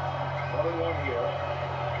 1-1 here.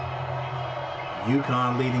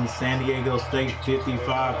 UConn leading San Diego State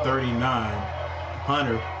 55-39.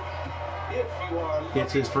 Hunter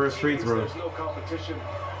hits his first free throw. There's no competition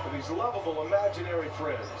for these lovable imaginary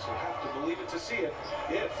friends. You have to believe it to see it.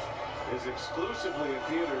 If is exclusively in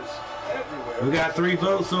theaters everywhere. We got 3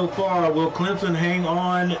 votes so far. Will Clemson hang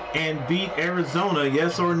on and beat Arizona?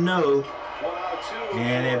 Yes or no? 1 out of 2.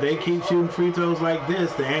 And if they keep shooting free throws like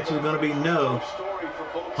this, the answer is going to be no.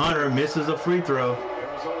 Hunter misses a free throw.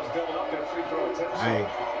 Arizona's doubling up their free throw attempts. Hey,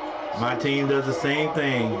 my team does the same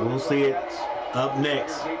thing. We'll see it up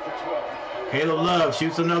next. Caleb Love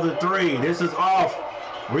shoots another 3. This is off.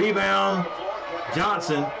 Rebound,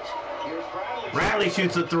 Johnson. Bradley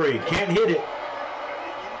shoots a 3. Can't hit it.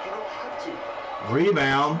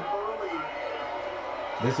 Rebound.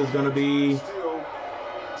 This is going to be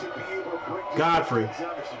Godfrey.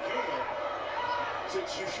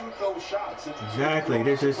 Exactly.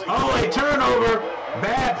 This is, oh, a turnover.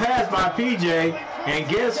 Bad pass by PJ. And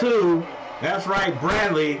guess who? That's right,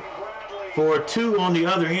 Bradley. For 2 on the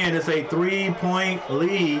other end. It's a 3-point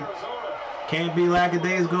lead. Can't be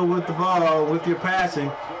lackadaisical with the ball, with your passing.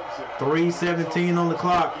 3:17 on the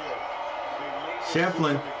clock.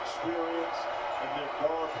 Shefflin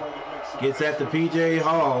gets at the PJ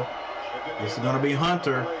Hall. This is going to be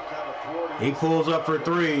Hunter. He pulls up for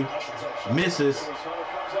 3. Misses.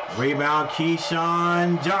 Rebound,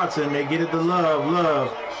 Keyshawn Johnson. They get it to Love.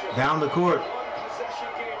 Love down the court.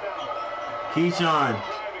 Keyshawn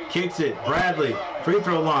kicks it. Bradley, free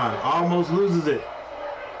throw line. Almost loses it.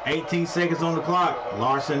 18 seconds on the clock.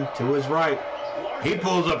 Larson to his right. He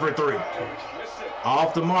pulls up for 3.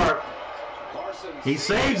 Off the mark. He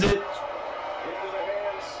saves it.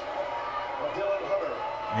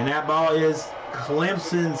 And that ball is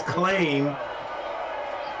Clemson's claim.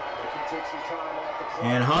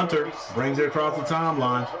 And Hunter brings it across the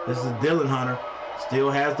timeline. This is Dylan Hunter. Still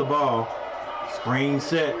has the ball. Screen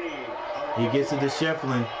set. He gets it to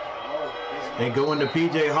Shefflin. They go into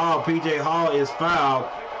PJ Hall. PJ Hall is fouled.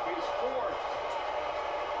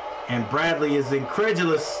 And Bradley is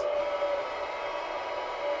incredulous.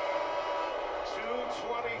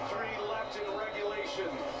 2:23 left in regulation.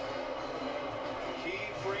 Key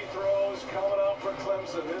free throws coming up for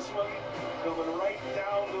Clemson. This one coming right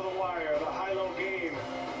down to the wire. The high-low game.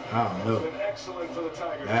 I don't know. Been excellent for the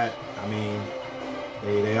Tigers. That, I mean,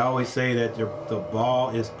 they always say that the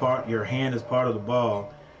ball is part, your hand is part of the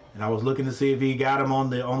ball. And I was looking to see if he got him on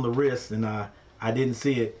the wrist, and I didn't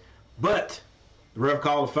see it. But the ref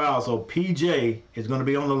called a foul, so PJ is going to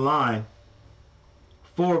be on the line.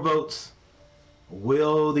 4 votes.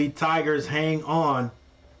 Will the Tigers hang on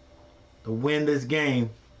to win this game?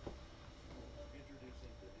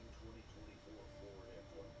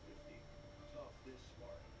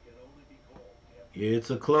 It's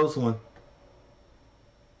a close one.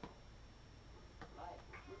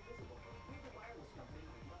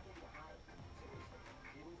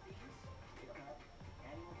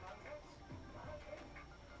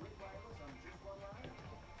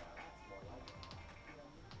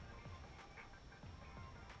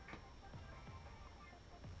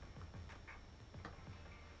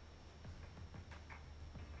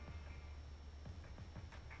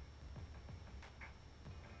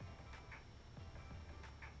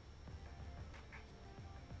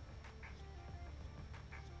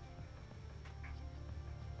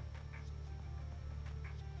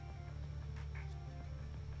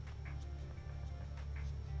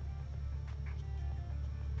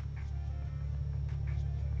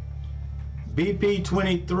 BP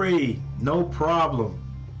 23, no problem.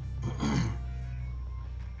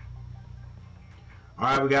 All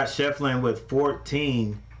right, we got Shefflin with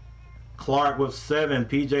 14. Clark with 7.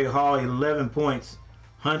 PJ Hall, 11 points.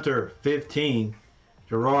 Hunter, 15.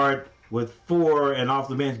 Gerard with 4. And off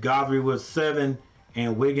the bench, Godfrey with 7.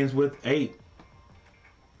 And Wiggins with 8.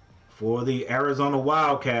 For the Arizona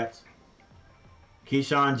Wildcats,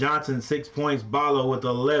 Keyshawn Johnson, 6 points. Ballo with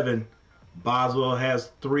 11. Boswell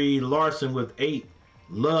has 3. Larson with 8.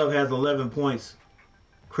 Love has 11 points.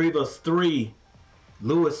 Krivas 3.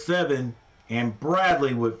 Lewis 7. And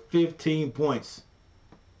Bradley with 15 points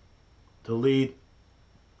to lead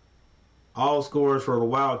all scorers for the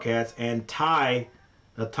Wildcats and tie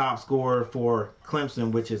the top scorer for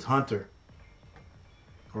Clemson, which is Hunter.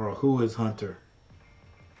 Or who is Hunter?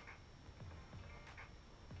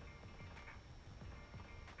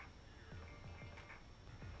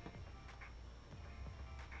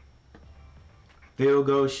 Field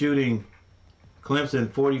goal shooting. Clemson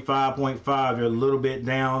 45.5. They're a little bit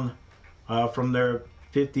down from their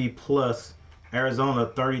 50 plus. Arizona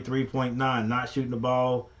 33.9. Not shooting the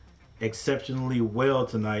ball exceptionally well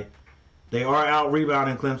tonight. They are out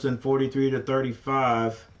rebounding Clemson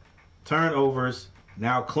 43-35. Turnovers.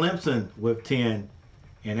 Now Clemson with 10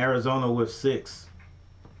 and Arizona with 6.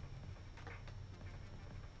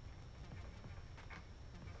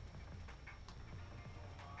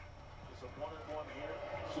 It's a one-on-one here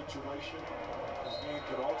situation. This game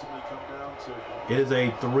could ultimately come down to. It is a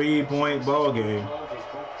 3-point ball game.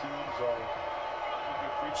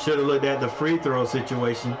 Should have looked at the free throw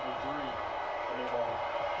situation.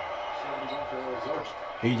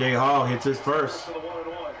 PJ Hall hits his first.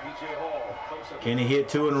 Can he hit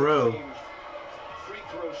 2 in a row? Free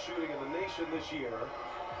throw shooting in the nation this year.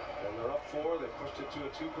 And they're up 4. They pushed it to a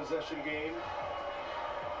 2-possession game.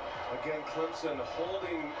 Again, Clemson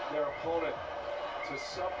holding their opponent to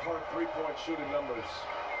subpar 3-point shooting numbers,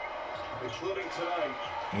 including tonight.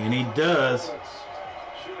 And he does.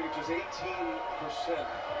 Shooting just 18%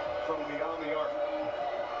 from beyond the arc.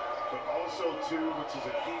 But also, too, which is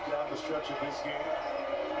a key down the stretch of this game.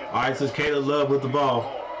 All right, this is Caleb Love with the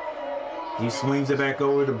ball. He swings it back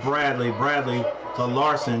over to Bradley. Bradley to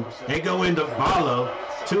Larson. They go into Ballo.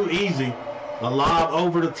 Too easy. A lob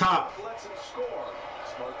over the top. Lets him score.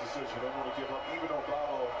 Smart decision. You don't want to give up. Even though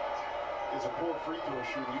Ballo is a poor free throw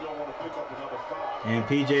shooter, you don't want to pick up another foul. And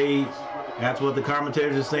PJ, that's what the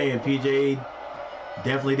commentators are saying. PJ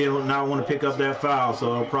definitely did not want to pick up that foul,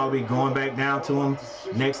 so it'll probably be going back down to him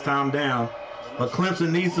next time down. But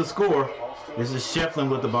Clemson needs to score. This is Shefflin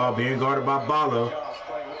with the ball, being guarded by Ballo.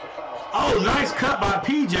 Oh, nice cut by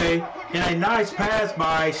PJ, and a nice pass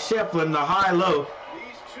by Shefflin, the high-low.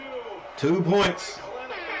 2 points.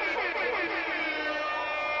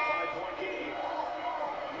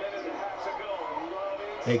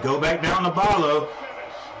 They go back down to Ballo.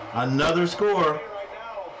 Another score.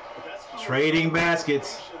 Trading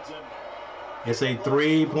baskets. It's a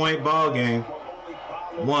 3-point ball game.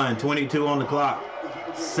 1:22 on the clock.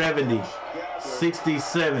 70,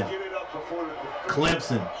 67.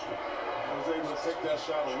 Clemson.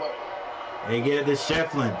 They get it to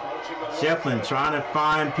Shefflin. Shefflin trying to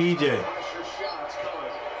find PJ.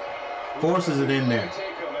 Forces it in there.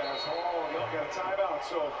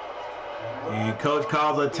 And coach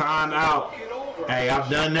calls a timeout. Hey, I've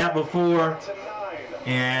done that before.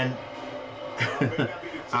 And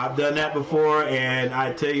I've done that before, and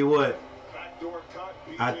I tell you what,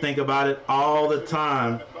 I think about it all the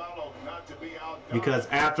time, because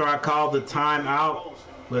after I called the timeout,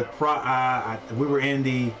 with we were in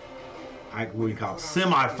the what do you call it,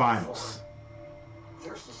 semifinals.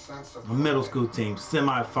 A middle school team,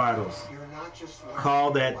 semifinals.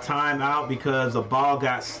 Called that timeout because the ball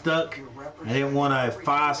got stuck. I didn't want a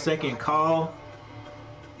 5-second call.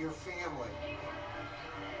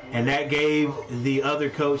 And that gave the other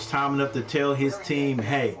coach time enough to tell his team,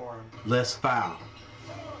 hey, let's foul.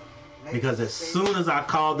 Because as soon as I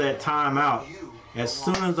called that timeout, as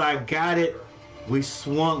soon as I got it, we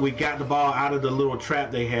got the ball out of the little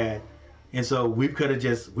trap they had. And so we could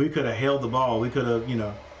have held the ball. We could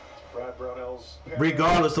have,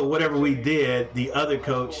 regardless of whatever we did, the other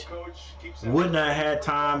coach wouldn't have had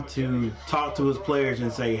time to talk to his players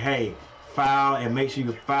and say, hey, foul, and make sure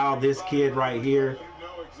you foul this kid right here.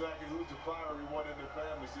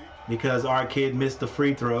 Because our kid missed the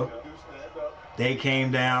free throw. They came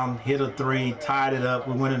down, hit a 3, tied it up.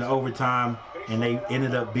 We went into overtime, and they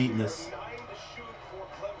ended up beating us.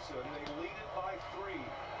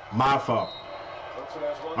 My fault.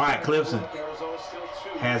 All right, Clemson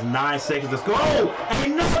has 9 seconds to score. Oh,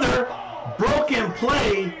 another broken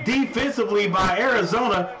play defensively by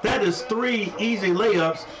Arizona. That is 3 easy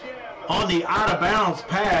layups on the out-of-bounds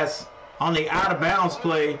pass, on the out-of-bounds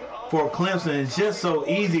play for Clemson. It's just so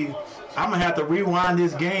easy. I'm going to have to rewind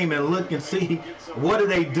this game and look and see what are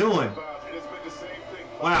they doing.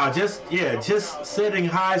 Wow, just setting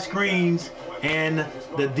high screens, and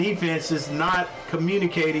the defense is not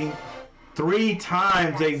communicating. 3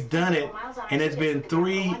 times they've done it, and it's been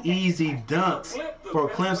 3 easy dunks for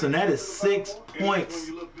Clemson. That is 6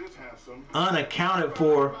 points unaccounted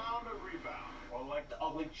for.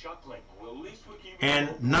 And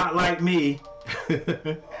not like me.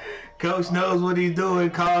 Coach knows what he's doing,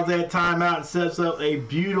 calls that timeout and sets up a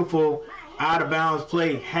beautiful out-of-bounds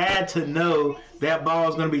play. Had to know that ball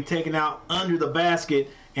is going to be taken out under the basket,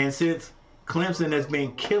 and since Clemson has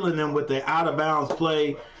been killing them with the out-of-bounds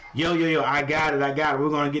play, yo, I got it. We're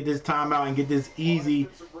going to get this timeout and get this easy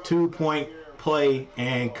 2-point play,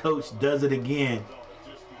 and Coach does it again.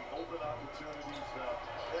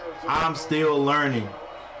 I'm still learning.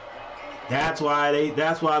 That's why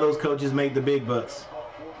those coaches make the big bucks.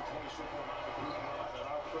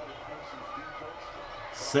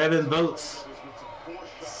 7 votes.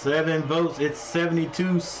 7 votes. It's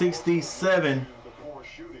 72-67.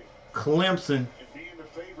 Clemson. And being the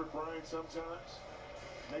favorite, Brian, sometimes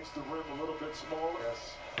makes the rim a little bit smaller.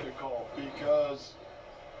 Yes, good call. Because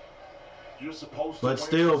you're supposed to. But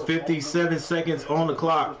still, 57 seconds on the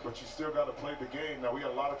clock. But you still got to play the game. Now we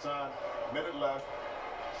got a lot of time. Minute left.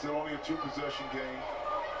 Still only a 2-possession game.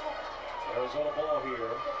 Arizona ball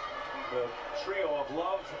here. The trio of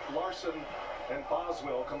Love, Larson, and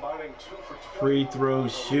Boswell combining 2 for 20. Free throw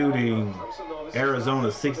shooting. Arizona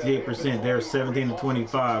 68%. They're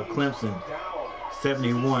 17-25. Clemson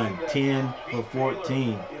 71, 10 for 14.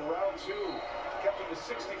 In round 2, kept him to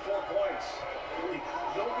 64 points.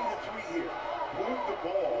 Don't be the 3 here. Move the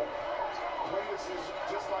ball. Play this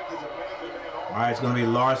just like it's a man-to-man. All right, it's going to be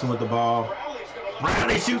Larson with the ball.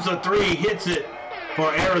 Bradley shoots a 3, hits it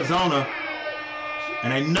for Arizona.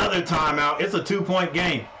 And another timeout. It's a 2-point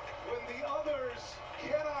game. When the others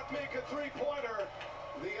cannot make a 3-pointer,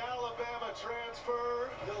 the Alabama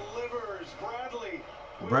transfer delivers.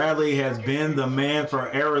 Bradley has been the man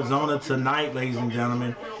for Arizona tonight, ladies and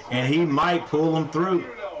gentlemen, and he might pull them through.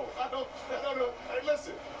 I don't know. Hey,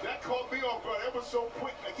 listen, that caught me off guard. That was so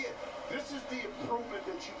quick. Again, this is the improvement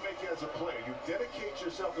that you make as a player. You dedicate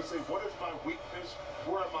yourself to say, what is my weakness?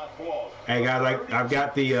 Where are my flaws? Hey guys, I've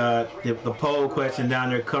got the poll question down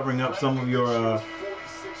there covering up some of your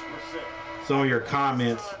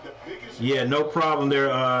comments. Yeah, no problem there,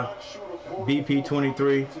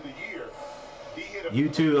 BP23. You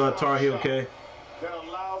too, Tar Heel K. That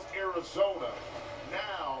allows Arizona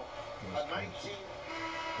now a 19.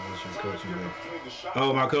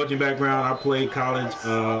 Oh, my coaching background, I played college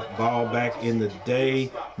ball back in the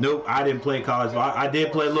day. Nope, I didn't play college ball. I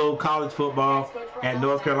did play a little college football at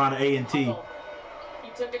North Carolina A&T. He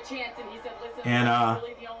took a chance and he said, listen, and I'm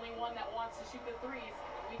really the only one that wants to shoot the threes.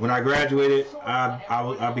 When I graduated,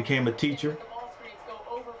 I became a teacher. The ball screens go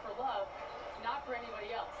over for Love, not for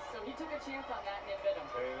anybody else. So he took a chance on that and it bit him.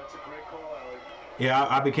 Hey, that's a great call, Allie. Yeah,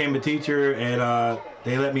 I became a teacher, and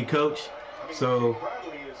they let me coach. So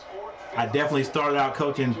I definitely started out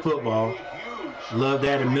coaching football. Loved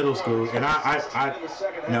that in middle school, and I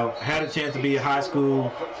had a chance to be a high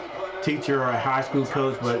school teacher or a high school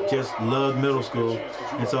coach, but just loved middle school.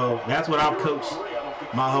 And so that's what I've coached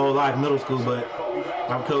my whole life, middle school. But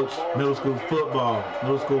I've coached middle school football,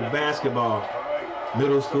 middle school basketball,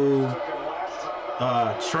 middle school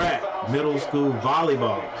track, middle school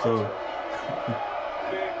volleyball. So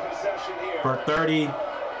for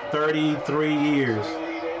 33 years.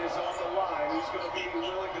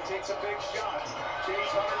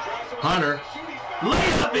 Hunter,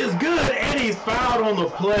 layup is good, and he's fouled on the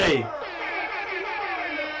play.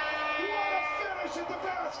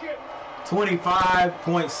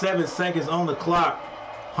 25.7 seconds on the clock.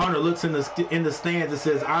 Hunter looks in the stands and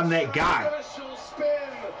says, "I'm that guy."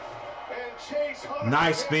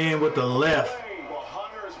 Nice spin with the left. Well,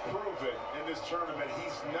 Hunter has proven in this tournament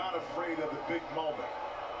he's not afraid of the big moment.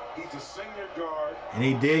 He's a senior guard. And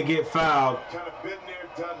he did get fouled. Kind of been there,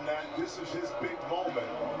 done that. This is his big moment.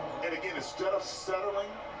 And again, instead of settling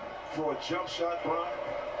for a jump shot, Brian,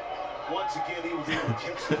 once again he was able to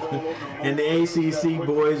catch the ball over. And the ACC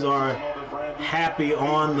boys are happy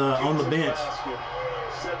on the bench.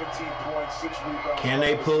 17.6 rebounds. Can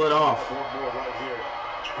they pull it off?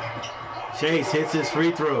 Chase hits his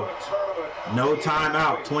free throw. No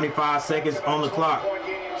timeout. 25 seconds on the clock.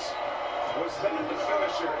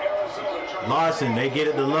 Larson, they get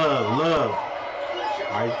it to Love. Love.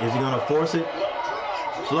 All right, is he going to force it?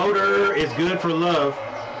 Floater is good for Love.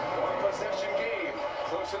 One possession game.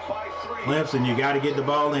 Clemson by 3. Clemson, you got to get the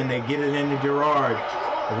ball in. They get it into Gerard.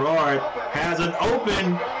 Gerard has an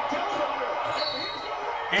open.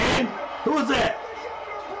 And who is that?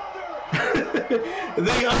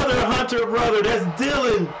 The other Hunter brother. That's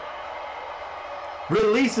Dylan.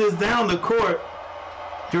 Releases down the court.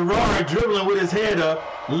 Gerard dribbling with his head up.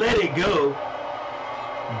 Let it go.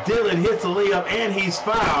 Dylan hits the layup and he's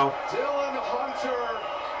fouled. Dylan Hunter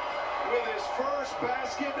with his first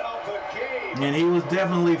basket of the game. And he was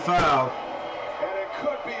definitely fouled. And it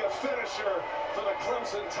could be a finisher for the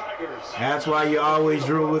Clemson Tigers. That's why you always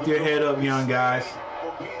dribble with your head up, young guys.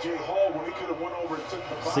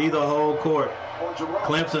 See the whole court.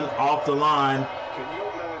 Clemson off the line,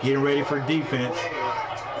 getting ready for defense.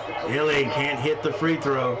 Illy can't hit the free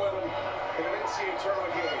throw.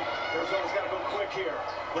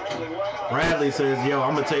 Bradley says, yo,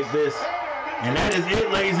 I'm going to take this. And that is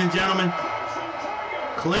it, ladies and gentlemen.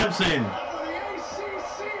 Clemson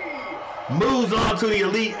moves on to the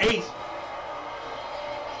Elite Eight.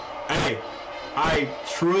 Hey, I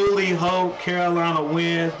truly hope Carolina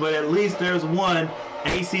wins, but at least there's one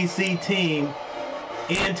ACC team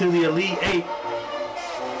into the Elite Eight.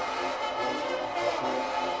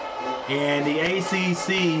 And the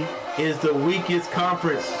ACC is the weakest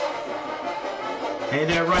conference. Ain't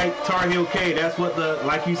that right, Tar Heel K? That's what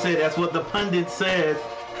like you said, that's what the pundit said.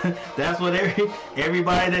 That's what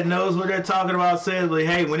everybody that knows what they're talking about says. But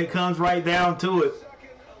hey, when it comes right down to it,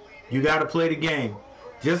 you got to play the game.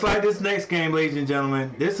 Just like this next game, ladies and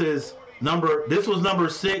gentlemen. This was number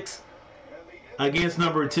 6 against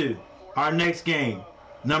number 2. Our next game,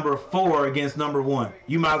 number 4 against number 1.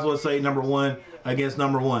 You might as well say number 1 against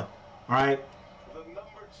number 1. All right.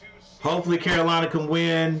 Hopefully Carolina can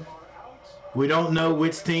win. We don't know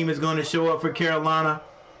which team is going to show up for Carolina.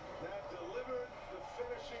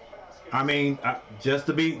 I mean, just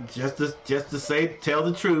to tell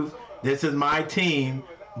the truth, this is my team.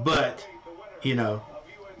 But you know,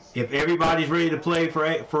 if everybody's ready to play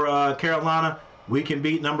for Carolina, we can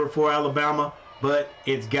beat number 4 Alabama. But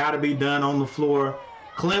it's got to be done on the floor.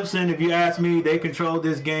 Clemson, if you ask me, they controlled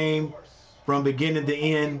this game from beginning to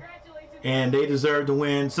end, and they deserve to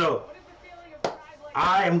win. So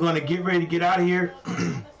I am going to get ready to get out of here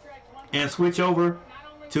and switch over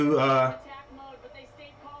to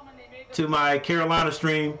my Carolina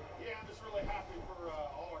stream.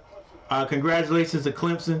 Congratulations to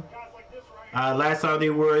Clemson. Last time they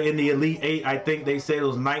were in the Elite Eight, I think they said it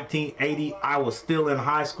was 1980. I was still in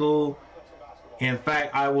high school. In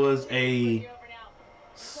fact, I was a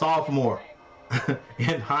sophomore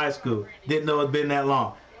in high school. Didn't know it'd been that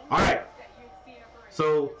long. All right.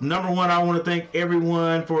 So, number 1, I want to thank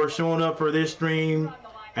everyone for showing up for this stream.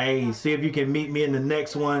 Hey, see if you can meet me in the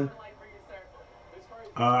next one.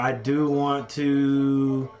 I do want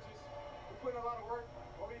to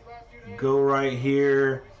go right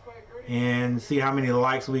here and see how many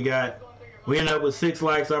likes we got. We ended up with 6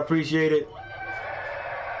 likes. I appreciate it.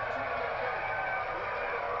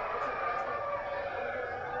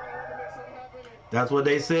 That's what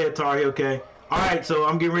they said, Tar Heel K. All right, so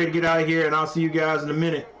I'm getting ready to get out of here, and I'll see you guys in a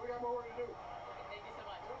minute.